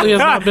just mentally has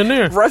not been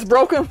there. Russ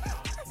broke him.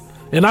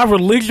 And I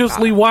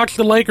religiously watch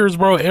the Lakers,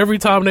 bro. Every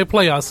time they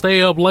play, I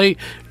stay up late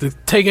to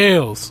take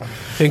L's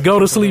and go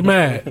to sleep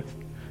mad.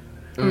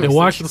 And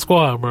watch the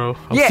squad, bro.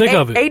 I'm sick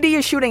of it. AD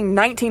is shooting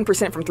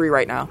 19% from 3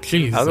 right now.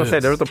 Jesus. I was gonna say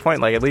there was a point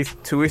like at least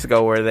 2 weeks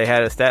ago where they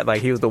had a stat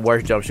like he was the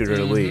worst jump shooter in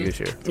the league this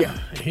year. Yeah,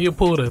 he'll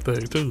pull that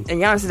thing too.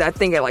 And Giannis is I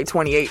think at like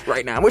 28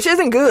 right now, which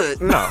isn't good.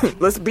 No,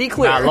 let's be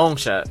clear. Not a long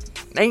shot.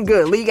 Ain't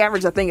good. League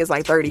average I think is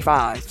like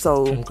 35.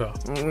 So,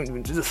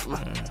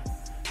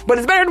 but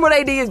it's better than what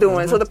AD is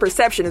doing. So the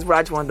perception is what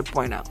I just wanted to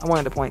point out. I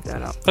wanted to point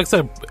that out. Like I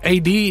said,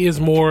 AD is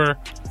more.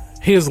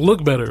 His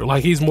look better.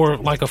 Like he's more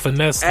like a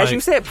finesse. As you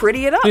said,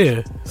 pretty it up.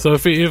 Yeah. So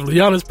if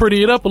Giannis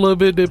pretty it up a little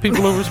bit, then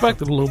people will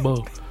respect it a little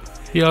more.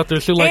 He out there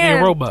shit like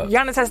a robot.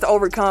 Giannis has to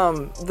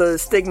overcome the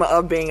stigma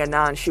of being a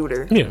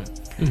non-shooter. Yeah.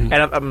 And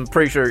I'm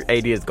pretty sure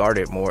AD is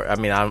guarded more. I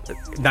mean,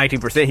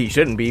 19% he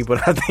shouldn't be,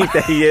 but I think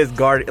that he is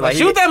guarded. Like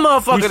shoot that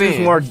motherfucker He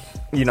shoots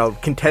in. more,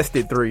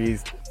 contested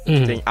threes.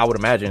 I would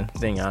imagine,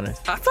 being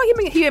honest. I feel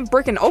like he been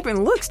breaking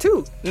open looks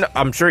too. No,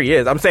 I'm sure he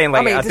is. I'm saying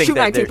like I to think shoot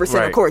that 19%,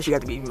 right. of course you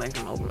have to be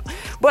making open.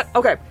 But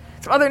okay,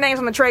 some other names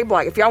on the trade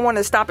block. If y'all want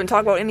to stop and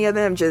talk about any of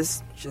them,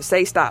 just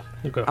say stop.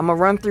 Okay. I'm gonna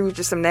run through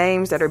just some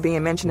names that are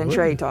being mentioned in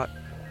trade talk.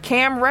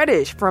 Cam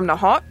Reddish from the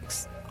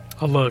Hawks.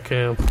 I love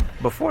Cam.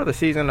 Before the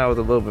season, I was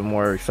a little bit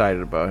more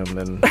excited about him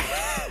than.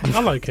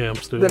 I like Cam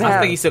still. I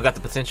think he still got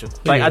the potential.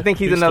 Like Yeah, I think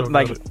he's he's enough. still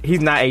Like got it.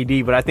 he's not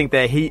AD, but I think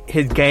that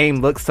his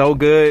game looks so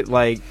good.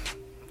 Like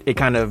it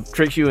kind of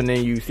tricks you, and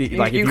then you see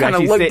like You if you kinda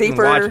actually look sit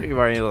deeper. and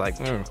watch, you're like,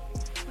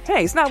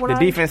 Hey, it's not what the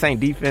defense ain't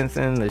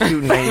defensing, the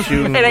shooting ain't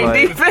shooting. It ain't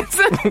like, defense.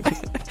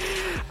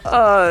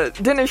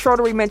 Dennis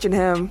Schroeder, we mentioned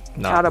him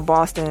out of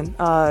Boston.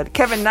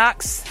 Kevin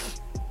Knox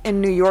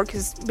in New York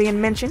is being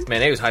mentioned. Man,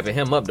 they was hyping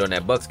him up during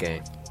that Bucks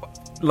game.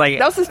 Like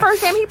That was his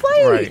first game he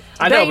played. Right.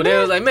 I know, but they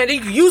was like, man, they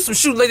could use some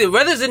shooting like that.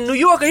 Whether it's in New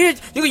York or here,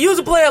 you could use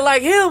a player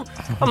like him.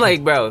 I'm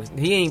like, bro,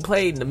 he ain't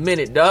played in a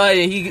minute, dog.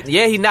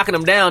 He knocking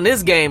him down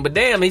this game, but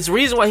damn, it's the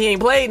reason why he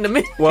ain't played in a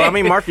minute. well, I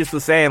mean, Marcus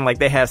was saying like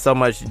they have so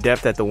much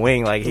depth at the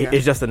wing. Like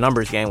it's just a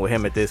numbers game with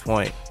him at this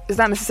point. It's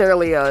not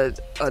necessarily a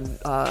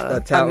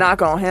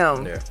knock on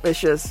him. Yeah. It's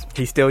just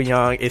He's still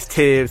young. It's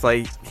Tibbs.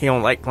 Like he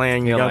don't like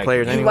playing young like-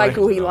 players he anyway. like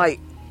who he like.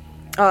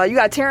 You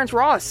got Terrence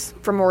Ross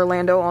from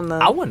Orlando on the.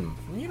 I wouldn't,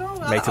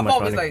 Make too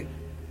much money.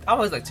 I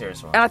always like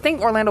Terrence Ross. And I think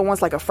Orlando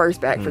wants like a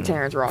first back for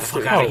Terrence Ross.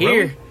 Too. Out of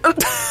here.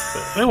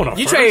 They want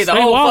You traded the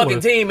whole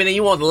fucking team and then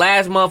you want the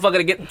last motherfucker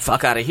to get the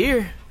fuck out of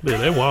here. Yeah,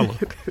 they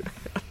wildin'.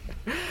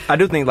 I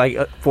do think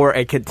like for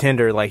a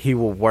contender, like he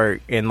will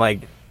work, and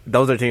like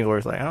those are teams where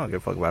it's like I don't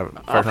give a fuck about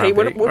it. Okay,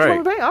 which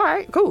one pay? All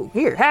right, cool.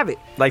 Here, have it.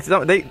 Like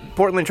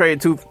Portland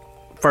traded 2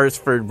 firsts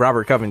for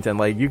Robert Covington.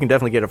 Like you can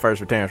definitely get a first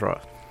for Terrence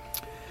Ross.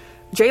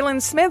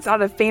 Jalen Smith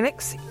out of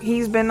Phoenix.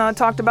 He's been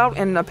talked about,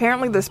 and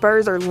apparently the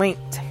Spurs are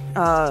linked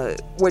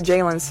with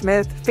Jalen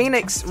Smith.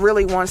 Phoenix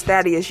really wants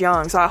Thaddeus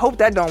Young, so I hope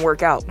that don't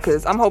work out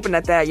because I'm hoping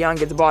that Young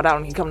gets bought out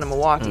and he come to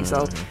Milwaukee.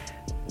 So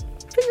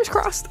fingers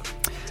crossed.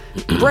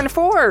 Bryn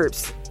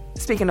Forbes.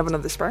 Speaking of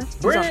another Spur,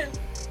 Bryn.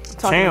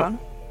 Talking about him.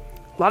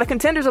 A lot of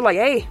contenders are like,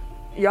 hey,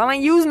 y'all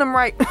ain't using them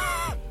right.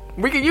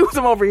 We can use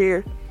them over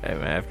here. Hey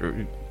man,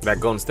 after that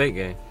Golden State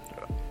game,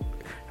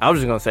 I was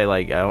just gonna say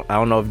like I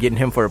don't know if getting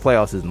him for the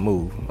playoffs is the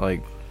move.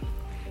 Like,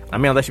 I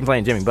mean, unless you're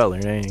playing Jimmy Butler,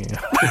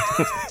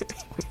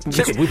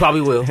 we probably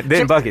will.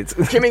 Then buckets.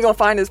 Jimmy gonna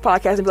find his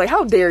podcast and be like,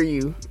 "How dare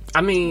you?"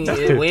 I mean,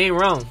 we ain't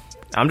wrong.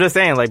 I'm just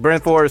saying, like Bryn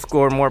Forbes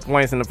scored more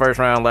points in the first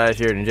round last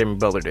year than Jimmy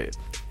Butler did.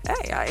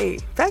 Hey,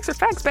 facts are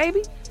facts,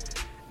 baby.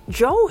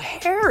 Joe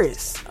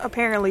Harris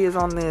apparently is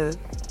on the.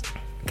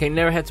 Can't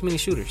never have too many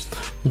shooters.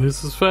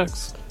 This is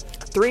facts.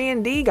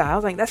 3-and-D guy. I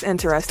was like, that's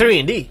interesting.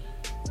 3-and-D.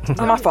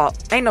 Oh, my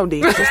fault. Ain't no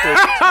D. It's just 3.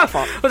 My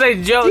fault. I was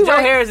like, Joe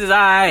Harris is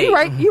alright.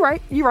 You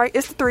right.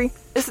 It's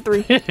the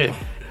 3.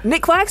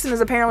 Nick Claxton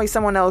is apparently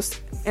someone else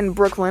in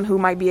Brooklyn who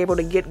might be able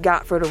to get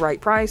got for the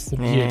right price.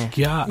 Yeah,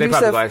 God. They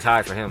probably go as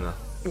high for him though.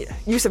 Yeah.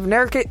 Yusuf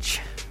Nurkic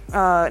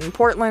in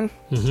Portland.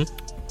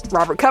 Mm-hmm.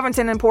 Robert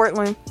Covington in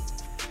Portland.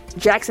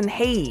 Jackson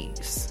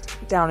Hayes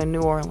down in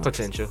New Orleans.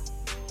 Potential.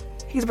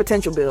 He's a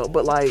potential build,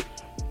 but like,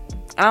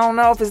 I don't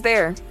know if it's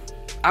there.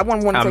 I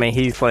wouldn't want to. I mean,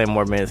 he's playing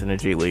more minutes in the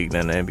G League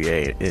than the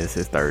NBA is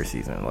his third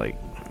season. Like,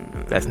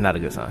 that's not a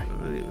good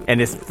sign.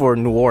 And it's for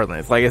New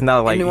Orleans. Like, it's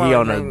not like he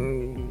on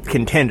a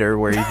contender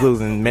where he's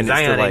losing minutes.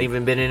 Zion to, like, ain't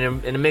even been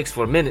in the mix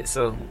for a minute,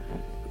 so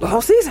the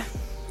whole season.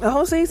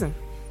 Anyways.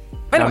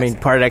 I mean,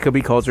 part of that could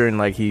be culture and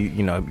like he,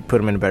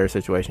 put him in a better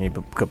situation. He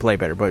could play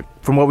better. But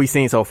from what we've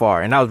seen so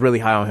far, and I was really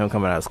high on him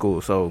coming out of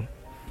school. So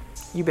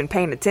you've been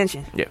paying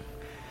attention. Yeah.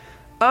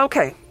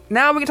 Okay,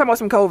 now we can talk about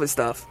some COVID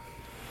stuff,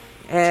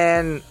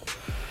 and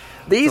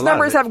these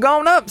numbers have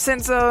gone up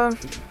since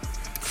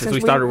we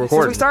started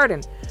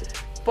recording.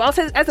 Well, I'll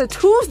say as of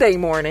Tuesday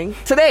morning,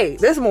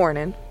 this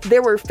morning,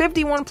 there were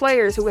 51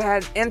 players who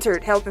had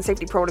entered health and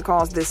safety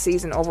protocols this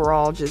season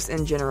overall, just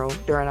in general,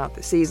 during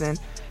the season.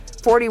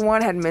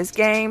 41 had missed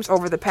games.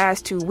 Over the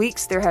past 2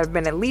 weeks, there have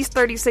been at least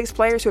 36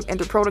 players who have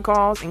entered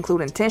protocols,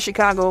 including 10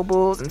 Chicago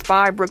Bulls and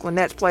 5 Brooklyn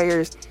Nets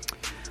players,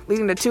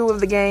 leading to 2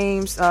 of the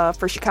games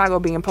for Chicago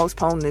being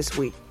postponed this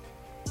week.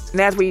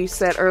 And as we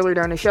said earlier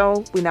during the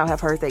show, we now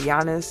have heard that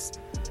Giannis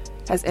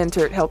has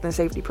entered health and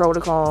safety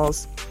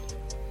protocols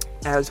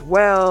as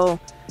well.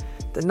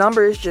 The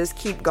numbers just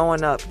keep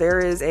going up. There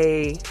is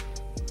a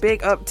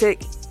big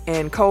uptick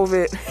in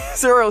COVID.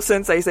 Zero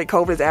Sensei said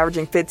COVID is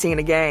averaging 15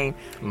 a game.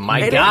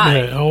 My God.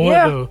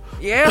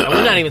 Yeah.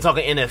 We're not even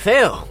talking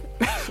NFL.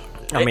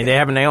 I mean, they're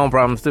having their own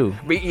problems too.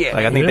 Yeah.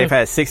 Like I think they've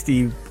had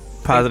 60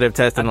 positive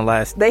tests in the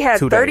last 2 days. They had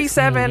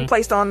 37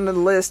 placed on the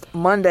list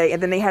Monday,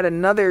 and then they had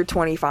another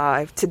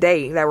 25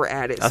 today that were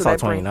added. I saw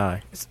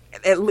 29.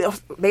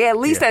 They at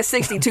least had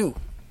 62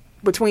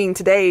 between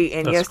today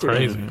and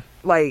yesterday. Crazy.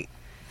 Like,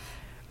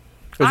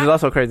 which is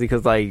also crazy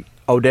because like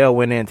Odell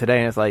went in today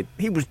and it's like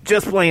he was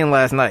just playing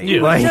last night.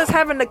 Yeah. Like, just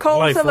having the cold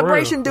Like, for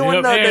celebration real.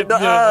 doing Yep,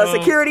 the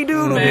security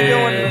dude will be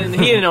doing.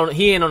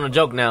 He ain't on a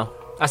joke now.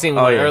 I seen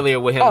one earlier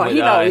with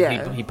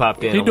him. He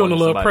popped in. He doing a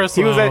little press.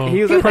 He was at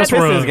the press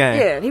Pistons run. game.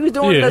 Yeah, he was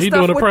doing the he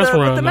stuff doing a press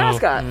with run the now.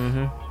 mascot.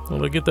 Mm-hmm.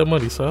 Well, get that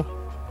money, sir.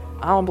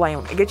 I don't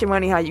blame him. Get your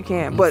money how you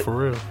can. But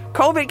For real.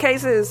 COVID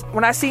cases,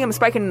 when I see them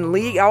spiking in the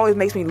league, it always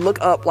makes me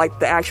look up like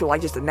the actual, like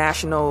just the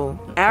national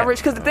average.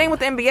 Because the thing with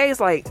the NBA is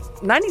like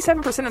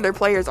 97% of their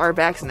players are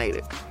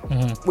vaccinated.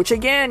 Mm-hmm. Which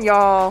again,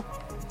 y'all,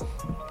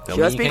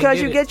 just because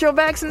you get get your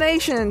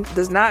vaccination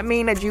does not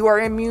mean that you are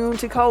immune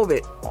to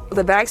COVID.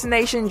 The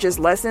vaccination just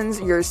lessens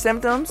your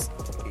symptoms.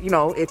 You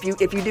know, if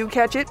you do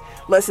catch it,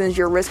 lessens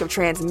your risk of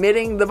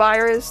transmitting the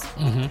virus.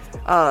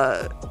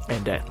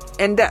 And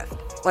death.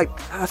 Like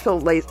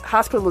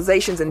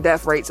hospitalizations and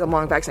death rates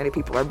among vaccinated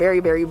people are very,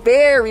 very,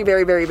 very,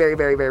 very, very, very,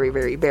 very, very,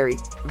 very, very,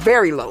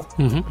 very low.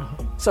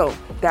 So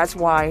that's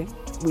why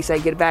we say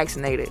get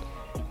vaccinated.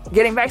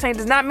 Getting vaccinated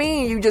does not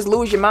mean you just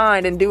lose your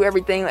mind and do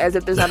everything as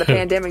if there's not a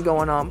pandemic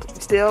going on.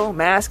 Still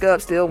mask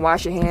up, still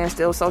wash your hands,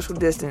 still social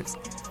distance.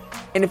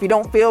 And if you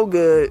don't feel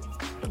good,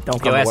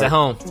 Don't come your ass at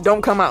home.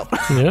 don't come out.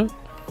 Yeah.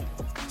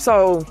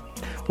 So,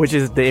 which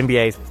is the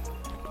NBA's.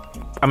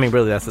 I mean,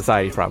 really, that's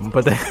society's problem.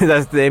 But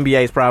that's the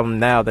NBA's problem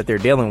now that they're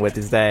dealing with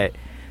is that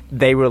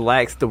they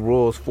relaxed the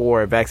rules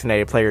for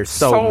vaccinated players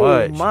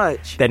so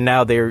much that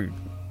now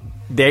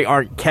they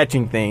aren't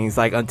catching things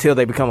like until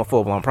they become a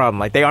full-blown problem.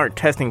 Like they aren't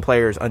testing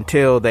players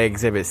until they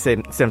exhibit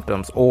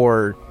symptoms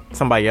or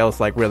somebody else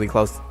like really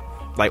close,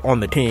 like on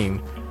the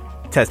team,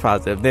 test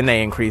positive. Then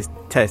they increase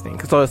testing.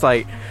 So it's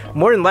like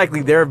more than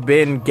likely there have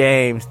been many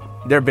games.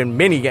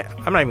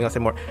 I'm not even gonna say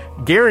more.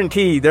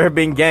 Guaranteed there have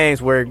been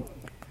games where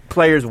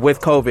players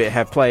with COVID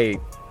have played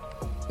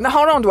Now,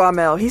 hold on,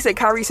 Dwamel. He said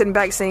Kyrie sitting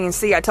back saying,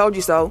 see, I told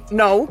you so.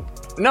 No,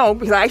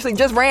 because I actually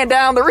just ran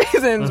down the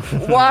reasons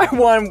why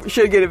one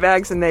should get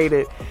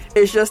vaccinated.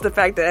 It's just the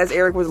fact that, as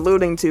Eric was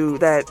alluding to,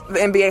 that the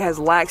NBA has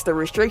laxed the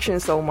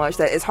restrictions so much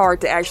that it's hard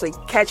to actually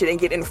catch it and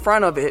get in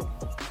front of it.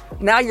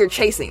 Now you're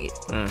chasing it.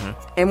 Mm-hmm.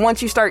 And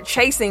once you start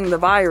chasing the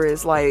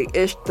virus, like,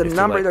 the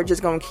numbers are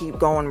just going to keep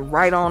going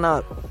right on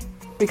up.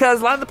 Because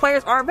a lot of the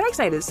players are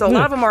vaccinated. So a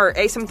lot of them are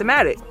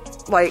asymptomatic.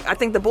 Like, I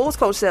think the Bulls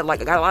coach said,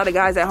 like, I got a lot of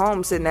guys at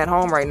home, sitting at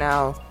home right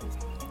now,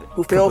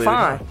 who feel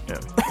fine. Yeah.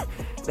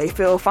 They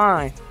feel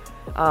fine.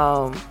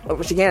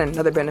 Which, again,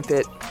 another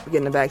benefit of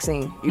getting the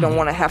vaccine. You don't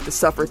want to have to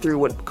suffer through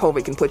what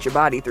COVID can put your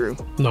body through.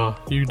 Nah,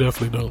 you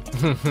definitely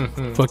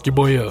don't. Fuck your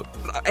boy up.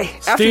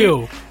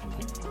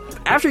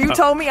 After you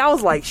told me, I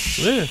was like, shh.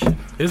 Yeah,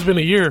 it's been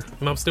a year,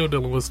 and I'm still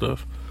dealing with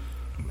stuff.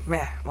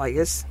 Man, like,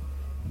 it's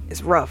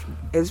rough.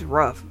 It's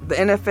rough. The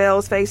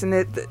NFL's facing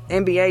it. The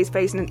NBA's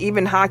facing it.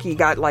 Even hockey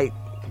got, like,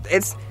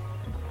 it's...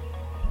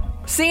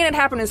 Seeing it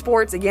happen in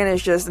sports, again,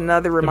 is just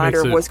another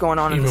reminder of what's going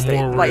on in the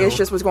state. Like, it's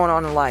just what's going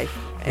on in life.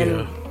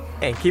 And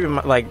keep in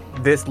mind,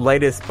 like, this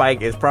latest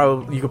spike is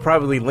probably... You could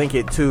probably link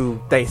it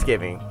to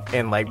Thanksgiving.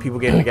 And, like, people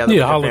getting together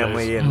with their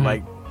family. And,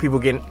 like, people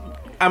getting...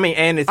 I mean,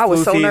 and it's flu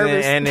season.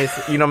 Nervous. And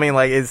it's... You know what I mean?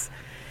 Like,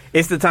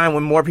 it's the time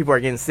when more people are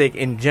getting sick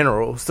in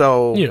general.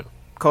 So,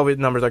 COVID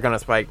numbers are going to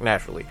spike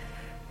naturally.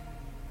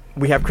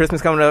 We have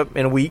Christmas coming up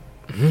in a week.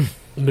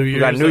 We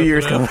got New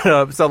Year's coming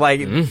up. So,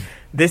 like,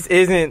 this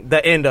isn't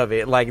the end of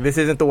it. Like, this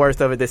isn't the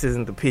worst of it. This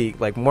isn't the peak.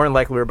 Like, more than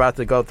likely, we're about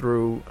to go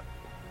through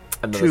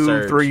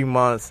 2-3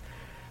 months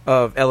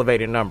of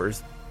elevated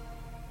numbers.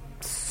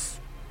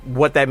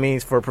 What that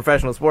means for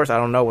professional sports, I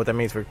don't know. What that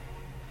means for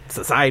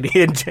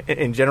society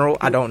in general,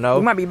 I don't know.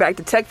 We might be back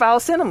to Tech File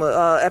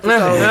Cinema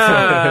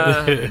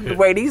episodes. The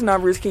way these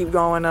numbers keep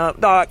going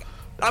up. Dog,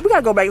 we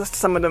gotta go back to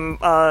some of them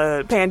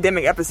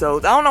pandemic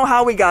episodes. I don't know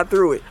how we got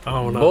through it. I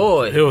don't know.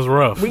 Boy, it was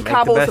rough. We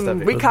cobbled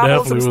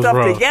some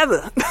stuff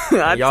together.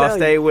 Y'all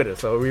stayed with us,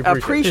 so we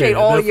appreciate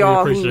all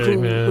y'all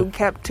who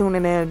kept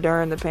tuning in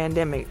during the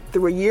pandemic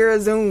through a year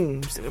of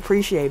Zooms.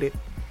 Appreciate it.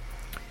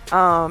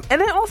 And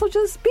then also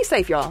just be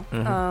safe, y'all.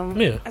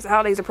 As the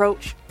holidays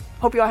approach,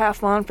 hope y'all have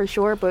fun for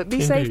sure. But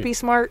be safe, be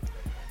smart,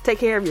 take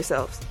care of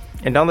yourselves,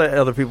 and don't let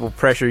other people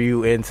pressure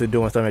you into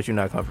doing something that you're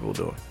not comfortable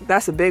doing.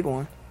 That's a big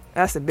one.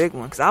 That's a big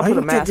one, because I'll put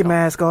a mask on. Take your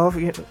mask off.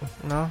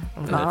 No,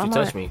 if you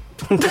touch me.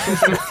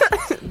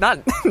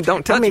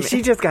 Don't touch me. I mean,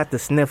 she just got the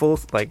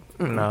sniffles. Like,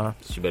 no.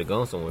 She better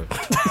go somewhere.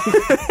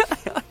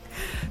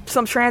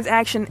 Some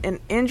transaction and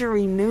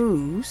injury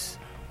news.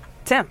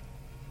 Tim.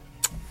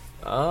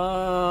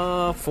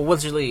 For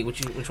what's your league? Which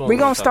one? We're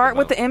going to start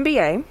with the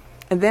NBA,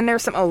 and then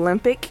there's some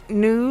Olympic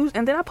news,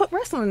 and then I put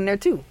wrestling in there,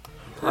 too.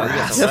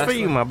 Just for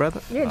you, my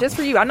brother. Yeah, just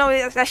for you. I know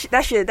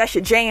that's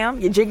your jam,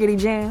 your jiggity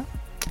jam.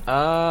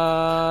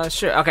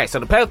 Sure. Okay, so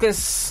the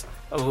Pelicans,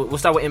 we'll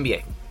start with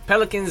NBA.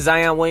 Pelicans,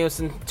 Zion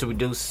Williamson to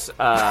reduce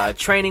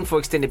training for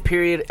extended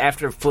period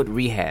after foot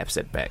rehab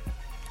setback.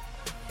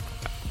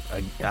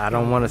 I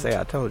don't want to say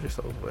I told you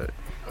so, but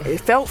it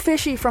felt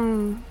fishy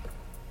from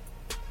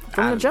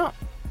the jump.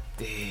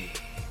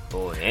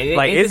 Boy, and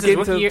like it's his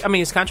rookie year. I mean,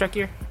 his contract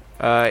year.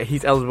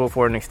 He's eligible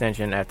for an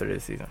extension after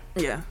this season.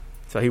 Yeah.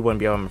 So he wouldn't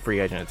be on a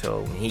free agent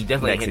until he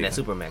definitely hitting that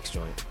Supermax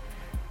joint.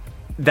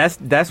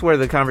 That's where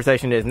the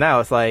conversation is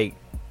now. It's like,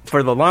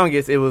 for the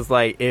longest, it was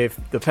like, if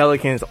the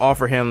Pelicans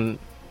offer him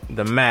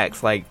the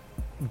max, like,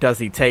 does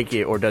he take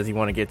it, or does he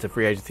want to get to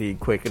free agency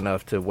quick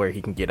enough to where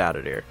he can get out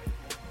of there?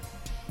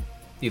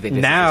 You think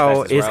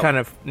now it's kind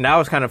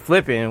of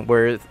flipping,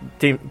 where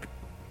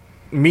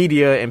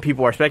media and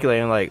people are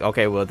speculating, like,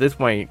 okay, well, at this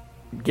point,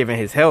 given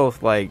his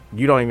health, like,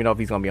 you don't even know if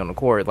he's going to be on the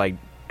court. Like,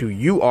 do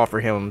you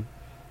offer him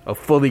a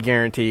fully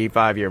guaranteed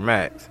 5-year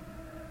max?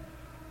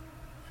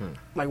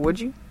 Like, would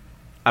you?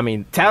 I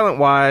mean,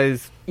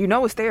 talent-wise... You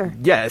know it's there.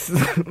 Yes.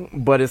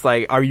 But it's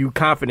like, are you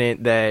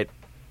confident that,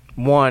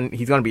 one,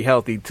 he's going to be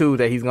healthy, two,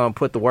 that he's going to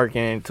put the work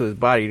into his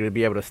body to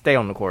be able to stay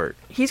on the court?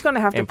 He's going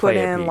to have to put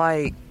in,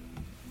 like,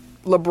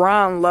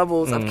 LeBron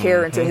levels of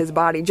care into his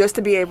body just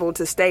to be able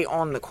to stay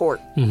on the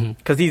court.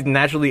 Because he's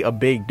naturally a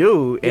big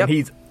dude, and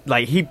he's,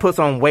 like, he puts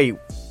on weight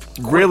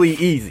really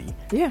easy.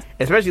 Yeah.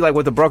 Especially, like,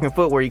 with the broken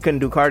foot where he couldn't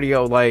do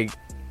cardio, like...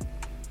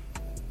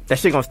 That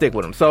shit gonna stick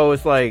with him. So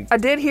it's like, I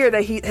did hear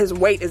that his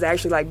weight is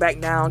actually like back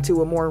down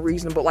to a more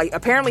reasonable. Like,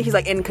 apparently he's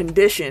like in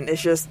condition. It's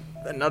just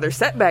another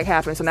setback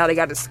happened, so now they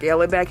got to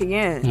scale it back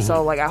again.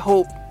 So like, I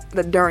hope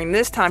that during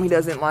this time he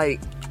doesn't like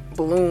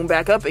balloon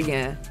back up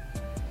again.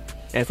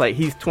 And it's like,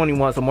 he's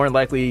 21, so more than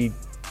likely,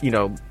 you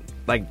know,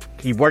 like,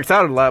 he works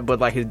out a lot, but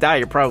like his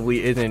diet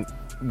probably isn't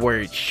where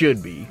it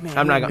should be. Man,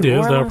 I'm not gonna.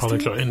 Yeah, that probably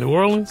true. In New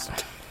Orleans,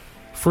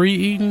 free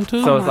eating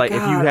too. So it's like, if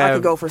you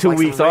have 2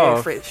 weeks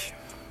off. Fish.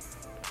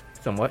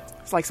 Somewhat.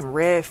 It's like some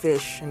red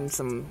fish and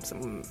some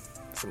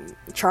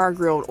char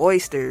grilled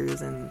oysters,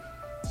 and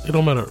it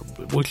don't matter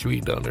what you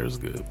eat down there is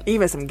good.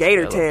 Even some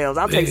gator tails.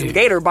 I'll take some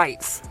gator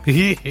bites.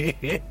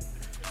 I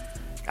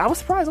was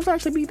surprised. Those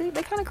actually they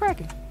kind of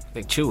cracking.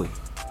 They chewy.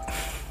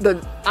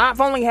 I've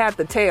only had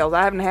the tails.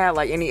 I haven't had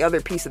like any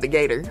other piece of the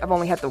gator. I've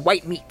only had the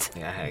white meat.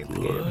 Yeah, I had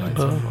the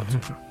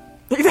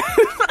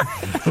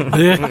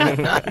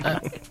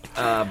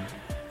gator.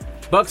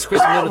 Bucks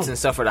Chris Middleton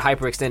suffered a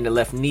hyperextended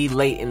left knee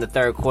late in the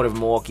third quarter of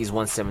Milwaukee's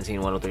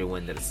 117-103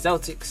 win to the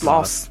Celtics.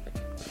 Loss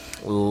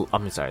to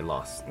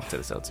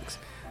the Celtics.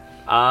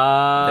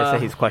 They say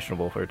he's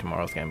questionable for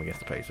tomorrow's game against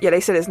the Pacers. Yeah, they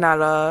said it's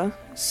not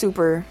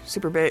super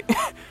big.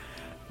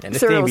 And this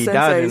Cyril team be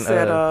Sensei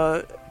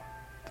dodging.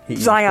 said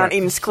Zion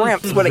eating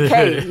scrimps with a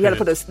K. You got to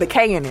put the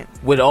K in it.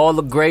 With all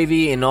the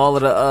gravy and all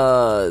of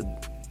the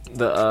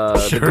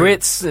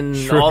grits and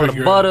all of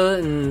the butter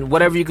and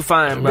whatever you can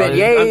find, bro.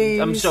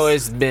 I'm sure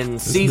it's been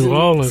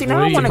seasoned. See, now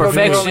I want to go to New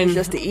Perfection. Orleans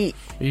just to eat.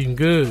 Eating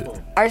good.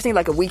 I just need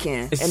like a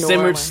weekend. It's in New simmered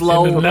Orleans.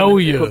 slow. And know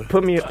you.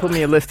 Put me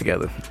a list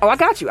together. Oh, I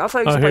got you. I'll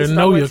tell you I some hear places I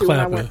know went you're to when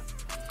I clapping. went.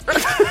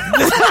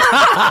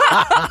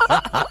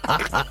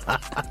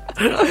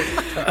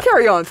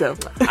 Carry on, Tim.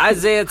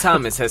 Isaiah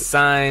Thomas has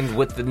signed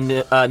with the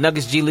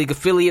Nuggets G League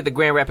affiliate, the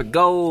Grand Rapids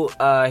Gold,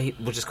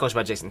 which is coached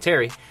by Jason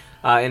Terry,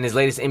 in his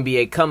latest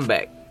NBA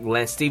comeback.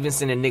 Lance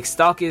Stevenson and Nick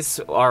Stauskas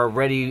are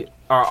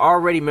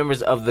already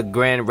members of the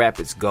Grand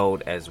Rapids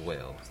Gold as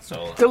well.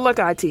 So Good luck,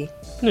 IT.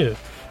 Yeah.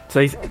 So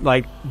he's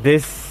like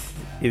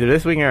either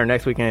this weekend or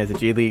next weekend is a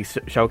G League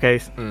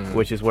showcase,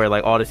 which is where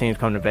like all the teams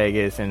come to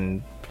Vegas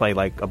and play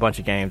like a bunch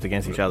of games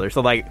against each other.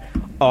 So like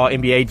all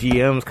NBA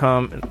GMs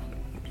come,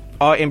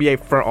 all NBA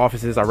front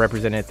offices are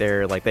represented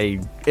there. Like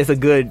it's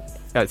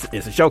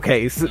a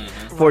showcase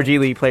for G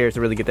League players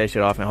to really get that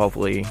shit off and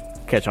hopefully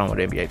catch on with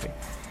the NBA team.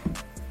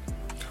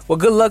 well,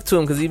 good luck to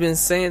him because he's been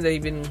saying that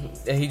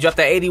he dropped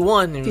that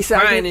 81 and He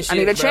said, crying and shit. I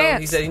need a bro. chance.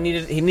 He said he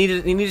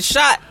needed a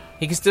shot.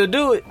 He can still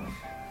do it.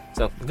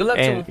 So good luck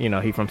to him. And you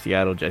know, he from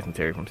Seattle, Jason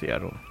Terry from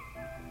Seattle.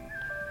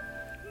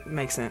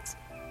 Makes sense.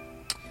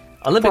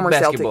 Olympic Former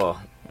basketball.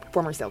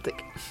 Former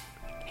Celtic.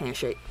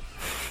 Handshake.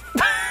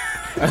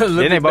 Didn't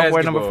they both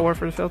wear number 4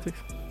 for the Celtics?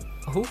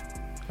 Who?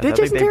 Did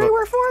Jason Terry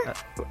wear 4?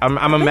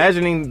 I'm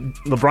imagining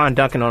LeBron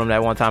dunking on him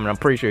that one time, and I'm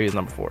pretty sure he's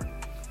number 4.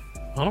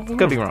 I don't know.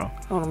 Could be wrong.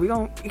 Hold on, we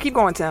gonna keep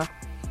going, Tim.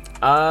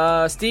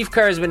 Steve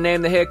Kerr has been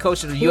named the head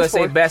coach of the USA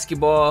 4?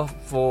 basketball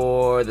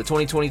for the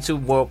 2022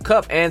 World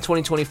Cup and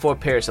 2024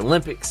 Paris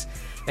Olympics.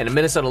 And the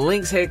Minnesota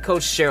Lynx head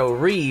coach Cheryl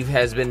Reeve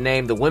has been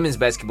named the women's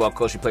basketball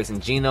coach,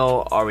 replacing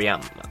Gino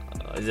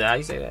Auriemma. Is that how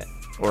you say that?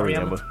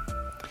 Auriemma.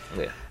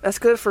 Yeah. That's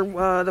good for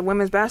the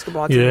women's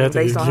basketball team Yeah, I think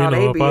based on how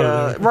Gino they up be. out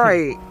of there.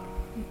 Right.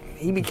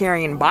 He be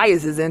carrying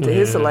biases into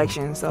his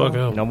selection. So Fuck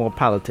him. No more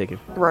politicking.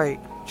 right,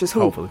 just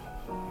hoop, Hopefully.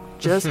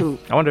 just hoop.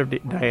 I wonder if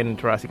Diana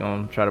Taurasi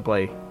gonna try to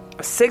play.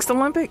 A 6th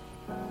Olympic?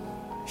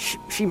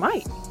 She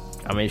might.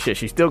 I mean, shit,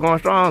 she's still going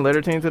strong. Led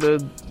her team to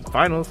the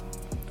finals.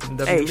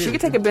 Hey, she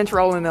could take a bench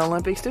role in the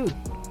Olympics too.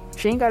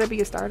 She ain't got to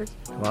be a starter.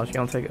 Well, she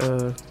gonna take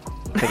a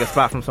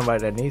spot from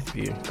somebody that needs to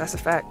be here. That's a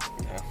fact.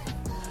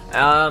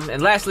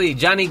 And lastly,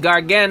 Johnny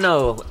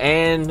Gargano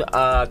and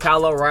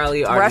Kyle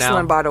O'Reilly are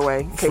Wrestling, now by the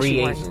way, in case free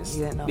you weren't- agents.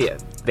 you didn't know. Yeah,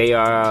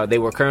 they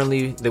were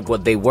currently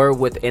they were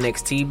with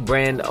NXT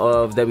brand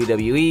of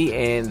WWE,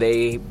 and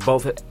they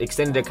both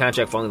extended their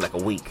contract for only like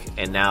a week,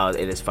 and now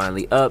it is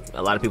finally up.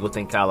 A lot of people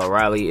think Kyle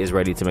O'Reilly is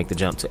ready to make the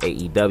jump to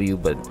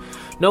AEW, but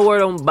no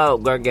word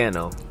about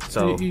Gargano.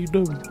 So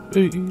AEW.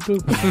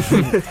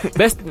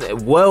 best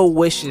well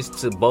wishes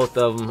to both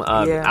of them.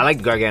 Yeah. I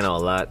like Gargano a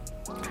lot.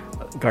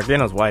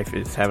 Gargano's wife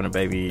is having a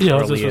baby Yeah,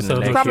 I was early in just the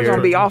gonna say, next Probably year.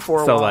 gonna be off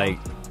for a so while. like,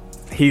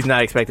 he's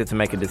not expected to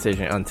make a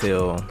decision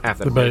until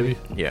After The baby.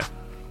 yeah.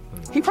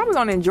 He probably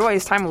gonna enjoy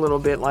his time a little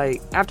bit.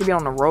 Like after being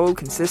on the road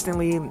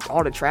consistently,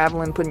 all the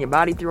traveling, putting your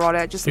body through all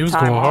that. Just some He was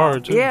time going off.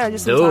 hard, too. Yeah,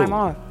 just some Dude. time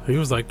off. He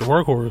was like the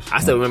workhorse. I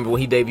still remember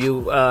when he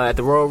debuted at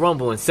the Royal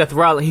Rumble and Seth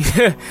Rollins,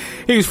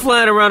 he was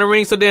flying around the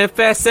ring so damn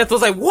fast. Seth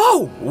was like,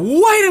 whoa,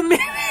 wait a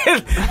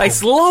minute. Like,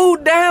 slow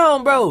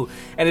down, bro.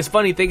 And it's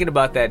funny thinking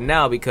about that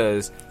now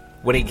because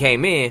when he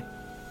came in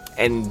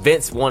and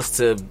Vince wants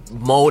to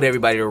mold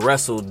everybody to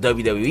wrestle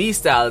WWE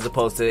style as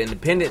opposed to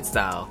independent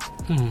style,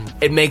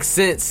 it makes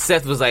sense.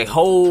 Seth was like,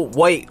 hold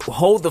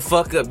the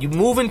fuck up. You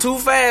moving too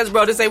fast,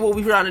 bro. This ain't what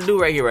we trying to do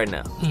right here, right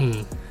now.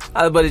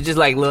 But it's just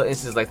like little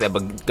instances like that.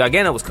 But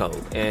Gargano was cold,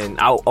 and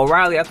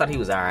O'Reilly, I thought he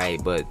was all right,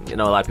 but you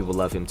know a lot of people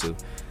love him too.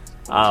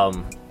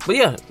 But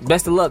yeah,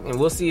 best of luck, and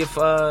we'll see if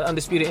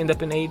Undisputed end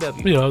up in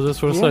AEW Yeah, I was just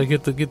going to say,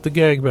 get the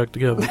gang back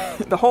together.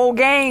 The whole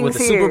gang with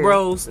is the here. Super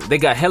Bros. They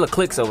got hella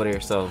clicks over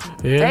there, so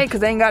Yeah, Hey, cause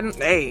they ain't got.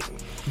 Hey,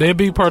 they'd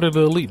be part of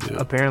the elite, dude.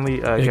 Apparently,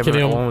 Kenny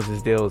Kevin Owens.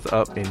 Owens' deal is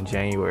up in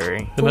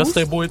January. And that's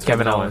their boy too.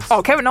 Kevin Owens.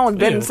 oh, Kevin Owens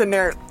been Yeah. sitting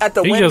there at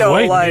the He just window,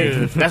 waiting. like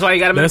yeah. that's why you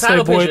got him in the That's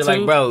title their boy, picture.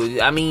 too. Like,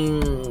 bro, I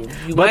mean,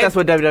 you But might, that's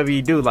what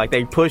WWE do. Like,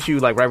 they push you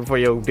like right before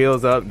your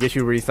deal's up, get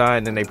you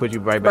re-signed, and they put you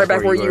right back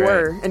where you at.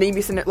 were, and then you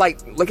be sitting there like,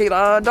 look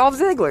at Dolph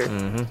Ziggler.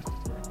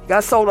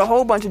 Got sold a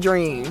whole bunch of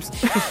dreams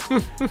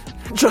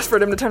just for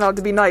them to turn out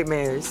to be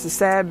nightmares. It's a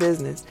sad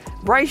business.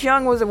 Bryce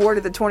Young was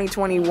awarded the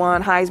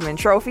 2021 Heisman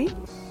Trophy.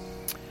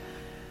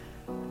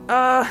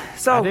 I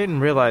So didn't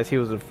realize he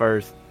was the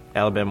first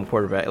Alabama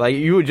quarterback. Like,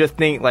 you would just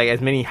think like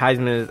as many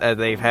Heisman as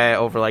they've had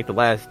over like the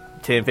last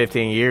 10,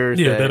 15 years.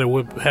 Yeah, that it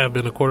would have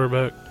been a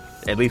quarterback.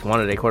 At least one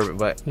of their quarterbacks,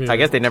 but Yeah. I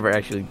guess they never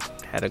actually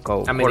had a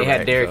cold. I mean, they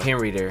had Derrick so.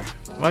 Henry there,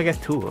 Well, I guess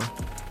Tua,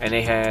 and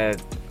they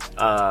had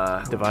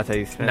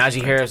Devontae Smith,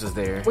 Najee Harris was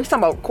there. We talking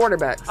about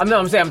quarterbacks. I'm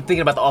saying I'm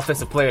thinking about the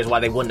offensive players, why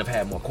they wouldn't have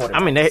had more quarterbacks. I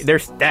mean, they're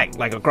stacked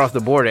like across the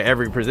board at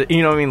every position.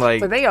 You know what I mean?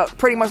 Like, But they are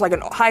pretty much like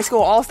a high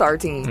school all-star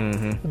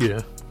team.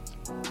 Yeah.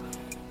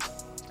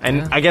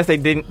 and I guess they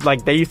didn't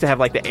like. They used to have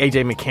like the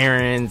AJ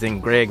McCarrons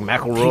and Greg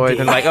McElroys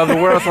and like other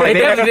worlds. Like, they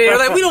definitely did.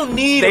 Like, we don't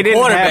need they a didn't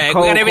quarterback. have We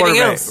cold got everything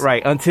quarterbacks. else.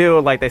 Right,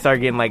 until like they started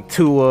getting like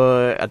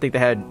Tua. I think they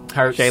had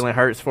Hurts. Jalen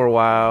Hurts for a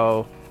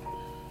while.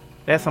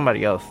 They had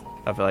somebody else.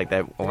 I feel like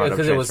that wound up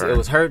Because it was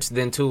transferring. Hurts,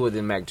 then Tua,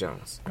 then Mac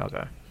Jones.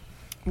 Okay.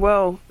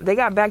 Well, they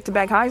got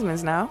back-to-back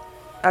Heismans now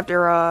after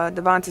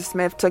Devonta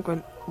Smith took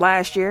one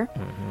last year.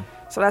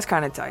 So that's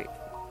kind of tight.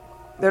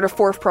 They're the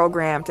fourth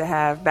program to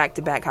have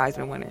back-to-back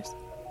Heisman winners.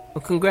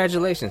 Well,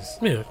 congratulations.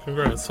 Yeah,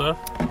 congrats, sir.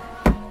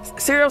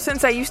 Serial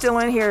Sensei, you still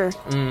in here?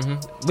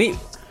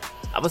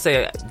 I would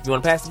say, you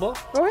want to pass the ball?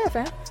 Go ahead,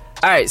 fam.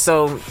 All right,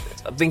 so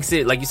I think,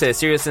 like you said,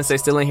 Serious Sensei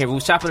still in here. We were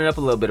chopping it up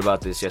a little bit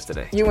about this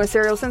yesterday. You and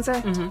Serial Sensei?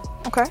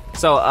 Mm-hmm. Okay.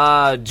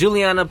 So,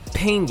 Juliana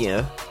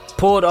Pena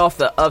pulled off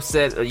the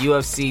upset of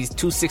UFC's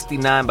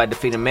 269 by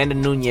defeating Amanda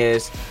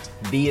Nunes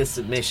via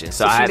submission.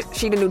 So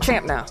she the new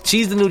champ now.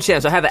 she's the new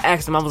champ. So I had to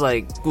ask him. I was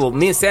like, well,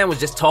 me and Sam was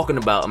just talking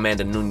about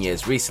Amanda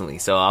Nunes recently.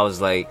 So I was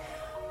like,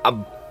 I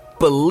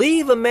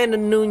believe Amanda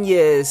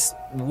Nunes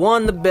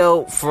won the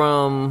belt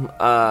from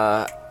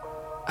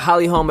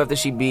Holly Holm after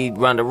she beat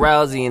Ronda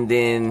Rousey, and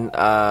then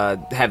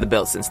had the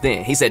belt since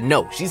then. He said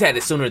no, she's had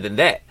it sooner than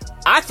that.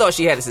 I thought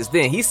she had it since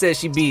then. He said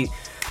she beat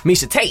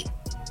Miesha Tate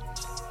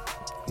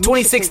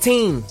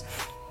 2016.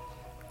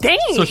 Dang.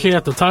 So she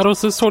had the title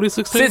since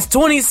 2016? Since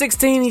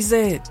 2016, he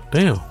said.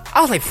 Damn.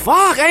 I was like,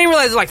 fuck, I didn't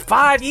realize it was like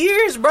 5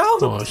 years, bro.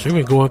 Oh, she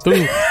been going through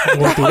That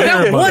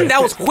everybody. one,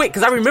 that was quick,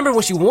 because I remember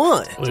when she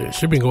won. Yeah,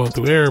 she been going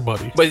through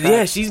everybody. But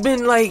yeah, she's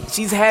been like,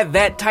 she's had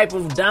that type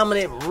of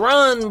dominant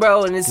run,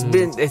 bro, and it's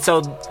been, and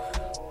so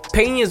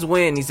Pena's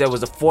win, he said,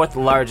 was the fourth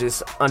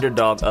largest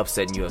underdog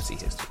upset in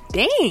UFC history.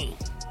 Dang.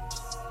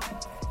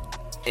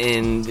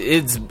 And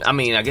it's, I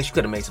mean, I guess you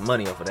could have made some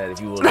money off of that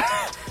if you would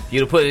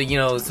you'd have put, you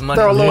know, some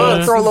money. Throw a little,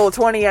 Yeah. throw a little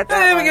 20 at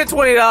Hey, we that. get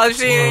 $20.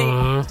 She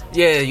ain't.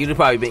 Yeah, you'd have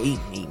probably been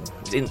eating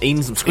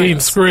some Eating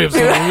scrimps. scripts.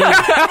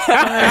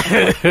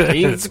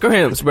 Eating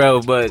scrimps,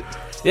 bro. But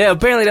yeah,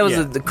 apparently that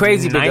was the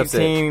crazy big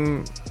upset.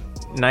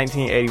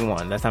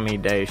 1981. That's how many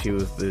days she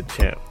was the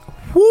champ.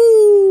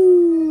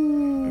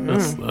 Woo!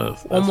 That's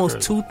Almost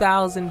crazy.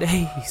 2,000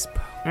 days,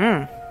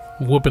 bro.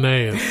 Whooping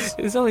ass.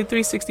 It's only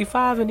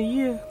 365 in a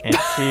year. And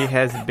she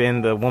has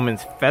been the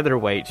women's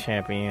featherweight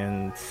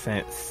champion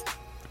since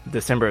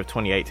December of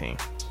 2018.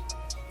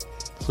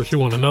 So she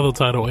won another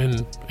title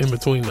in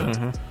between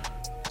that.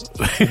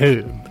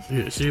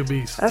 Yeah, she a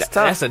beast. That's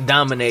tough.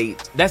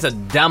 That's a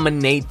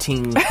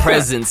dominating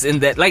presence in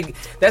that. Like,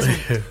 that's,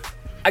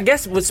 I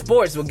guess with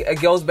sports,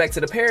 it goes back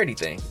to the parity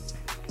thing.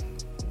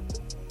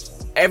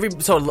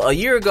 So a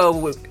year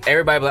ago,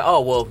 everybody was like,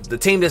 oh, well, the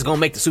team that's going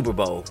to make the Super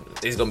Bowl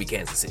is going to be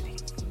Kansas City.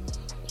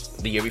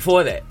 The year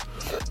before that.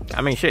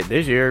 I mean, shit,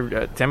 this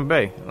year, Tampa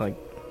Bay, like,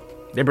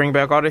 they bring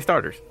back all their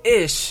starters.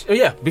 Ish. Oh,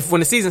 yeah, before when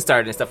the season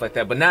started and stuff like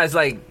that. But now it's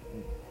like,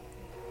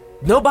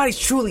 nobody's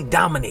truly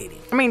dominating.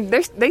 I mean,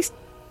 they're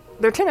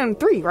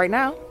 10-3 right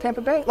now,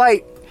 Tampa Bay.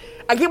 Like,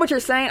 I get what you're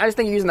saying. I just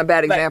think you're using a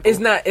bad Like,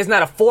 example. it's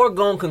not a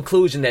foregone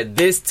conclusion that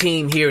this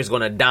team here is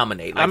going to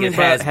dominate. Like I mean, it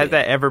has has been.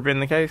 that ever been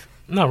the case?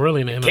 Not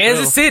really in the NFL.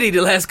 Kansas City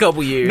the last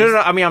couple years. No.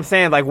 I mean, I'm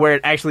saying like where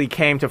it actually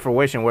came to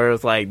fruition, where it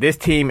was like this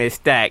team is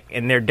stacked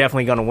and they're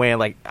definitely going to win.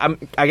 Like,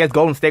 I guess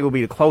Golden State would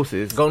be the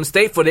closest. Golden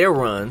State for their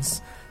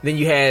runs. Then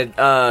you had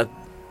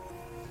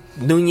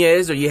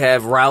Nunez, or you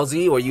have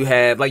Rousey, or you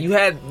have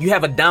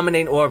a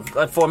dominating, or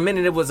for a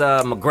minute it was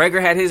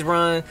McGregor had his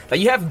run.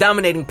 Like, you have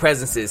dominating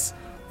presences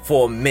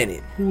for a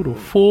minute. Who the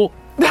fuck?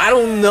 I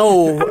don't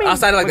know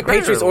outside of like the McGregor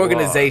Patriots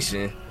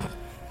organization.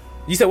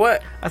 You said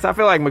what? I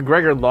feel like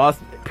McGregor lost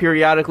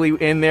periodically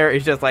in there.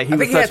 It's just like I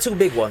think he had two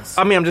big ones.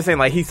 I mean, I'm just saying,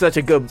 like, he's such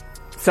a good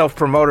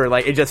self-promoter.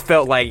 Like, it just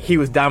felt like he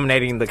was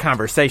dominating the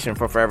conversation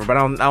for forever. But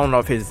I don't know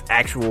if his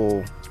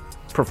actual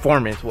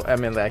performance. I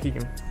mean, like, he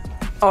can.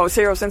 Oh,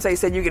 Serial Sensei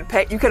said you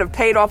could have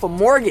paid off a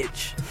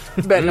mortgage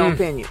betting on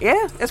Pena.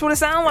 Yeah, that's what it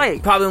sounds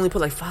like. Probably only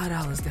put like $5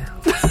 down,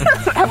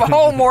 Have a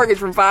whole mortgage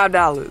from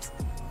 $5.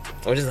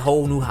 or just a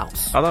whole new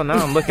house. Although now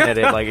I'm looking at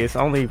it, like, she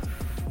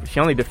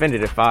only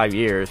defended it 5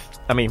 years.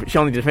 I mean, she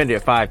only defended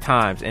it 5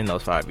 times in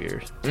those 5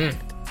 years. And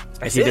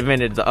she it?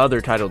 defended the other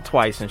title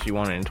twice since she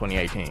won it in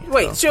 2018.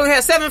 Wait, she only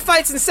had 7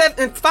 fights in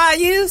 5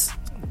 years.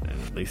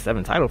 At least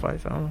 7 title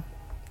fights. I don't know.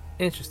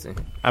 Interesting.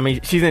 I mean,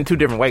 she's in 2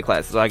 different weight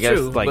classes, so I guess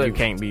True, like but- you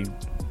can't be.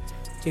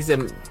 He said,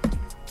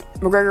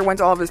 McGregor went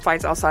to all of his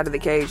fights outside of the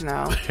cage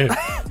now.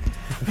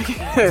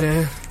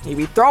 He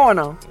be throwing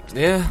them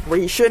yeah. where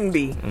he shouldn't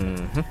be.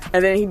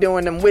 And then he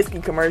doing them whiskey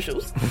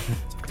commercials.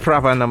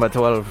 Proper number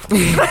 12.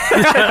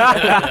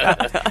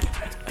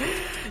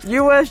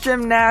 U.S.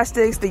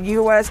 Gymnastics, the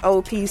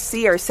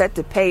USOPC, are set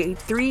to pay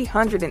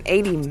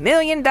 $380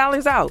 million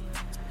out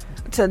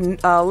to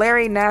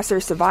Larry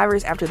Nassar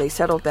survivors after they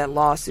settled that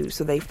lawsuit.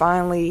 So they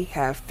finally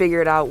have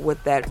figured out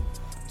what that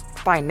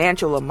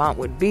financial amount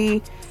would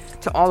be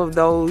to all of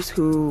those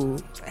who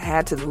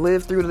had to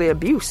live through the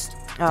abuse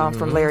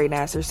from Larry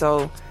Nassar.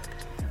 So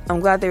I'm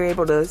glad they were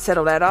able to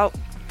settle that out.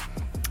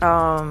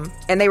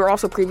 And they were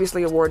also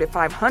previously awarded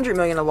 $500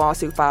 million in a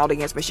lawsuit filed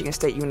against Michigan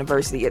State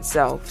University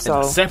itself. So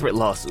a separate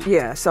lawsuit.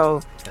 Yeah,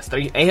 so that's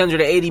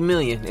 $880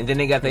 million, and then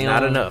they got their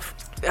Not own. enough.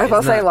 I was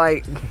about to say,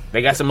 like,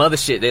 They got some other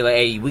shit. They like,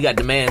 hey, we got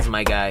demands,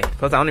 my guy.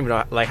 Plus, I don't even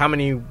know like how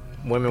many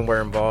women were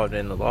involved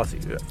in the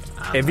lawsuit.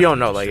 If you don't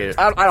know, like,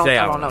 I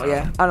don't know.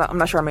 Yeah, I'm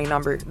not sure how many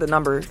the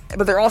number,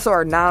 but there also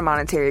are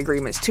non-monetary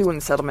agreements too in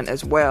the settlement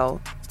as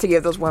well to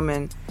give those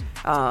women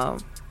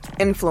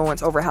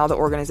influence over how the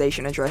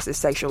organization addresses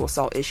sexual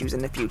assault issues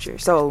in the future.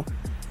 So,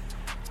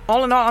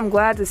 all in all, I'm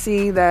glad to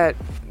see that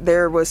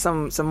there was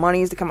some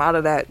monies to come out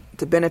of that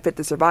to benefit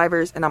the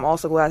survivors, and I'm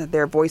also glad that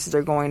their voices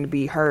are going to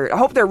be heard. I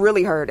hope they're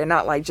really heard and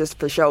not like just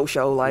for show.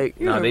 Like,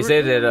 No, they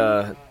said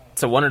that.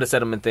 So one of the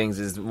settlement things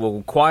is will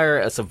require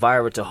a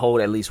survivor to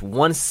hold at least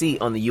one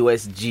seat on the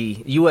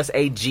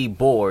USAG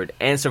board,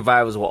 and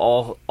survivors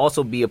will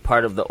also be a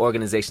part of the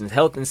organization's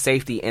health and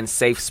safety and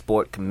safe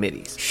sport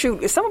committees.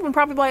 Shoot, some of them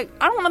probably like,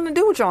 I don't want nothing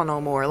to do with y'all no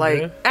more.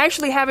 Like,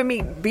 actually having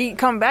me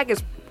come back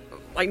is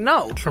like,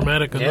 no.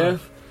 Traumatic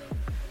enough.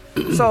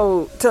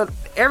 So to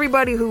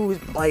everybody who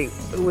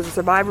was a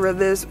survivor of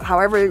this,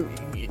 however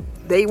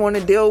they want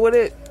to deal with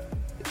it,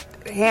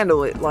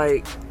 handle it.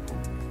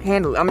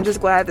 I'm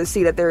just glad to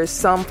see that there is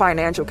some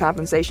financial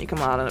compensation come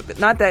out of it.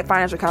 Not that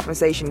financial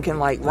compensation can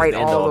right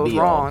all those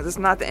wrongs. It's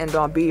not the end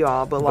all be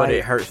all, but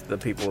it hurts the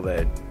people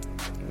that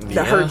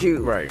hurt you.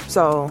 Right.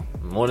 So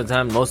more of the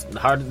time,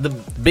 the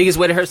biggest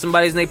way to hurt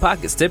somebody is in their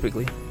pockets,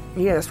 typically.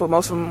 Yeah, that's what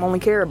most of them only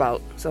care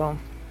about. So,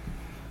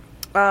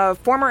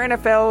 former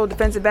NFL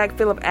defensive back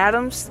Philip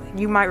Adams,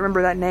 you might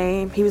remember that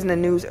name. He was in the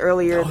news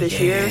earlier this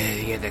year.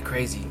 Yeah, they're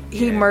crazy.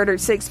 He murdered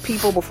 6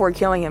 people before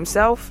killing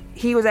himself.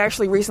 He was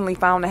actually recently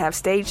found to have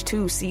stage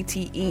 2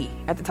 CTE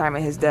at the time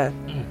of his death.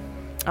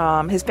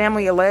 His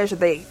family alleged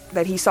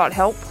that he sought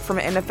help from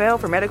the NFL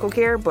for medical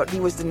care, but he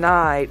was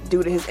denied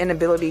due to his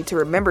inability to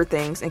remember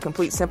things and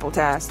complete simple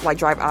tasks like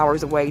drive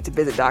hours away to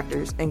visit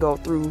doctors and go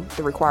through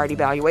the required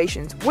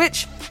evaluations,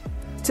 which,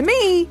 to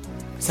me,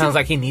 sounds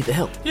like he needs the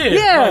help.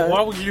 Yeah.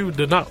 Why would you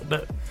deny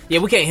that? Yeah,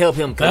 we can't help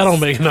him. That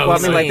don't make no Well, I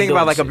sense. mean, think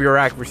about a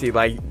bureaucracy.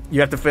 Like, you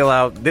have to fill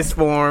out this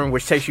form,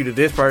 which takes you to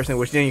this person,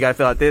 which then you got to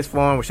fill out this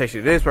form, which takes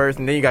you to this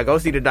person. Then you got to go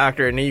see the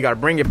doctor, and then you got to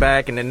bring it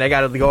back, and then they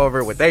got to go over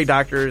it with their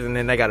doctors, and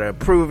then they got to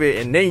approve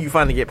it, and then you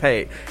finally get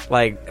paid.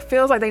 Like, it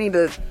feels like they need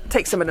to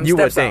take some of them you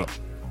would steps think.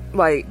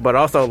 out. But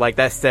also,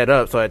 that's set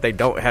up so that they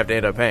don't have to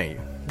end up paying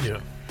you.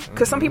 Yeah.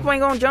 Because some people ain't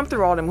going to jump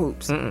through all them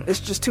hoops. It's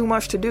just too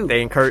much to do.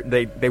 They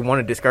want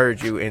to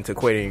discourage you into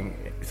quitting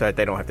so that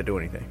they don't have to do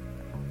anything.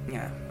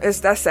 Yeah,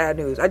 that's sad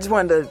news. I just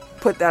wanted to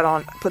put that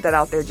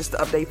out there just to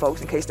update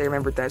folks in case they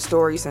remembered that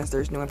story, since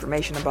there's new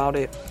information about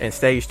it. And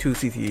stage 2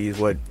 CTE is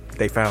what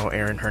they found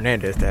Aaron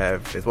Hernandez to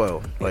have as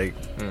well.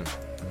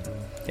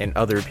 And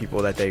other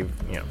people that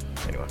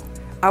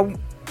anyway.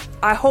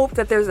 I hope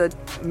that there's a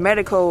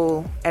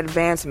medical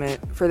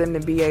advancement for them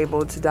to be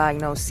able to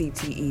diagnose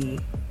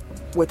CTE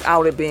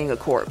without it being a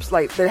corpse.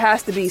 Like, there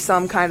has to be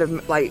some kind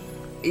of,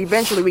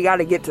 eventually we got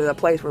to get to a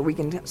place where we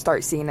can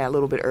start seeing that a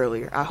little bit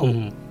earlier. I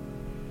hope.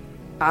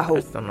 I hope.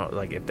 I just don't know,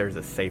 if there's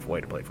a safe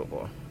way to play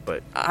football,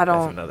 but I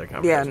don't. That's another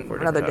conversation for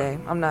another another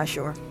day. I'm not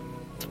sure.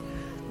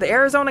 The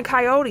Arizona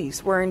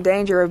Coyotes were in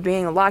danger of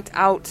being locked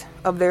out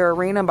of their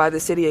arena by the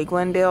city of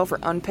Glendale for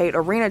unpaid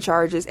arena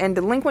charges and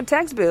delinquent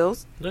tax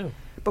bills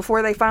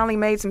before they finally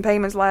made some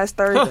payments last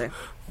Thursday.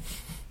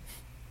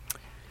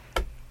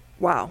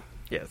 Wow.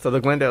 Yeah, so the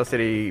Glendale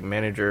city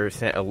manager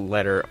sent a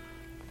letter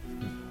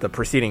the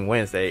preceding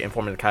Wednesday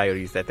informing the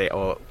Coyotes that they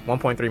owe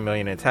 $1.3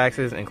 million in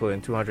taxes,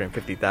 including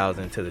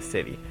 $250,000 to the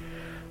city.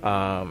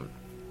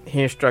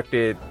 He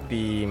instructed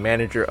the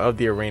manager of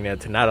the arena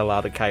to not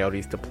allow the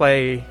Coyotes to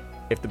play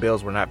if the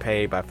bills were not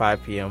paid by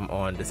 5 p.m.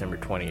 on December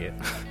 20th.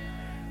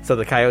 So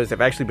the Coyotes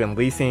have actually been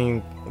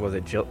leasing,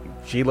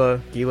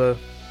 Gila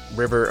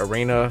River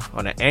Arena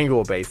on an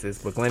annual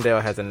basis, but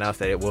Glendale has announced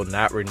that it will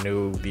not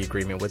renew the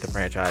agreement with the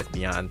franchise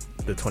beyond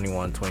the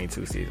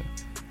 21-22 season.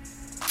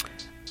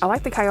 I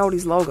like the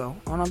Coyotes logo.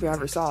 I don't know if you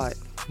ever saw it.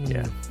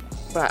 Yeah.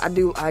 But I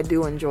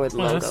do enjoy the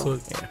logo.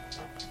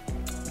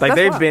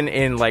 They've been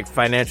in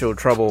financial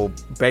trouble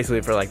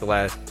basically for the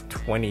last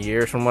 20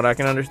 years from what I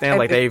can understand.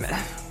 They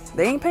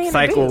ain't paying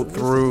cycled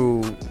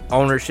through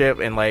ownership,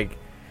 and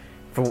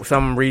for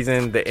some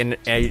reason the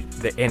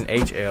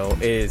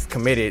NHL is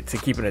committed to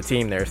keeping a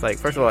team there. It's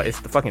first of all, it's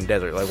the fucking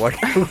desert. What?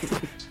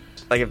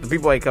 If the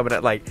people ain't coming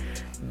up,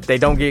 they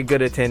don't get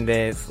good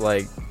attendance,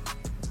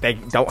 they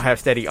don't have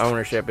steady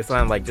ownership. It's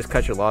not just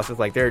cut your losses.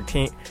 There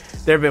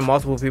have been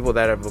multiple people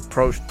that have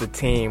approached the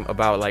team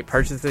about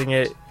purchasing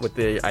it with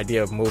the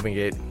idea of moving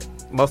it,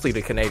 mostly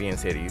to Canadian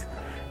cities.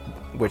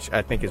 which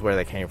I think is where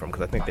they came from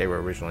because I think they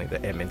were originally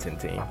the Edmonton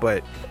team.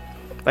 But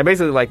like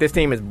basically, like this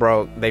team is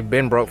broke. They've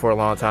been broke for a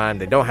long time.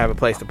 They don't have a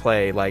place to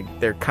play. Like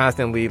they're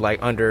constantly like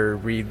under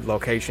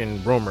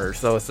relocation rumors.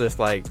 So it's just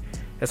like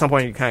at some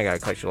point you kind of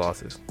gotta cut your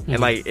losses. And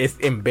like it's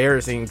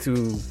embarrassing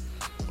to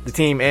the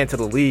team and to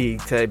the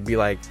league to be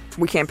like,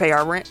 we can't pay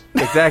our rent.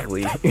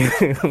 exactly.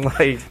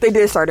 Like They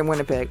did start in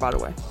Winnipeg, by the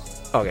way.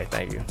 okay,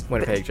 thank you,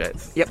 Winnipeg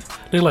Jets. Yep.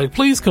 They're like,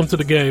 please come to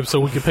the game so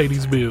we can pay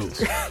these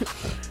bills.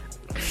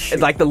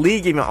 It's like the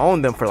league even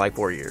owned them for like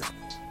 4 years.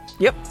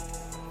 Yep.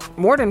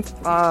 More than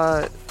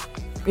yeah,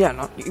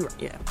 no,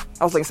 yeah.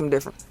 I was thinking something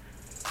different.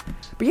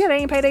 But yeah, they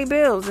ain't pay their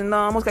bills and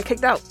almost got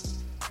kicked out.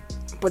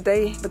 But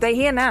they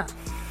here now.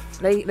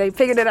 They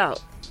figured it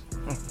out.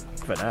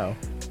 For now,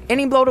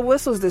 Any blow the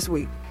whistles this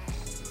week?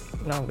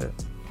 no good.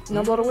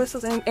 No blow the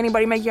whistles?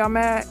 Anybody make y'all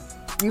mad?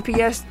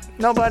 UPS?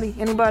 Nobody?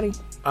 Anybody?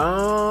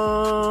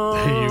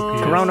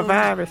 UPS.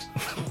 Coronavirus.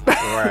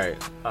 Right.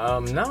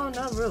 No,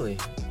 not really.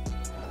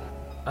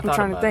 I'm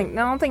trying to think.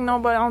 No, I don't think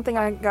nobody. I don't think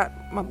I got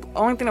my.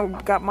 Only thing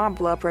that got my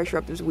blood pressure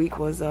up this week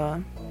was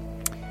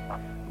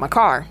my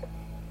car,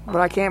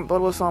 but I can't blow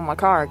the whistle on my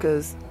car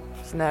because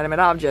it's an inanimate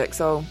object.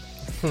 So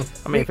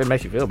I mean, if it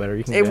makes you feel better,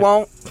 you can. it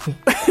won't.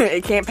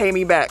 It can't pay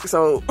me back.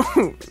 So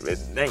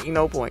it ain't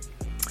no point.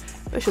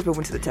 Let's just move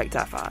into the Tech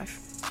Top 5.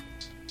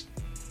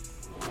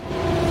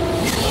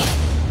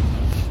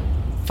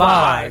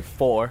 5,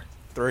 4,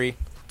 3.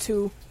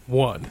 2.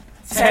 1.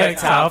 Tech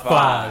Top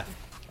 5.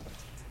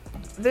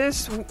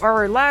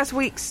 Last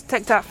week's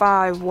Tech Top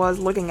 5 was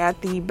looking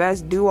at the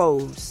best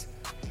duos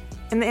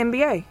in the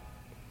NBA.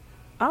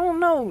 I don't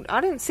know. I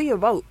didn't see a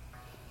vote.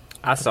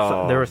 I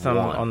saw there was some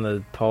one. on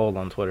the poll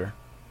on Twitter.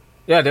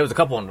 Yeah, there was a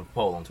couple on the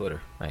poll on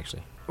Twitter,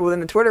 actually. Well,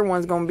 then the Twitter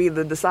one's gonna be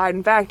the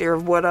deciding factor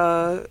of what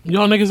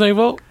Y'all niggas ain't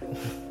vote?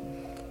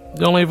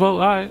 Y'all ain't vote? All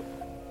right.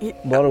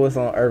 Blow the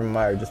whistle on Urban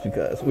Meyer just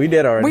because we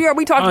did already.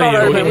 We talked Oh, about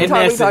yeah, Urban. in We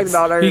talked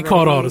about Urban. He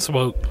caught all the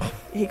smoke.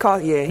 He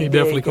caught. Yeah, He did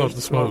definitely catch caught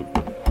the smoke.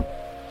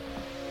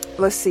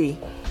 Let's see.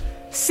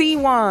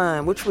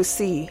 C1, which was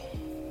C.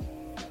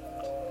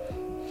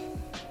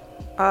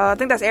 I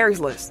think that's Eric's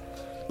list.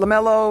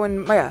 LaMelo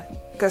and yeah,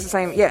 that's the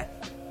same. Yeah,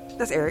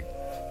 that's Eric.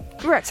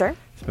 You're right, sir.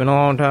 It's been a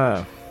long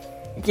time.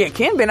 Yeah,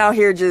 Ken been out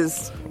here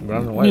just You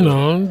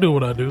know, do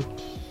what I do.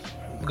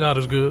 God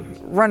is good.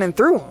 running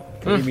through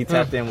them. You be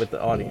tapped in with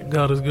the audience.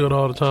 God is good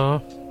all the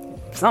time.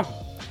 Something.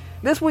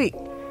 This week,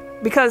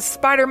 because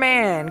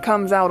Spider-Man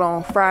comes out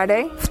on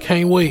Friday.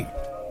 Can't wait.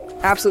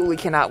 Absolutely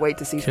cannot wait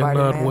to see Cannot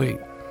Spider-Man. wait.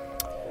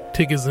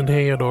 Tickets in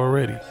hand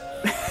already.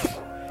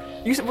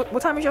 You said,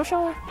 what time is your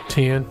show?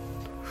 10.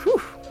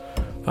 Whew.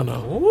 I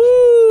know.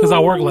 Because I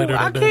work later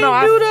I today. can't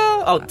No, do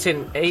that. Oh,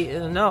 10,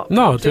 8, no.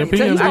 No, 10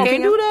 p.m. I I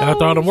can't do that.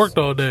 After I done worked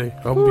all day,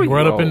 I'm going to be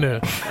right up in there.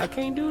 I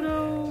can't do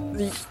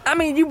those. I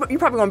mean, you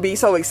probably gonna be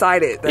so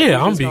excited. That Yeah, you're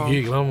I'm just be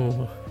gonna-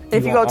 geeked.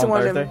 If you go to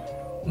one of them.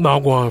 No,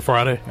 I'm going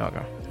Friday.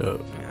 Okay. Yeah.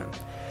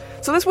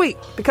 So this week,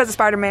 because of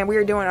Spider-Man, we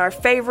are doing our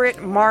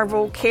favorite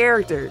Marvel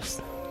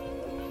characters.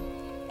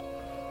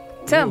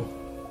 Tim,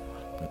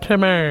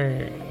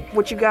 Timmy.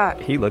 what you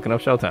got? He looking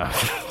up Showtime.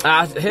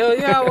 Hell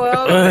yeah,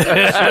 well.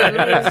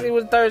 Let me see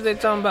what Thursday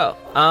talking about.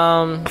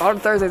 All the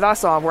Thursdays I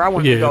saw where I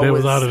wanted to Yeah, go they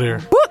was out of there.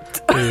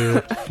 booked.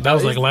 Yeah. That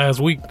was like last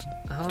week,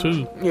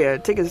 too. Yeah,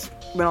 tickets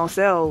been on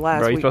sale last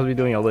Bro, you week. supposed to be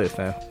doing your list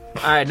now.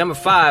 All right, number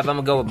 5, I'm going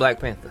to go with Black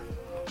Panther.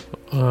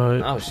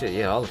 Alright. Oh, shit,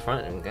 yeah, all the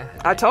front. God.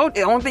 I told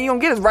you, the only thing you gonna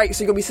get is right,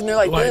 so you're gonna be sitting there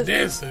like, Like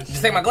this. this.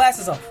 Just take my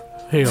glasses off.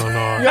 Hell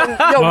no.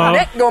 Your No.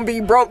 neck gonna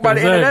be broke by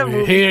the end of that Exactly.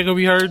 movie. He ain't gonna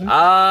be hurting.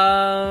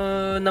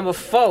 Number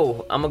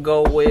 4, I'm going to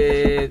go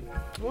with...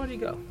 Where'd he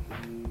go?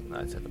 No,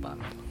 it's at the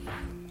bottom.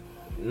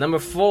 Number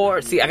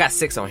 4... See, I got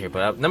 6 on here,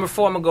 but number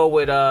 4, I'm going to go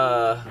with...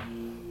 I'm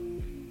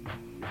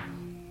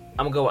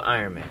going to go with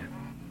Iron Man.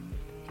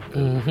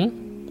 Mm-hmm.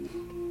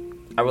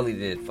 I really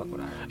did fuck with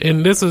Iron Man.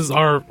 And this is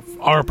our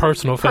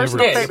personal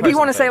favorite. Yeah. Do you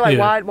want to say like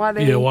Yeah. why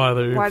they're Yeah, your why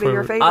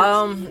they're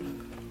favorites?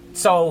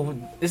 So,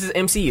 this is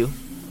MCU.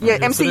 Yeah,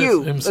 Yes, it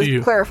MCU. is MCU.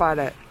 Let's clarify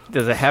that.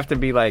 Does it have to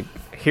be like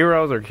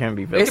heroes or can it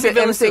be villains? It's could be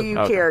villains MCU too.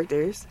 Okay.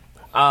 characters.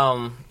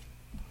 I've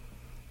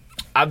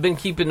been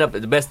keeping up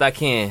the best I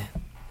can.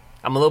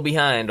 I'm a little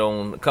behind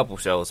on a couple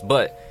shows,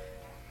 but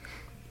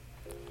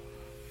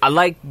I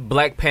like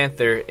Black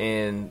Panther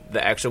in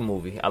the actual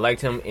movie. I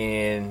liked him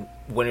in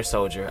Winter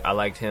Soldier. I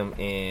liked him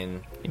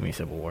in You mean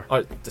Civil War?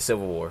 the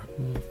Civil War.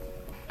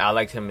 I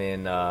liked him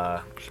in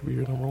Should be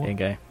your number one.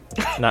 Endgame.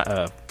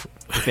 Not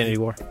Infinity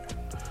War.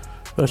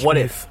 That should What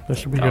be- If? That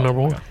should be your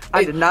number one.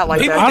 I did not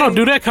like People- that. I don't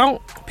do that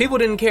count. People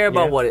didn't care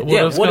about Yeah. What If. What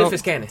Yeah, If's What If count?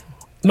 is canon.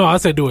 No, I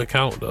say do it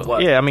count though.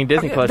 What? Yeah, I mean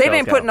Disney Plus. They shows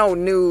didn't put count. no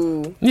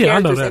new Yeah, I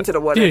know characters that. into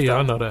the what yeah, if. yeah,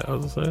 I though. know that. I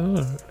was saying,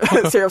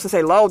 all right. Serious to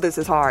say, Lord, this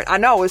is hard. I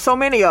know it's so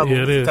many of them.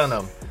 Yeah, it is. Ton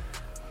of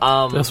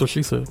them. That's what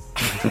she said.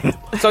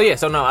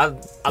 So no, I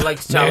like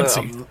T'Challa,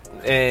 Nancy.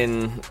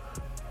 and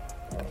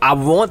I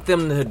want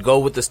them to go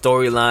with the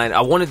storyline.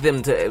 I wanted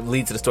them to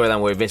lead to the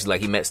storyline where eventually,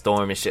 like, he met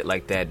Storm and shit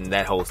like that, and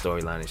that whole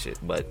storyline and shit.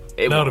 But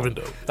it That would've won't.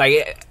 been dope.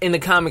 Like in the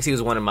comics, he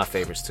was one of my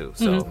favorites too.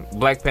 So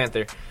Black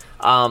Panther.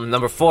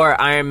 Number 4,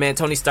 Iron Man.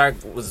 Tony Stark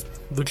was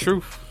The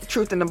truth.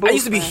 Truth in the booth. I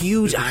used to be a man.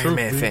 huge Iron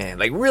Man fan,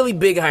 like really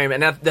big Iron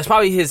Man. Now, that's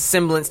probably his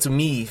semblance to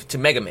me to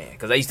Mega Man,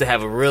 because I used to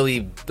have a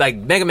really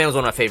Mega Man was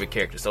one of my favorite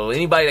characters. So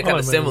anybody that kind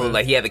of Mega similar, Man.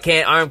 like he had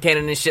the arm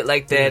cannon and shit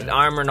like that,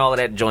 armor and all of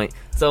that joint.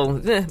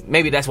 So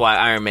maybe that's why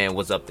Iron Man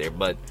was up there.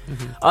 But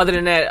other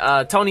than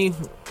that, Tony,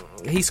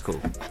 he's cool.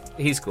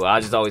 He's cool.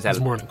 I just always had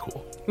It's more than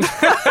cool. He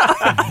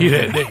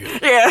that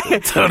nigga. Yeah.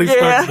 Tony Yeah.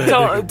 Stark's that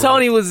nigga, bro.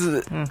 Tony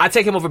was. I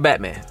take him over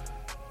Batman.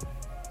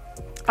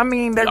 I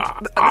mean, that.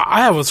 I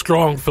have a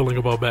strong feeling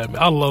about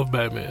Batman. I love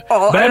Batman.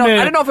 Oh, Batman,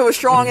 I didn't know if it was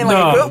strong in like a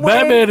no, good way.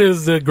 Batman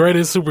is the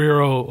greatest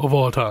superhero of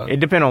all time. It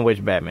depends on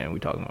which Batman we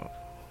talking about.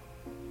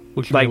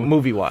 What you Like mean?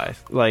 movie wise,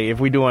 like if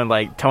we doing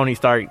like Tony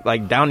Stark,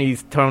 like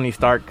Downey's Tony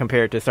Stark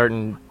compared to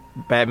certain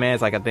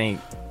Batmans, like I think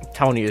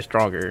Tony is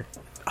stronger.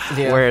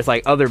 Yeah. Whereas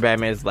like other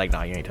Batmans, like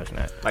nah, you ain't touching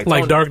that. like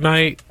Tony- Dark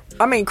Knight.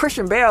 I mean,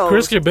 Christian Bale.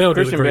 Christian Bale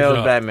did Christian a great Bale's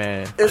job.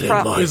 Batman. is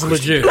probably. It's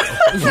legit.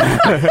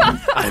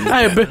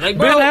 Hey, Ben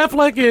bro.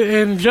 Affleck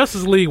in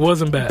Justice League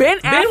wasn't bad. Ben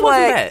Ben wasn't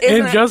Affleck bad.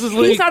 isn't In Justice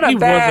League, he's not a he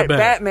bad wasn't bad.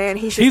 Batman.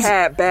 He's just He's-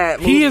 had bad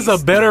movies. He is a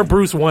better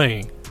Bruce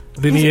Wayne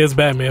than he is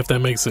Batman, if that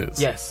makes sense.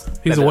 Yes,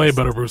 He's that a way does.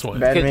 better Bruce Wayne.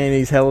 Batman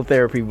needs hella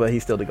therapy, but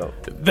he's still the GOAT.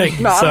 Thank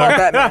you, No, sir. I love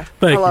Batman.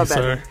 Thank I love you,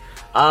 Batman.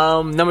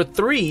 sir. Number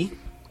 3,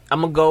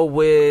 I'm gonna go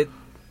with.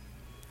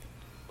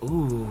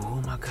 Ooh,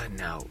 oh my god,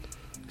 now,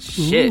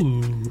 shit.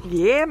 Ooh.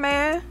 Yeah,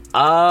 man.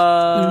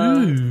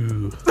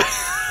 Ooh.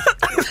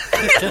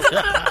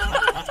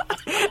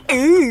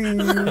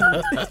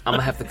 I'm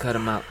gonna have to cut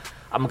him out.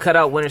 I'm gonna cut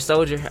out Winter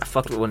Soldier. I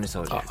fucked with Winter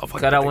Soldier. Oh, fuck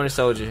cut that out nigga. Winter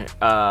Soldier.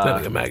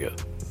 That nigga MAGA.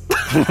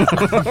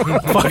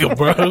 Fuck him,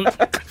 bro.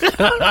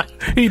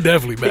 He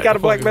definitely MAGA. He got a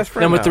black Fuck him. best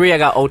friend. Number now. 3, I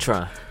got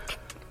Ultron.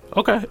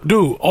 Okay.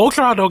 Dude,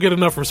 Ultron don't get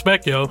enough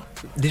respect, yo.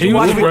 Did He you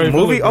was watch a great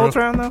movie villain,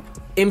 bro. Ultron though?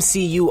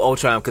 MCU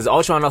Ultron? Because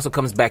Ultron also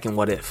comes back in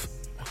What If.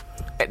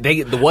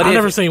 The what I if.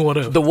 never seen What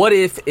If. The What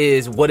If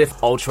is what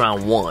if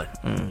Ultron won.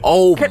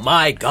 Oh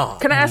my god.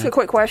 Can I ask a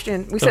quick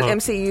question? We said Uh-huh.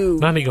 MCU.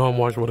 Now I need to go home and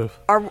watch What If.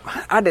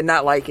 I did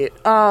not like it.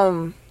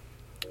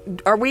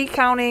 Are we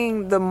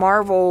counting the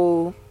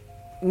Marvel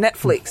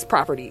Netflix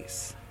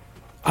properties?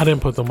 I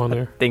didn't put them on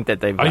there. Think that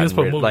they've I just gotten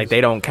put rid- movies. like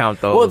they don't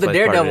count those. Well, the as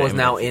part of Daredevil the is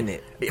now MCU. in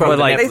it. But, From the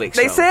like, Netflix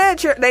They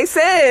show.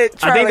 said.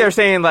 I think they're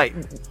saying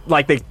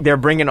like they're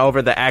bringing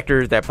over the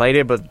actors that played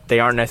it, but they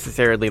aren't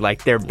necessarily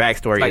like their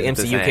backstory. like isn't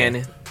the MCU same.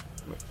 canon.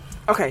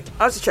 Okay,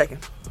 I was just checking.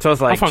 So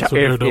it's like I fucks with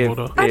Daredevil,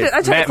 though. I just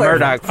had to Matt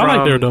clarify. Murdock I like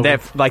from Daredevil.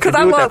 that, like the 'Cause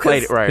I dude love- that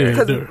played it, 'cause- right? Yeah.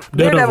 Because Daredevil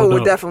Daredevil would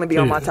dope. definitely be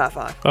on Yeah. my top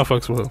 5. I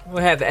fucks with him.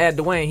 We had to add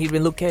Dwayne. He's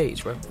been Luke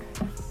Cage, bro.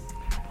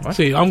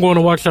 See, I'm going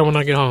to watch that when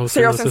I get home. See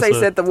Serial what Sensei this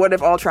said the What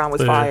If Ultron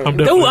was Yeah, fire. I'm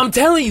Dude, definitely- I'm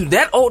telling you,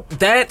 that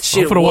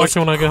shit I'm finna was watch it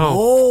when I get home.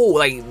 cold.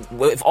 Like,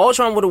 if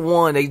Ultron would have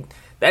won,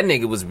 that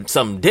nigga was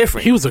something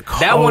different. He was a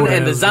That one cold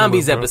and the ass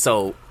Zombies villain, bro.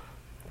 episode.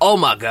 Oh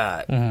my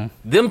god.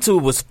 Them two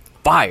was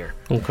fire.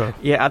 Okay.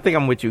 Yeah, I think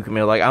I'm with you,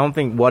 Camille. Like, I don't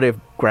think What If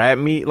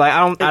grabbed me. Like,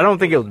 I don't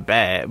think it was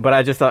bad, but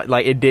I just thought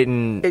like it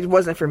didn't. It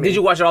wasn't for me. Did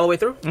you watch it all the way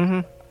through?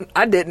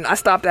 I didn't. I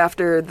stopped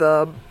after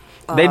the.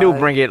 They do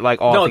bring it like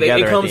all No,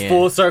 together. it at comes the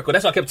full end. circle.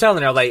 That's what I kept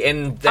telling her. Like,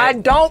 and I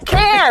don't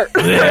care.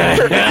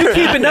 you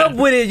keeping up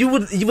with it, you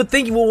would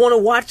think you would want to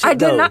watch it. I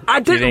did though. not. I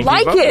didn't didn't like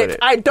keep up with it. it.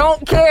 I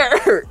don't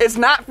care. It's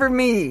not for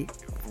me.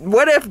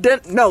 What if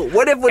didn't? No.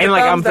 What if with And a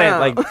like I'm thumbs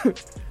saying, down? like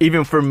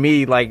even for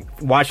me, like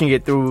watching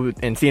it through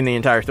and seeing the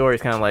entire story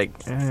is kind of like,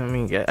 I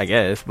mean, I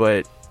guess,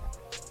 but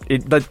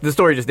the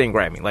story just didn't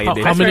grab me. Like,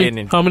 it How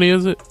didn't. many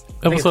is it?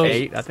 I think it's Episodes?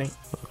 8. I think.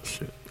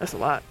 Shit. That's a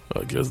lot.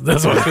 I guess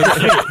that's what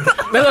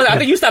I I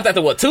think you stopped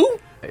after what, 2?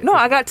 No,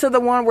 I got to the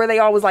one where they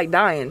all was like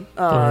dying.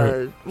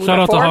 Alright. Was Shout that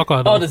out to 4?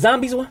 Hawkeye. though. Oh, the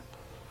zombies one?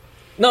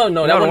 No, that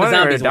No, the wasn't the one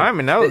zombies one.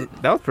 Diamond.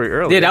 That was pretty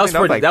early. Yeah, that I was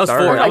think pretty- that was third.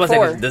 four. I Like was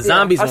 4. thinking the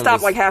zombies I one stopped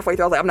was- like halfway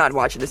through. I was like, I'm not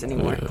watching this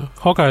anymore. Yeah.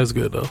 Hawkeye is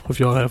good though. If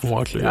y'all haven't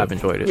watched it, Yeah, yet. I've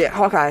enjoyed it. Yeah,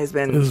 Hawkeye has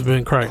been It's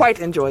been cracking. quite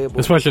enjoyable.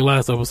 Especially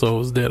last episode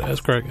was dead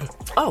ass cracking.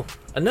 Oh,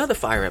 another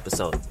fire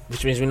episode,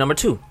 which means we're number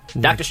 2.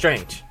 Doctor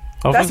Strange.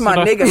 That's my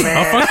nigga, man.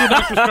 I fucks with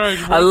Doctor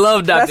Strange, I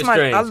love Doctor That's my.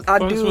 Strange. I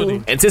Fucks with do.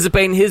 him.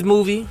 Anticipating his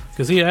movie.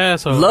 Because he an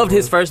asshole. Loved bro.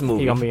 his first He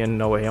movie. gonna be in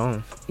No Way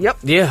Home. Yep.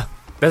 Yeah.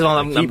 That's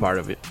all Key part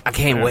of it. I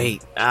can't Yeah.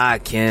 wait. I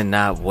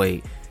cannot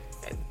wait.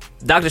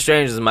 Doctor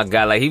Strange is my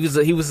guy. Like he was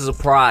a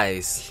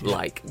surprise,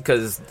 like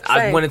because I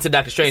Same. went into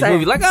Doctor Strange Same.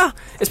 movie like,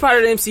 it's part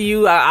of the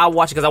MCU. I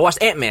watch it because I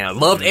watched Ant-Man. I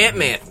loved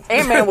Ant-Man.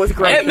 Ant-Man was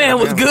great. Ant-Man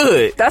was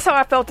good. That's how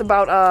I felt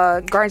about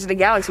Guardians of the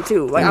Galaxy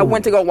too. Like I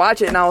went to go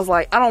watch it and I was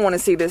like, I don't want to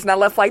see this, and I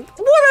left like,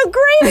 what a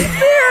great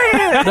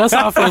experience. That's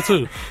how I felt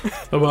too.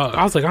 I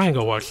was like, I ain't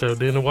gonna watch that.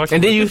 Then watch.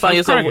 And then it. you This find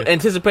shit's yourself cracking.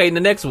 anticipating the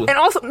next one. And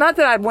also, not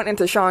that I went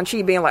into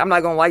Shang-Chi being like, I'm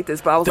not gonna like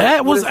this, but I was like,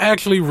 That what was is-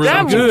 actually really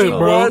that good, movie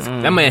bro. was-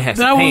 That man has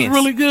That was pants.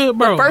 really good,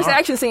 bro. First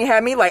action scene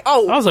had me like,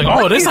 oh, I was like,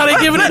 oh, this how they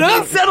giving it let me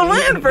up. settle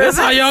in for That's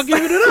how this. y'all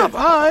giving it up.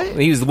 All right.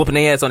 He was whooping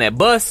their ass on that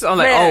bus. I'm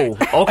like, Man.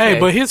 oh, okay. Hey,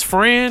 but his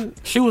friend,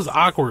 she was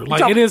awkward. Like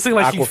talking- it didn't seem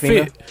like she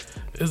Aquafina?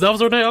 fit. Is that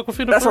was her name?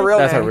 Aquafina? That's her friend? real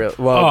That's her name. real.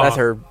 Well, Oh. that's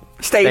her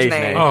Stage stage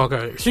name. name. Oh,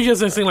 okay. She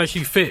just didn't seem like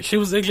she fit. She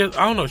was. It just,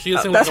 I don't know. She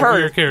just seemed That's like a her.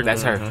 weird character.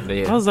 that's her. I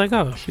Yeah. was like,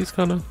 oh, she's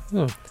kind of.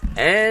 Oh.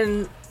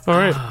 And All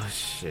right. Oh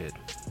shit.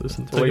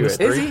 Listen, Where you this,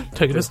 at? Is he?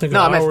 taking this nigga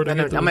No, an I'm hour to at,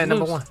 get I'm through at this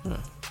number list.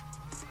 one.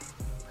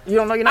 You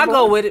don't know your I number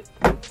go one? with it.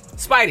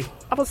 Spidey.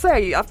 I was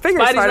say I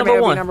figured Spidey's Spider-Man number would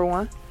be one. number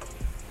one.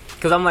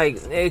 Because I'm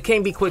like, it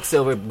can't be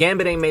Quicksilver.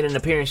 Gambit ain't made an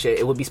appearance yet.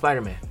 It would be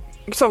Spider-Man.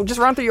 So just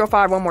run through your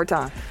 5 one more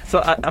time.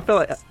 So I feel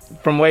like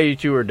from the way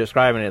that you were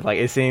describing it, like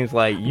it seems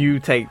like you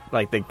take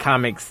like the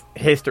comics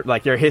history,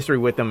 like your history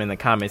with them in the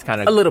comics, kind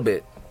A of little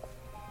bit.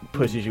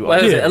 pushes you. Well,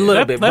 off. a little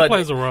that- bit. that but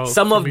plays a role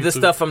some for of me the too.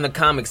 stuff from the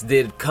comics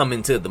did come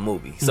into the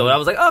movie. So I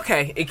was like,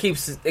 okay, it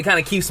kind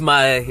of keeps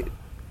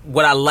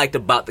what I liked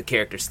about the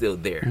character still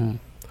there.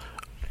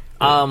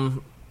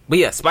 But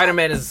yeah,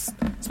 Spider-Man. I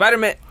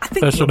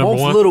think That's your number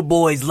most one? little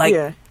boys like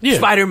Yeah.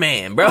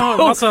 Spider-Man, bro.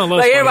 Oh, my son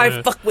loves like everybody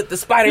Spider-Man. fuck with the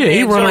Spider-Man. Yeah,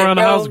 he run joint, around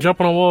the bro. house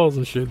jumping on walls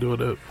and shit doing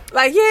that.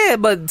 Like, yeah,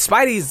 but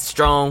Spidey's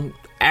strong,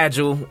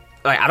 agile.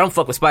 Like, I don't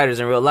fuck with spiders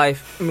in real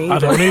life. Me I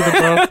either. don't either,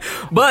 bro.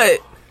 But,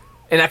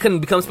 and I couldn't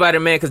become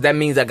Spider-Man because that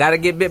means I gotta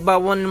get bit by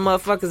one of them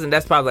motherfuckers, and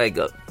that's probably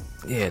like,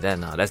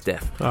 that's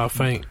death. I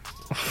faint.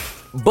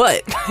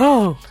 But,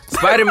 Oh,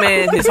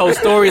 Spider-Man, his whole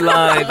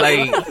storyline,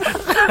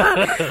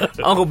 like,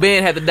 Uncle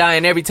Ben had to die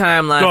in every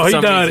timeline. no, for he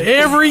some died reason.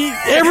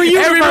 every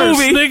universe,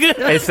 movie.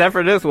 nigga. Except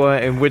for this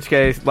one, in which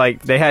case,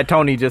 like they had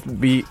Tony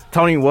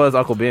Tony was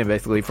Uncle Ben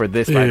basically for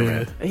this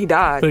Spider-Man. He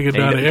died. Nigga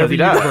died in Because every he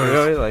died, universe.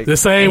 really, like, The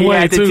same and he way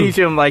had to too. teach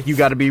him like you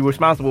got to be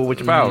responsible with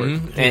your powers.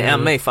 Mhm. And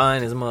Aunt May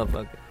fine as a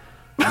motherfucker.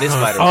 This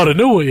Spider. Oh, the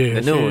new one, yeah.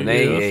 The new one, Yeah,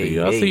 hey,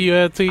 I hey. see you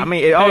at T. I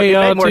mean, it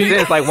makes more T.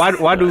 sense. Like,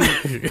 why do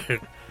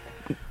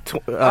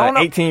don't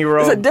know.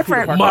 18-year-old? It's a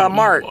different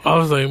Mark. I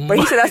was like, But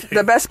he said that's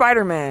the best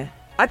Spider-Man.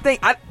 I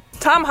think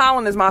Tom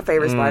Holland is my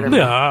favorite Spider-Man.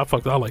 yeah,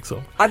 I like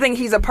so. I think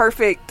he's a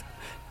perfect.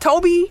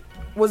 Toby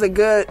was a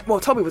good. Well,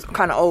 Toby was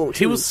kind of old. He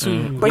too. was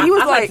too. But he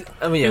was I like.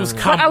 I mean, he was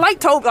But I like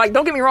Toby. Like,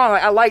 don't get me wrong.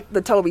 Like, I like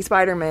the Toby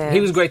Spider-Man. he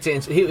was great to.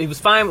 He was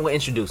fine with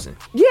introducing.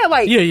 Yeah,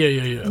 like.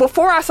 Yeah.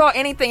 Before I saw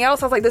anything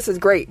else, I was like, "This is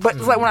great." But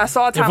it's like when I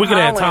saw Tom If we could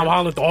Holland, have Tom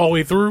Holland all the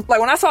way through, like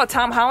when I saw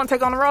Tom Holland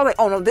take on the role, I was like,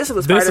 "Oh no, this is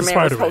what This is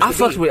Spider-Man was Spider-Man. supposed I to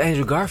fucked be." with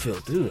Andrew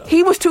Garfield, dude.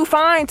 He was too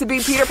fine to be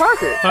Peter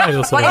Parker. I ain't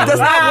gonna say Like, it that. does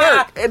not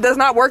work. It does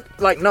not work.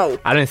 Like, no.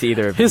 I didn't see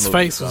either of His the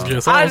face movies, was so.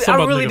 just. I something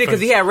about really nigga did because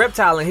he face. had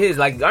Reptile in his.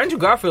 Like Andrew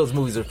Garfield's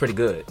movies are pretty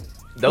good.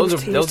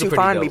 Those He are was too pretty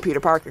fine to dope. be Peter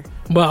Parker.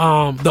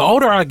 But the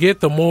older I get,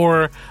 the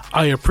more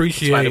I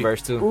appreciate.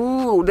 Spider-Verse too.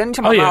 Ooh, then you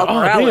talking Oh about yeah,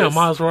 Miles Morales.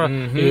 Miles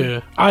Morales.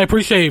 Yeah, I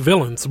appreciate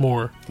villains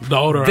more. The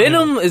older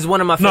Venom is one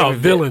of my I am. No,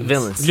 favorite villains.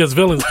 villains. Just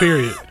villains.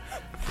 Period.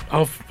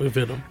 I'm with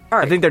Venom. All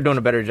right. I think they're doing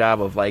a better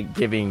job of like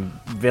giving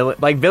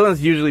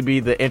villains usually be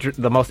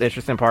the most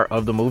interesting part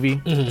of the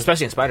movie.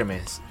 Especially in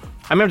Spider-Man's.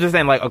 I mean, I'm just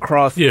saying like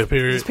across Yeah.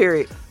 Period.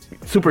 Period.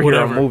 superhero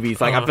Whatever. movies.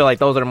 Like I Uh-huh. feel like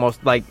those are the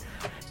most like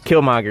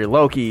Killmonger,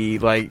 Loki,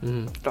 like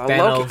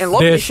Loki, and Loki's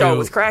Dead show Shield.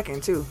 was cracking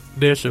too.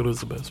 Deadshield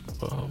is the best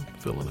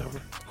villain ever.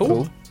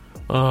 who?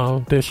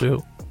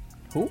 Deadshield.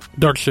 Who?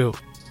 Dark Shield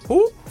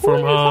Who?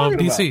 from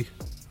DC.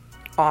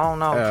 Oh, I don't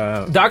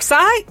know. Dark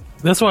Side?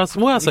 That's why I said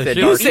said Shield.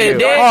 You You said Shield.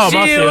 Dead Oh, my shit.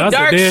 I Shield, said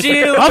Dark Dead-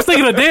 Shield, I was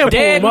thinking of Deadpool.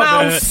 Dead my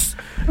bad. Mouse.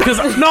 Because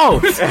I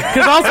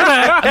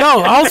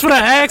was gonna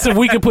ask if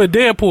we could put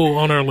Deadpool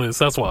on our list.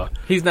 That's why.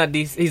 He's not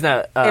DC. He's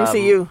not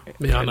MCU.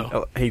 Yeah, I know.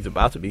 Oh, he's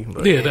about to be.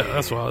 But Yeah,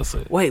 that's why I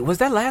said. Wait, was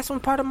that last one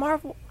part of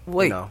Marvel?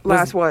 Wait, No.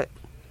 Last what?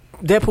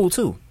 Deadpool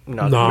 2.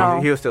 No,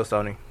 No. he was still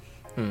Sony.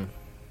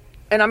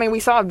 And I mean, we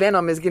saw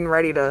Venom is getting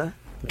ready to.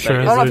 I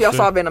Transition. don't know if y'all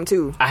saw Venom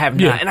too. I have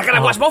not, Yeah. and I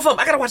gotta watch both of them.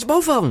 I gotta watch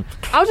both of them.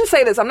 I'll just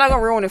say this. I'm not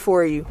gonna ruin it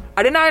for you.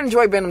 I did not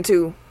enjoy Venom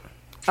 2.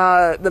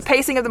 The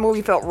pacing of the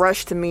movie felt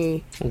rushed to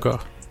me, Okay.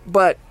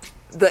 but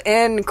the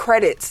end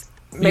credits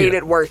made Yeah.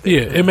 it worth it.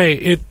 Yeah,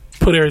 it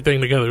put everything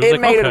together. It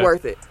made it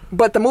worth it.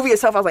 But the movie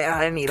itself, I was like,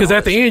 I didn't need it. Because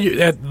at the end,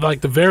 at like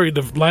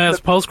the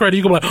last post credit,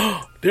 you go like,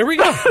 oh, there we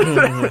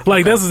go.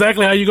 Like that's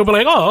exactly how you go be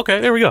like, oh,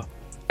 okay, there we go. That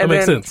and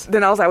makes then, sense.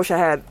 Then I was like, I wish I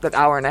had that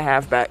hour and a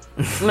half back.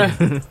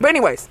 But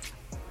anyways,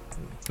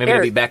 Maybe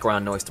it'll be Eric.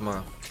 background noise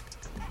tomorrow.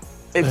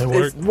 it's That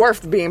work.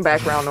 worth being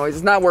background noise.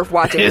 It's not worth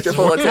watching with your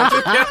full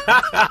attention.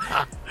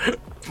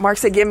 Mark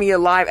said, "Give me a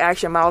live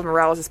action Miles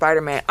Morales as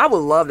Spider-Man." I would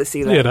love to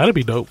see that. Yeah, that'd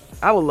be dope.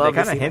 I would They love to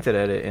kind see of that. hinted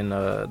at it in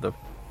the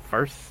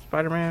first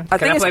Spider-Man. I Can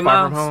think I it's play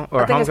Far From Miles? Home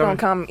or I think it's gonna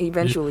Homecoming. come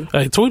eventually.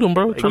 Hey, tweet them,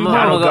 bro. Tweet I'm them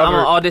Donald out. gonna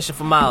Glover. audition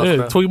for Miles, Yeah,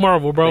 bro. tweet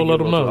Marvel, bro. Think Let it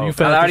them was know well. you I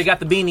fast. already got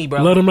the beanie,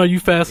 bro. Let them know you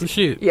fast as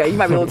shit. Yeah, you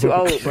might be a little too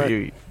old, but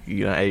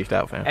You done aged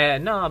out,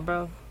 fam. No,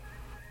 bro.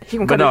 he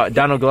can But cut no, it.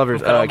 Donald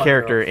Glover's all my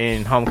character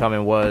in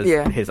Homecoming was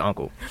Yeah. his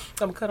uncle.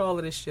 I'm gonna cut all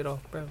of this shit off,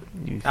 bro.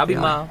 You I'll be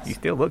still- Miles. You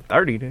still look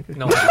 30, nigga.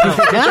 No,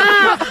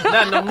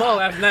 not no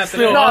more. After that,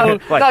 Still- No,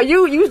 Like- no,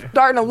 you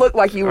starting to look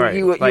like you Right.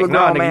 you Like, a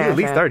nah, grown nigga, man. you at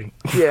least fam. 30.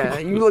 Yeah,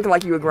 you looking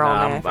like you a grown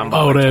man. I'm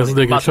Old ass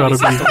nigga about trying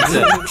 26. to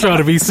be trying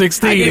to be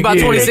 16. I get about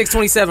again. 26,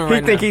 27 He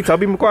right think now. he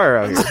Tobey Maguire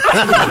out here.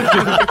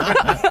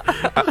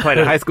 I played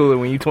in high school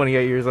when you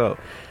 28 years old.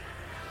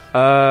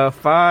 5,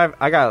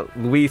 I got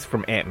Luis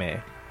from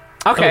Ant-Man.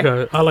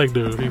 Okay. I like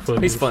dude. He's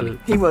He's as funny. shit.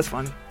 He was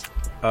funny.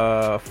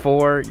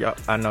 4, y'all,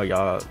 I know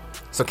y'all.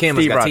 So Kim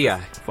has Steve got Rogers. T.I.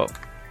 4.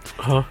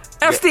 Huh?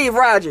 F. Steve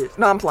Rogers.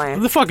 No, I'm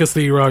playing. The fuck is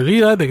Steve Rogers? He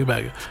that nigga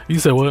back. You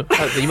said what?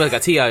 You must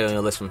got T.I. on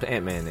your list from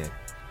Ant-Man then.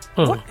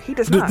 What? He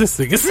does not. This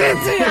nigga said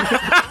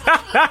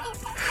that.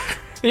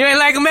 You ain't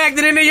like him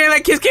acting in there. You ain't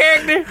like his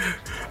character.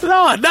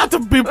 No, not to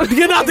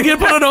get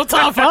put on no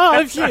top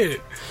 5.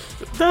 Shit.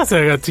 That's how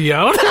I got T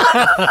out.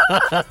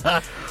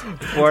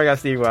 4, I got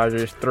Steve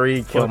Rogers.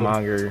 3,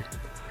 Killmonger.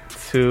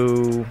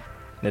 2,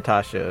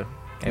 Natasha.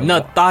 And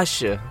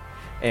Natasha.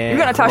 And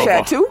You got Natasha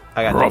at 2?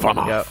 I got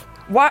Romanoff. Yep.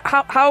 Why?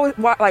 How?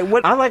 Why? Like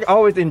what? I like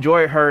always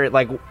enjoyed her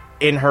like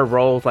in her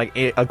roles like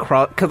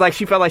across because like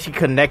she felt like she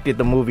connected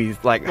the movies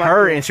like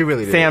her and She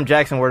really did. Sam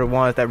Jackson were the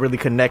ones that really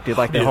connected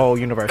like the whole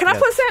universe. Can I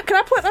put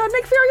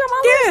Nick Fury on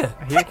my list?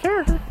 He a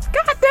character.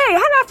 God dang! How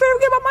did I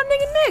forget about my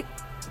nigga Nick?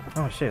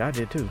 Oh shit, I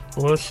did too.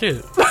 Well,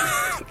 shit.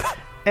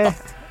 My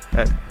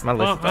list.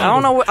 Well, I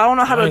don't know. I don't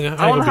know how to. I I ain't don't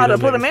know gonna how be to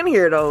those put him niggas. in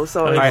here though.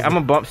 So All right, I'm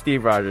gonna bump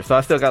Steve Rogers. So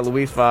I still got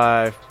Luis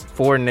 5,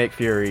 4 Nick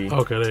Fury,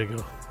 Okay, there you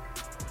go.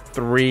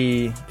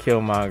 3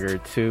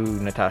 Killmonger, 2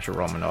 Natasha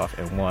Romanoff,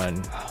 and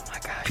 1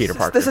 Peter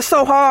Parker. this is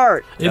so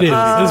hard. It is.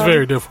 It's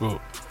very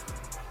difficult.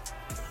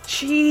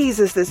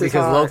 Jesus, this is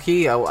Because hard. low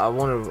key, I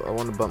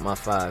want to bump my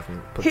 5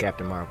 and put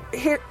Captain Marvel.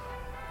 Here,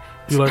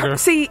 You like her?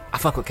 see, I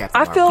fuck with Captain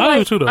I Marvel. feel I do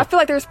like too, though. I feel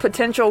like there's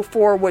potential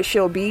for what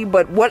she'll be,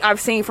 but what I've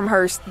seen from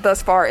her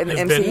thus far in the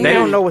It's MCU, been- They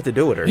don't know what to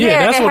do with her.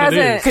 Yeah, that's it what it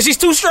hasn't- is. Because she's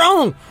too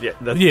strong. Yeah,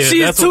 Yeah,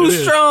 She's that's what too it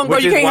is. strong, bro.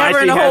 which You is can't why have her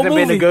she in the whole hasn't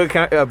been movie. a good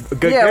Yeah,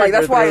 character like,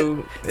 that's why-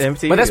 through the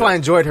MCU. But that's why I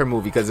enjoyed her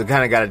movie, because I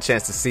kind of got a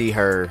chance to see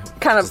her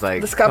kind of just,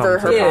 like, discover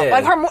come her. to- power. Yeah.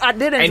 Like her, I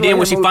did enjoy And then her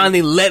when she movie.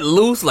 finally let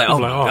loose, like, oh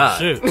Like, my oh, god,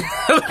 shit.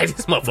 like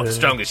this motherfucker's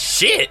strong as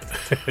shit.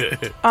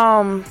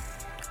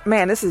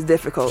 Man, this is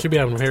difficult. She be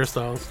having them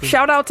hairstyles. Too.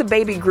 Shout out to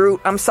Baby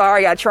Groot. I'm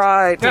sorry I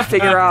tried to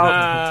figure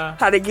out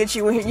how to get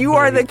you in here. You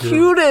are the Baby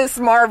Groot. cutest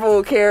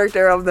Marvel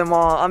character of them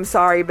all. I'm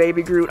sorry,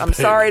 Baby Groot. I'm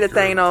sorry to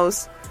Groot.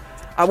 Thanos.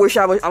 I wish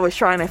I was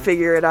trying to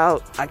figure it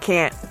out. I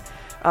can't.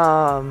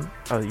 Oh,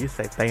 you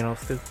say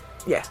Thanos too?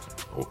 Yeah.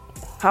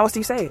 How else do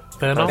you say it?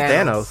 Thanos.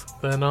 Thanos.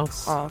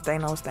 Thanos. Oh,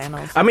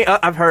 Thanos. I mean,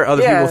 I've heard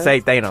other Yeah. people say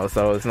Thanos,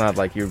 so it's not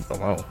like you're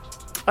alone.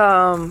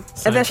 And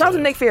then shout out to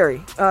thing. Nick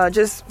Fury.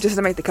 Just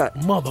to make the cut.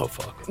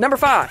 Motherfucker. Number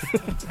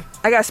 5.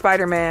 I got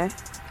Spider-Man.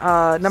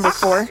 Number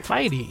 4.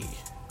 Spidey.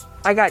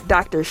 I got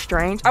Doctor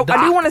Strange. I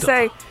do want to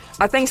say,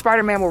 I think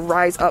Spider-Man will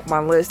rise up my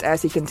list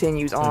as he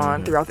continues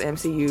on throughout the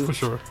MCU. For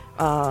sure.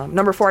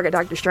 Number 4, I got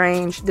Doctor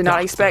Strange. Did not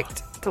Doctor.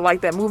 expect to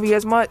like that movie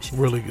as much,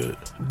 Really good.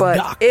 but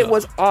Doctor. it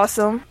was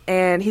awesome,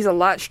 and he's a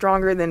lot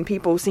stronger than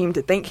people seem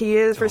to think he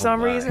is for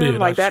some reason. Yeah,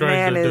 like Doctor that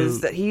man Strange, that is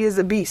dude. that he is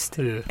a beast,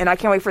 Yeah. and I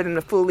can't wait for them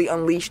to fully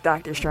unleash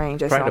Doctor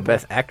Strange. At Probably some the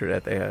best point. actor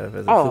that they have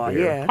as a Oh superhero.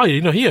 yeah, Oh, yeah,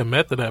 you know, he a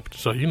method actor,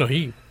 so you know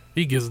he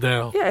gets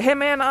down. yeah.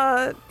 Him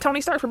and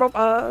Tony Stark for both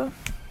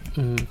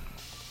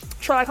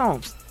Sherlock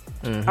Holmes.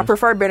 I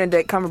prefer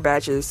Benedict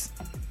Cumberbatch's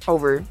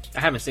over. I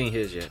haven't seen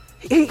his yet.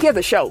 He has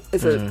a show.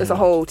 It's a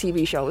whole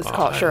TV show. It's Oh,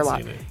 called I haven't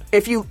Sherlock. seen it.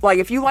 If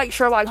you like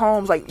Sherlock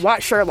Holmes, like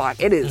watch Sherlock.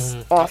 It is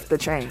off the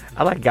chain.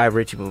 I like Guy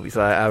Ritchie movies,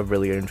 so I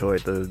really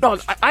enjoyed the. No,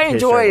 I his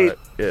enjoyed.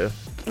 Sherlock. Yeah.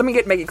 Let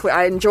me make it clear.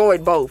 I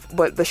enjoyed both,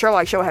 but the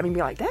Sherlock show had me be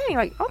like, dang,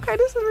 like okay,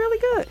 this is really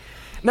good.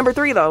 Number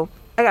 3 though,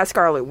 I got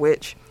Scarlet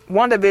Witch.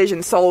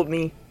 WandaVision sold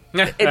me.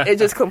 It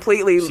just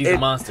completely. She's a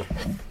monster.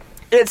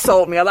 It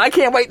sold me. I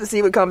can't wait to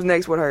see what comes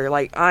next with her.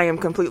 Like I am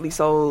completely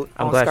sold.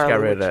 I'm on glad Scarlet she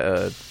got rid Witch.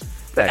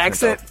 of that The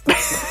accent.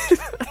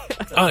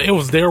 It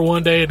was there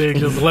one day and then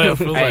just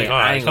left. It was Hey, like, all I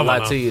right, ain't come gonna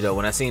on. lie to you though.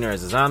 When I seen her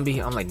as a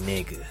zombie, I'm like,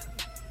 nigga,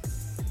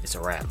 it's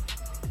a wrap.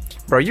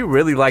 Bro, you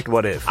really liked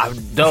What If?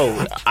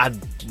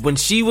 When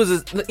she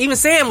was even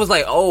Sam was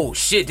like, oh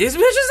shit, this bitch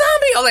is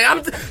zombie. I'm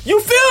like, you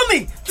feel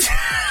me?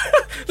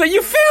 Like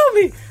you feel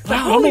me? Like,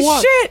 I'ma holy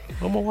watch. shit!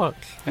 I'm gonna watch.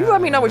 You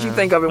let me know what you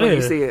think of it when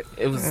you Yeah. see it.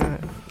 It was.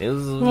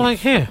 I'm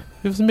like, yeah,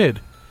 it was mid.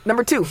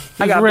 Number 2, I It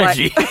was got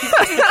Reggie.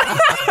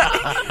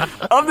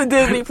 Of the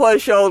Disney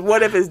Plus shows,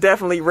 What If is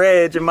definitely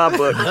Reg in my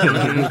book.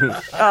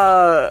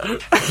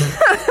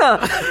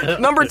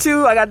 Number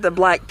 2, I got the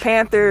Black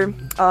Panther.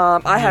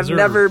 I have sir.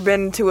 never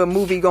been to a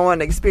movie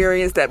going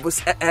experience that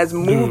was as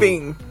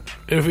moving.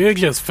 If it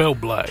just felt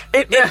black.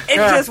 It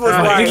just was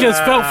Like, like, it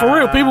just felt for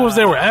real. People was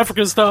there with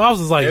African stuff. I was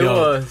just like, It yo,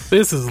 was.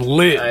 this is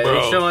lit, It's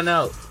bro. showing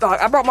out. dog,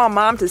 I brought my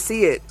mom to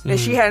see it, and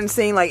she hadn't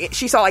seen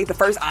she saw the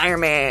first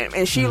Iron Man,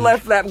 and she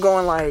left that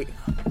going like,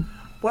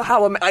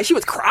 well, like she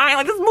was crying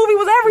like this movie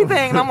was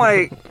everything. And I'm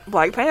like,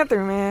 Black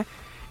Panther, man.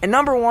 And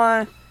number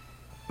 1,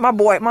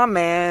 my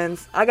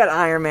man's. I got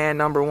Iron Man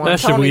number 1. That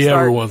should Tony be Stark.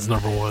 everyone's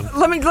number one.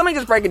 Let me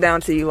just break it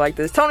down to you like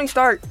this. Tony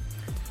Stark,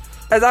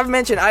 as I've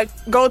mentioned, I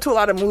go to a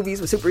lot of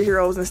movies with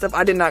superheroes and stuff.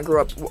 I did not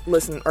grow up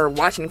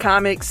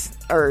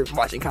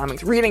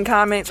reading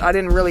comics. I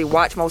didn't really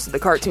watch most of the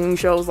cartoon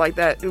shows like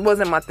that. It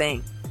wasn't my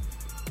thing.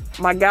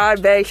 My guy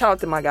Vay, shout out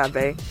to my guy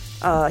Vay.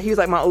 He was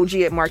like my OG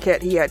at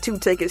Marquette. He had 2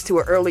 tickets to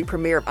an early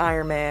premiere of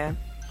Iron Man,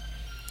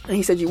 and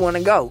he said, "You want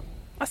to go?"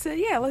 I said,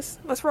 "Yeah, let's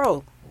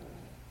roll."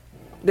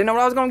 Didn't know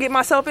what I was gonna get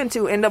myself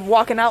into. End up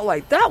walking out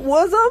like that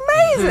was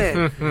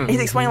amazing. And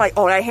he's explaining like,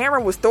 "Oh, that hammer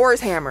was Thor's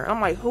hammer."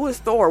 I'm like, "Who is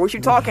Thor? What you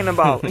talking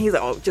about?" And he's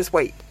like, "Oh, just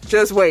wait."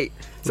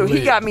 So he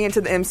Lit. got me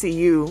into the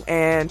MCU,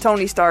 and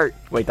Tony Stark,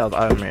 Wait, that was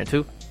Iron Man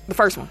 2? the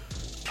first one.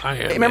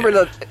 Remember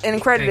the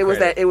end credit? It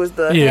was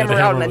the hammer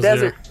out in the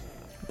desert.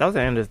 That was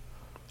the end of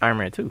Iron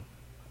Man 2.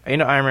 You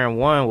know, Iron Man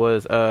 1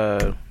 was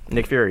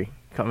Nick Fury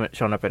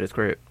showing up at his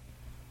crib.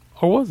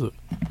 Or was it?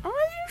 Are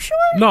you sure?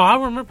 No, I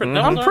remember.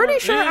 I'm pretty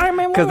sure Iron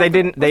Man 1. Because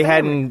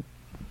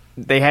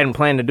they hadn't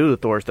planned to do the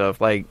Thor stuff.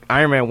 Like,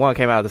 Iron Man 1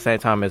 came out at the same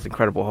time as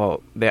Incredible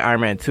Hulk. Then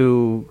Iron Man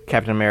 2,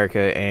 Captain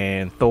America,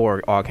 and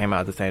Thor all came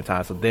out at the same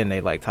time. So then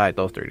they, like, tied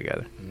those three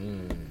together.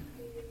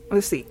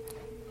 Let's see.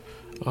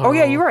 Oh,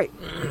 yeah, you're right.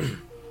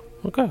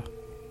 Okay.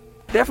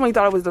 Definitely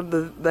thought it was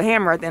the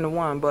hammer at the end of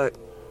 1, but...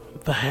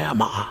 The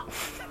hammer.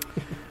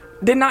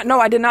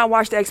 I did not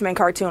watch the X-Men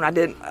cartoon.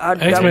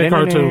 X-Men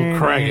cartoon,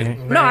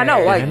 cracking. No, I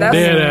know. Like, that's...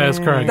 Dead ass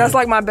cracking. That's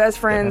like my best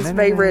friend's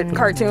favorite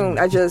cartoon.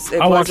 I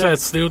watch that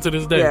still to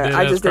this day. Yeah,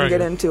 I just didn't get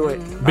into it.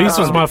 Beast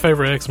was my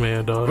favorite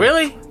X-Men, dog.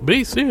 Really?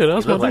 Beast, yeah,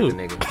 that's my dude.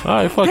 Like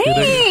Alright, fuck you,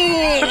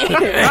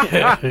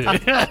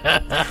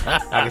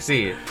 I can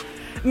see it.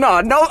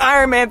 No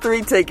Iron Man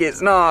 3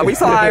 tickets. No, we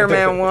saw Iron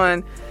Man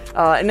 1,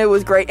 and it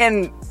was great.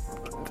 And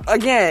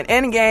again,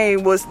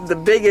 Endgame was the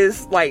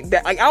biggest, like,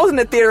 that. Like, I was in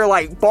the theater,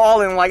 like,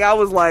 bawling. Like, I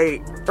was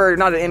like, or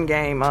not an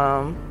Endgame.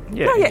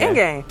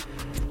 Endgame.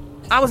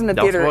 I was in the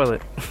theater. Don't spoil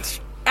it.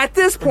 At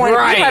this point,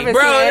 Right, you haven't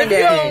bro, seen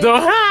Endgame.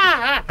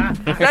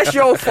 That's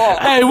your fault.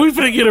 Hey, we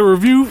finna get a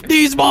review.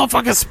 These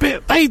motherfuckers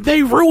spit.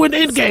 They ruined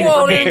Endgame.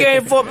 Well, for me.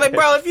 Endgame for like,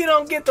 bro. If you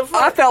don't get the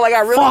I felt like I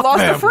really Fuck lost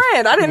them. a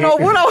friend. I didn't know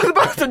what I was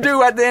about to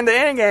do at the end of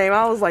Endgame.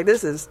 I was like,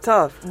 this is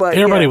tough. But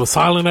Everybody was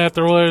silent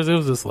afterwards. It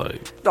was just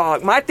like,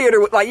 dog. My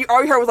theater, like,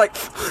 all you heard was like,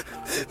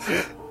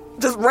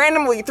 just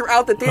randomly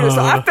throughout the theater.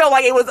 So I felt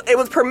like it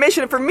was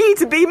permission for me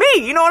to be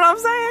me. You know what I'm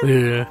saying?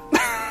 yeah.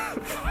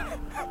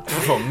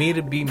 for me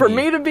to be For me.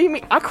 me to be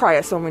me. I cry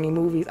at so many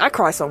movies. I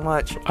cry so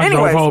much. I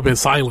drove Anyways, home in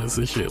silence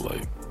and shit.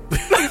 Like,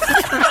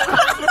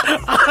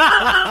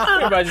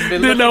 Everybody just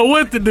been didn't know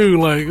what to do.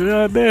 Like,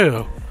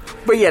 goddamn.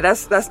 but yeah,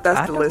 that's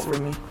the list for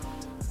me.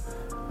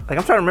 Like,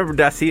 I'm trying to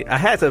remember, I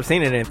had to have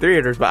seen it in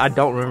theaters, but I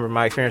don't remember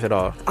my experience at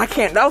all. I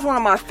can't. That was one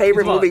of my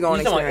favorite movie going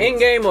You talking about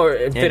experiences. Endgame or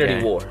Infinity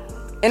Endgame. War?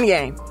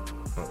 Endgame.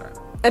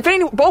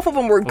 Okay. Both of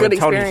them were good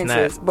Tony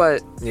experiences, snapped.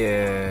 but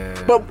Yeah.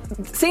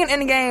 seeing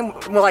Endgame,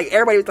 when like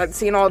everybody was like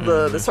seeing all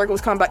the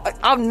circles come back, like,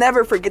 I'll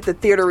never forget the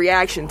theater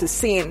reaction to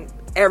seeing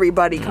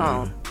everybody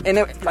come, and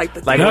it, like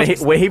the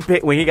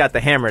When he got the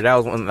hammer, that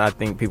was when I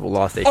think people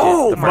lost their shit.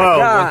 Oh, The my first- Bro,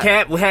 God. when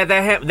Cap had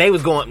that happen, they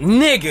was going,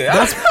 nigga. I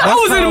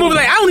was in the movie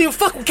like, I don't even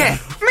fuck with Cap.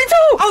 me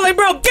too. I was like,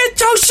 bro, get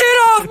your shit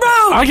off,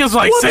 bro. I just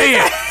like, say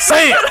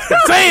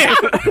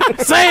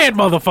it,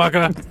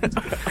 motherfucker.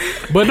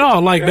 But no,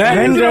 like that.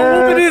 Whooping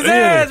his Yeah.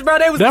 ass, bro.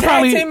 They was That tag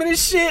probably- teaming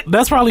his shit.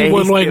 That's probably And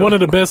one of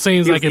the best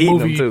scenes he like was in eating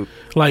them, movie, too.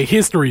 like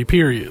history.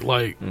 Period.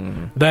 Like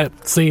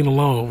that scene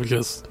alone was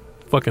just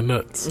fucking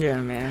nuts. Yeah,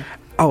 man.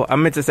 Oh, I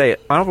meant to say,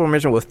 honorable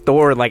mention was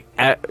Thor, like,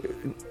 at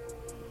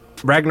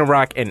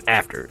Ragnarok and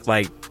after.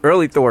 Like,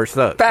 early Thor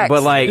sucked. Facts.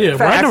 But, like, Yeah,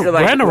 after,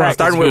 like, Ragnarok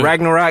starting was with good.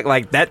 Ragnarok,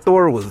 like, that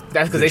Thor was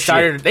That's because the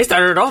shit. they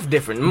started it off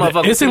different.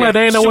 Motherfuckers It seemed like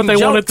they didn't know what they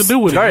wanted to do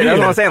with it. Right, that's Yeah.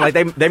 what I'm saying. Like,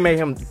 they made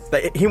him,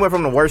 he went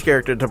from the worst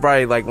character to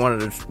probably, like, one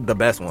of the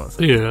best ones.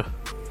 Yeah.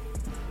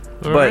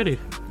 But Alrighty.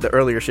 the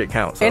earlier shit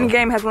counts. So.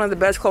 Endgame has one of the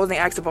best closing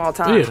acts of all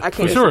time. Yeah, I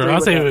can't for sure. disagree I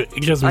with say that.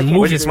 it just I can't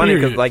movies. Which is funny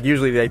because, period. like,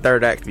 usually they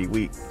third act be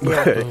weak.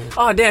 Yeah.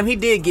 Oh, damn, he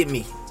did get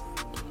me.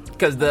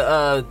 Because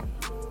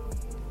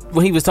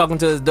when he was talking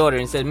to his daughter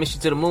and said, miss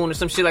you to the moon or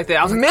some shit like that.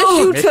 I was like, Miss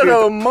oh, you to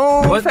the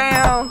moon, What?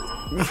 fam.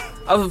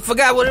 I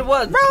forgot what it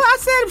was. Bro, I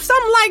said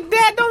something like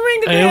that. Don't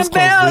ring the Hey, it was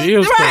damn close to bell. be. It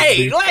was close to Right.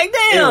 be. Like,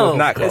 damn. It was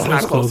not close. It's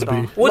not close to at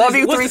all. be. What Love is-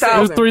 you what's the 3,000. It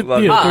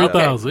was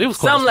 3,000. It was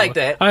close. Something like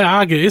that.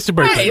 I get it. It's your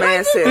birthday. Hey,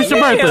 Man said, It's your "Miss you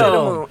birthday. to the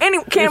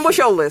moon." Ken, what's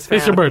your list, fam?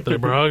 It's your birthday,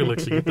 bro. I'll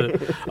let you get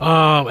that.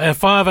 At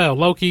 5 out,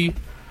 Loki.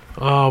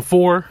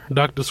 4,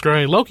 Doctor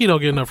Strange. Loki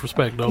don't get enough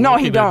respect though. No,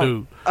 Loki he that don't.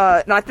 dude.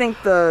 And I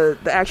think the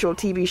actual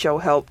TV show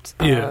helped.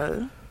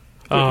 Yeah.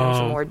 Give him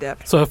some more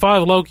depth. So at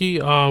 5, Loki.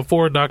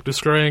 4, Doctor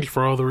Strange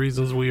for all the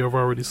reasons we have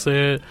already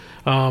said.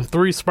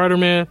 3,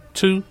 Spider-Man.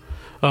 2,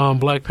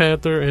 Black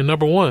Panther, and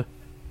number 1.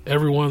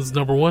 Everyone's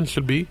number 1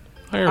 should be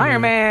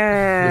Iron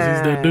Man. 'Cause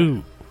he's that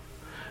dude.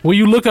 When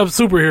you look up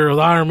superheroes,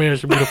 Iron Man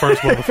should be the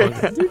first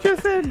motherfucker. You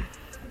just said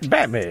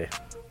Batman.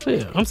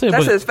 Yeah, I'm saying,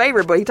 That's but his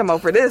favorite, but he talking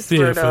about for this.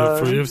 yeah,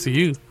 for for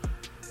MCU.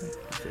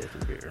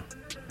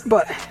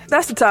 But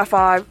that's the top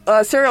 5.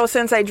 Serial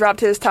Sensei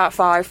dropped his top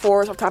 5.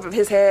 4 is on top of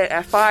his head.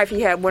 At 5,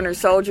 he had Winter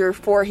Soldier.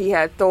 4, he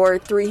had Thor.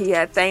 3, he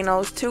had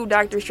Thanos. 2,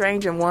 Doctor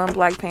Strange, and 1,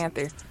 Black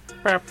Panther.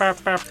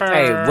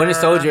 Hey, Winter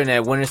Soldier in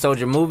that Winter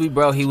Soldier movie,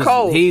 bro, he was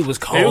Cold. He was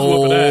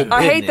cold. whooping ass.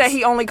 I hate business. that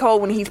he only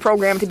cold when he's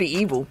programmed to be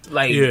evil.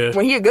 Like, Yeah.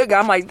 When he a good guy,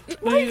 I'm like,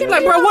 why you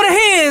like, bro, what the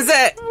hands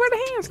at? Where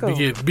the hands go?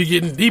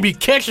 He be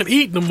catching,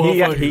 eating them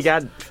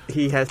motherfuckers.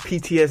 He has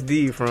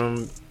PTSD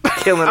from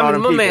killing all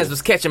them my people. man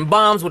was catching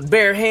bombs with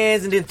bare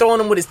hands and then throwing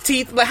them with his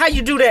teeth. Like, how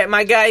you do that,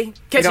 my guy?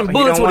 Catching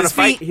bullets with his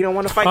feet. He don't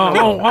want to fight. I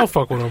don't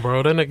fuck with him,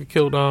 bro. That nigga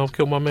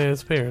killed my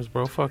man's parents,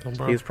 bro. Fuck him,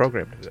 bro. He was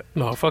programmed to do that.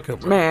 No, fuck him,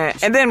 bro. Man,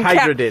 and then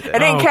Hydra did that.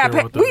 And then I don't Cap. care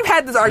about that. We've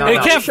had this argument. Hey,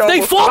 on the Cap, show they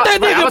before. fought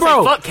that nigga,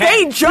 bro.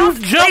 They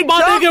jumped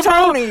my nigga, bro.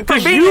 Tony for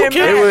Because beating you him.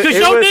 Because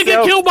your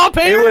nigga killed my It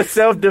parents. was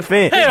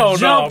self-defense. Hell no,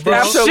 Jumped bro.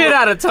 the shit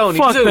out of Tony,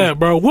 Fuck too. that,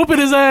 bro. Whooping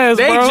his ass,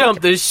 They bro.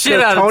 jumped the shit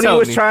out of Tony Tony.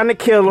 was trying to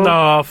kill him.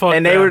 Nah, fuck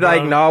and they that, were bro.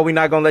 like, "No, we're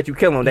not gonna let you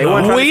kill him." They No.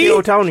 weren't trying to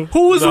kill Tony.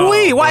 Who was No,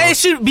 we? Why bro. it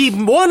should be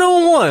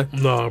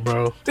 1-on-1? Nah,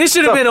 bro. This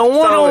should have been a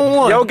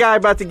 1-on-1. Your guy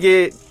about to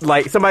get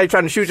like somebody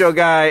trying to shoot your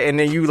guy, and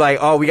then you like,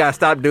 "Oh, we gotta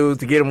stop dudes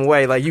to get him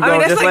away." Like you I mean, gonna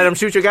that's just like- let him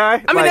shoot your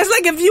guy? I mean, that's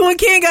like if you and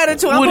Ken got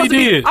into it. What he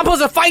did? I'm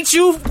supposed to fight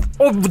you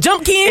or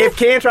jump Ken? if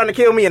Ken trying to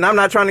kill me and I'm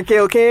not trying to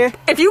kill Ken.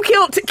 If you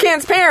killed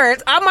Ken's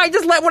parents, I might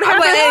just let what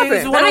happened like, hey, happen.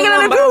 it's That ain't got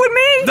nothing to do with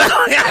me.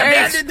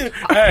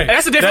 Hey,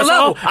 That's a different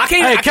level. I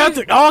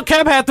can't. All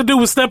Cap had to do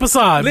was step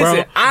aside, bro.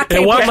 Listen, I can't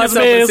and watch put his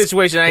myself in a man's-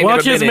 situation I ain't watch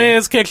never his been in.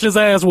 man's catch his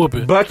ass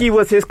whooping. Bucky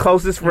was his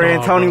closest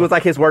friend. Nah, Tony bro. was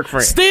like his work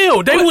friend.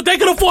 Still, they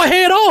could have fought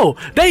head on.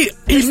 They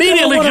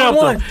immediately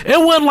jumped one-on-one. him.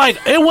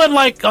 It wasn't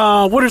like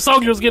Winter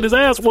Soldier was getting his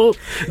ass whooped.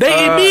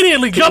 They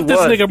immediately jumped this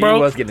nigga, bro.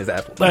 He was getting his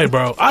ass whooped. Hey,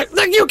 bro,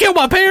 nigga, you killed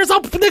my parents.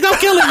 I'm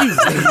killing you.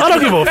 I don't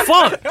give a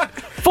fuck.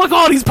 Fuck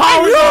all these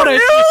powers. All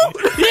that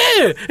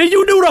shit. Yeah, and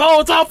you knew the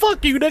whole time.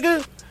 Fuck you,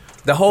 nigga.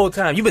 The whole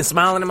time. You been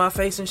smiling in my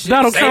face and shit.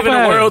 Donald Saving Trump the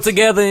ass. world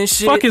together and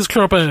shit. Fuck his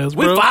Trump ass,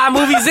 We bro. 5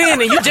 movies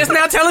in and you just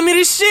now telling me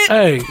this shit?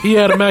 Hey, he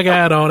had a mega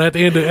hat on at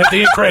the end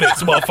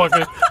credits,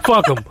 motherfucker.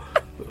 Fuck him.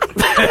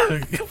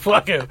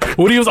 Fuck him.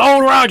 When he was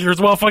on Rogers,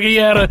 motherfucker, he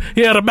had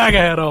a mega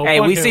hat on. Hey,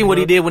 Fuck we him, seen what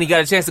he bro. did when he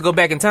got a chance to go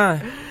back in time.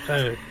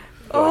 Hey,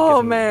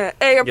 Oh man,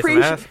 hey, some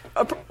appreciate. ass?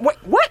 What?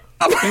 What?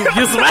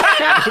 get some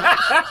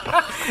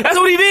That's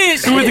what he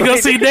did. You went to go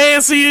see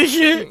Nancy and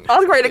shit. I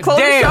was ready to close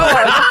Damn. the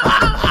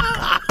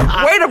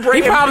show. Way to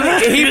bring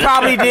He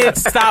probably did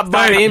stop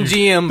by the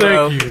MGM,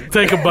 bro. Thank you.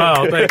 Take a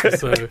bow. Thank you,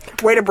 sir.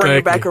 Way to bring Thank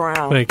it back you.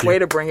 around. Thank you. Way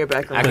to bring it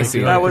back around. can see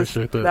that. that I was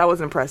appreciate that. that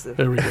was impressive.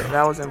 There we go.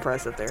 That was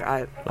impressive there.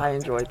 I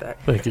enjoyed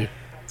that. Thank you.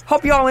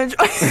 Hope y'all enjoy.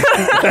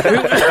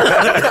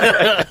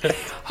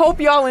 Hope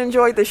y'all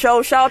enjoyed the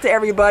show. Shout out to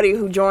everybody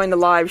who joined the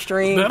live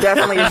stream.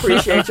 Definitely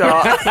appreciate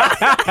y'all.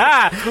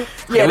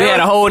 We had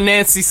a whole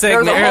Nancy there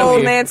was segment a whole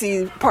earlier.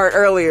 Nancy part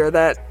earlier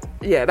that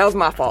was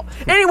my fault.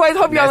 Anyways,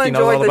 hope y'all Nancy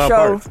knows enjoyed all the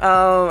about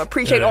show.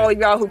 Appreciate Yeah. all of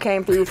y'all who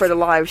came through for the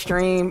live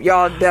stream.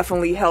 Y'all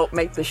definitely help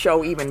make the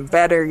show even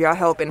better. Y'all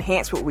help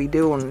enhance what we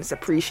do, and it's For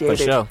appreciated.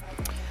 sure.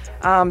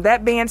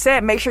 That being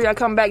said, make sure y'all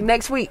come back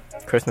next week.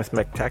 Christmas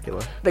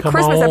spectacular. The Come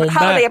Christmas on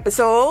holiday back.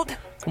 episode.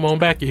 Come on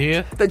back, you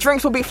here? The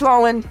drinks will be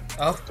flowing.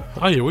 Oh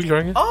yeah, we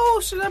drinking. Oh,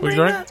 should I We bring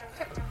drink? that?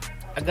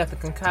 I got the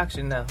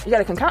concoction now. You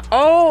got a concoct.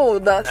 Oh,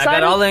 the I got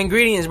cider. all the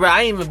ingredients, bro.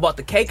 I ain't even bought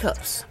the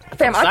K-Cups.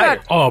 Fam, I cider.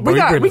 got. Oh, bro, we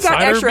you got bring we the got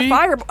cider, extra B?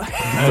 fireball.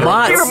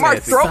 Lots. Peter Mark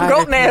throat Cider.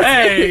 goat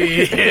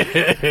nasty.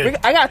 Hey.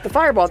 I got the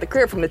fireball at the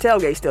crib from the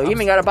tailgate still. You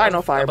ain't gotta buy no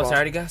I fireball.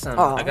 already got some.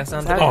 Oh, I got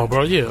some. okay. Oh,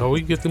 bro, yeah. Oh,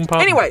 we get them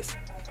popping. Anyways,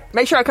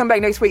 make sure I come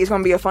back next week. It's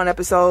going to be a fun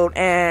episode.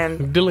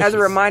 And Delicious. as a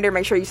reminder,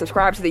 make sure you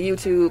subscribe to the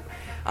YouTube.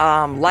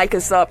 Like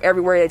us up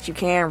everywhere that you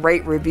can.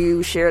 Rate,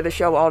 review, share the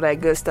show, all that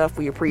good stuff.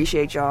 We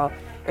appreciate y'all.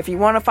 If you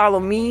want to follow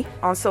me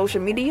on social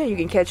media, you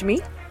can catch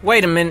me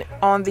Wait a minute.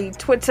 on the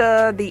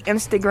Twitter, the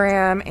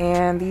Instagram,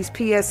 and these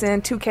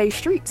PSN 2K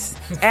streets.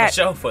 At,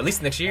 For at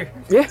least next year.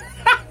 yeah,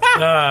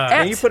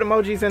 Can you at put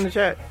emojis in the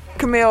chat?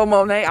 Camille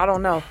Monet. I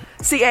don't know.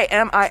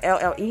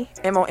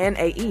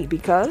 CAMILLEMONAE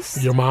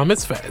because Your mom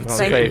is fat.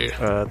 Thank Okay,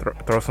 you.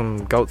 throw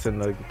some goats in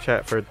the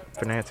chat for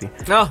Nancy.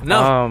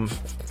 No.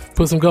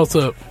 Put some goats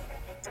up.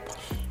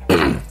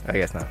 I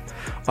guess not.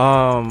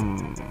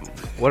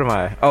 What am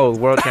I? Oh,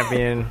 world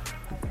champion.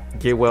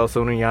 Get well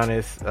sooner,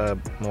 Giannis.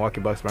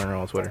 Milwaukee Bucks burner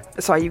on Twitter.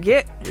 that's all you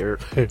get. You're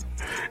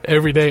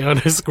Everyday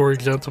 _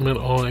 gentleman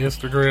on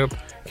Instagram.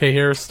 K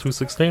Harris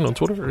 216 on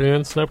Twitter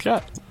and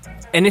Snapchat.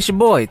 And it's your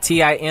boy,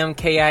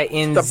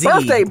 TIMKINZ. The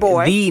birthday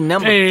boy. The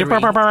number Hey, 3. brr,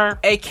 brr, brr.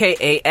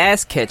 AKA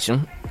Ass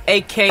Ketchum.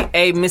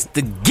 AKA Mr.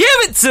 Give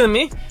It To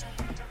Me.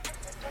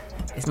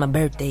 It's my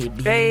birthday,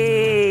 B.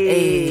 Hey,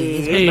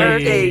 it's Hey. your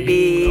birthday,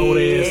 B. Old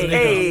ass nigga.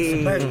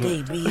 Hey.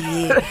 Birthday, B.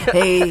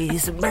 Hey,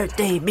 it's a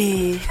birthday,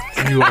 B.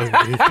 You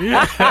ugly.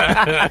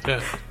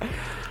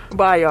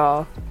 Bye,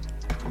 y'all.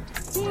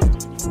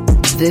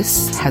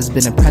 This has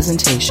been a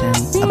presentation of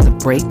the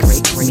Break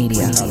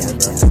Media.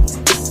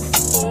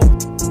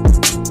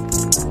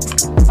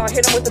 I'll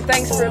hit him with the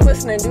thanks for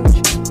listening, dude.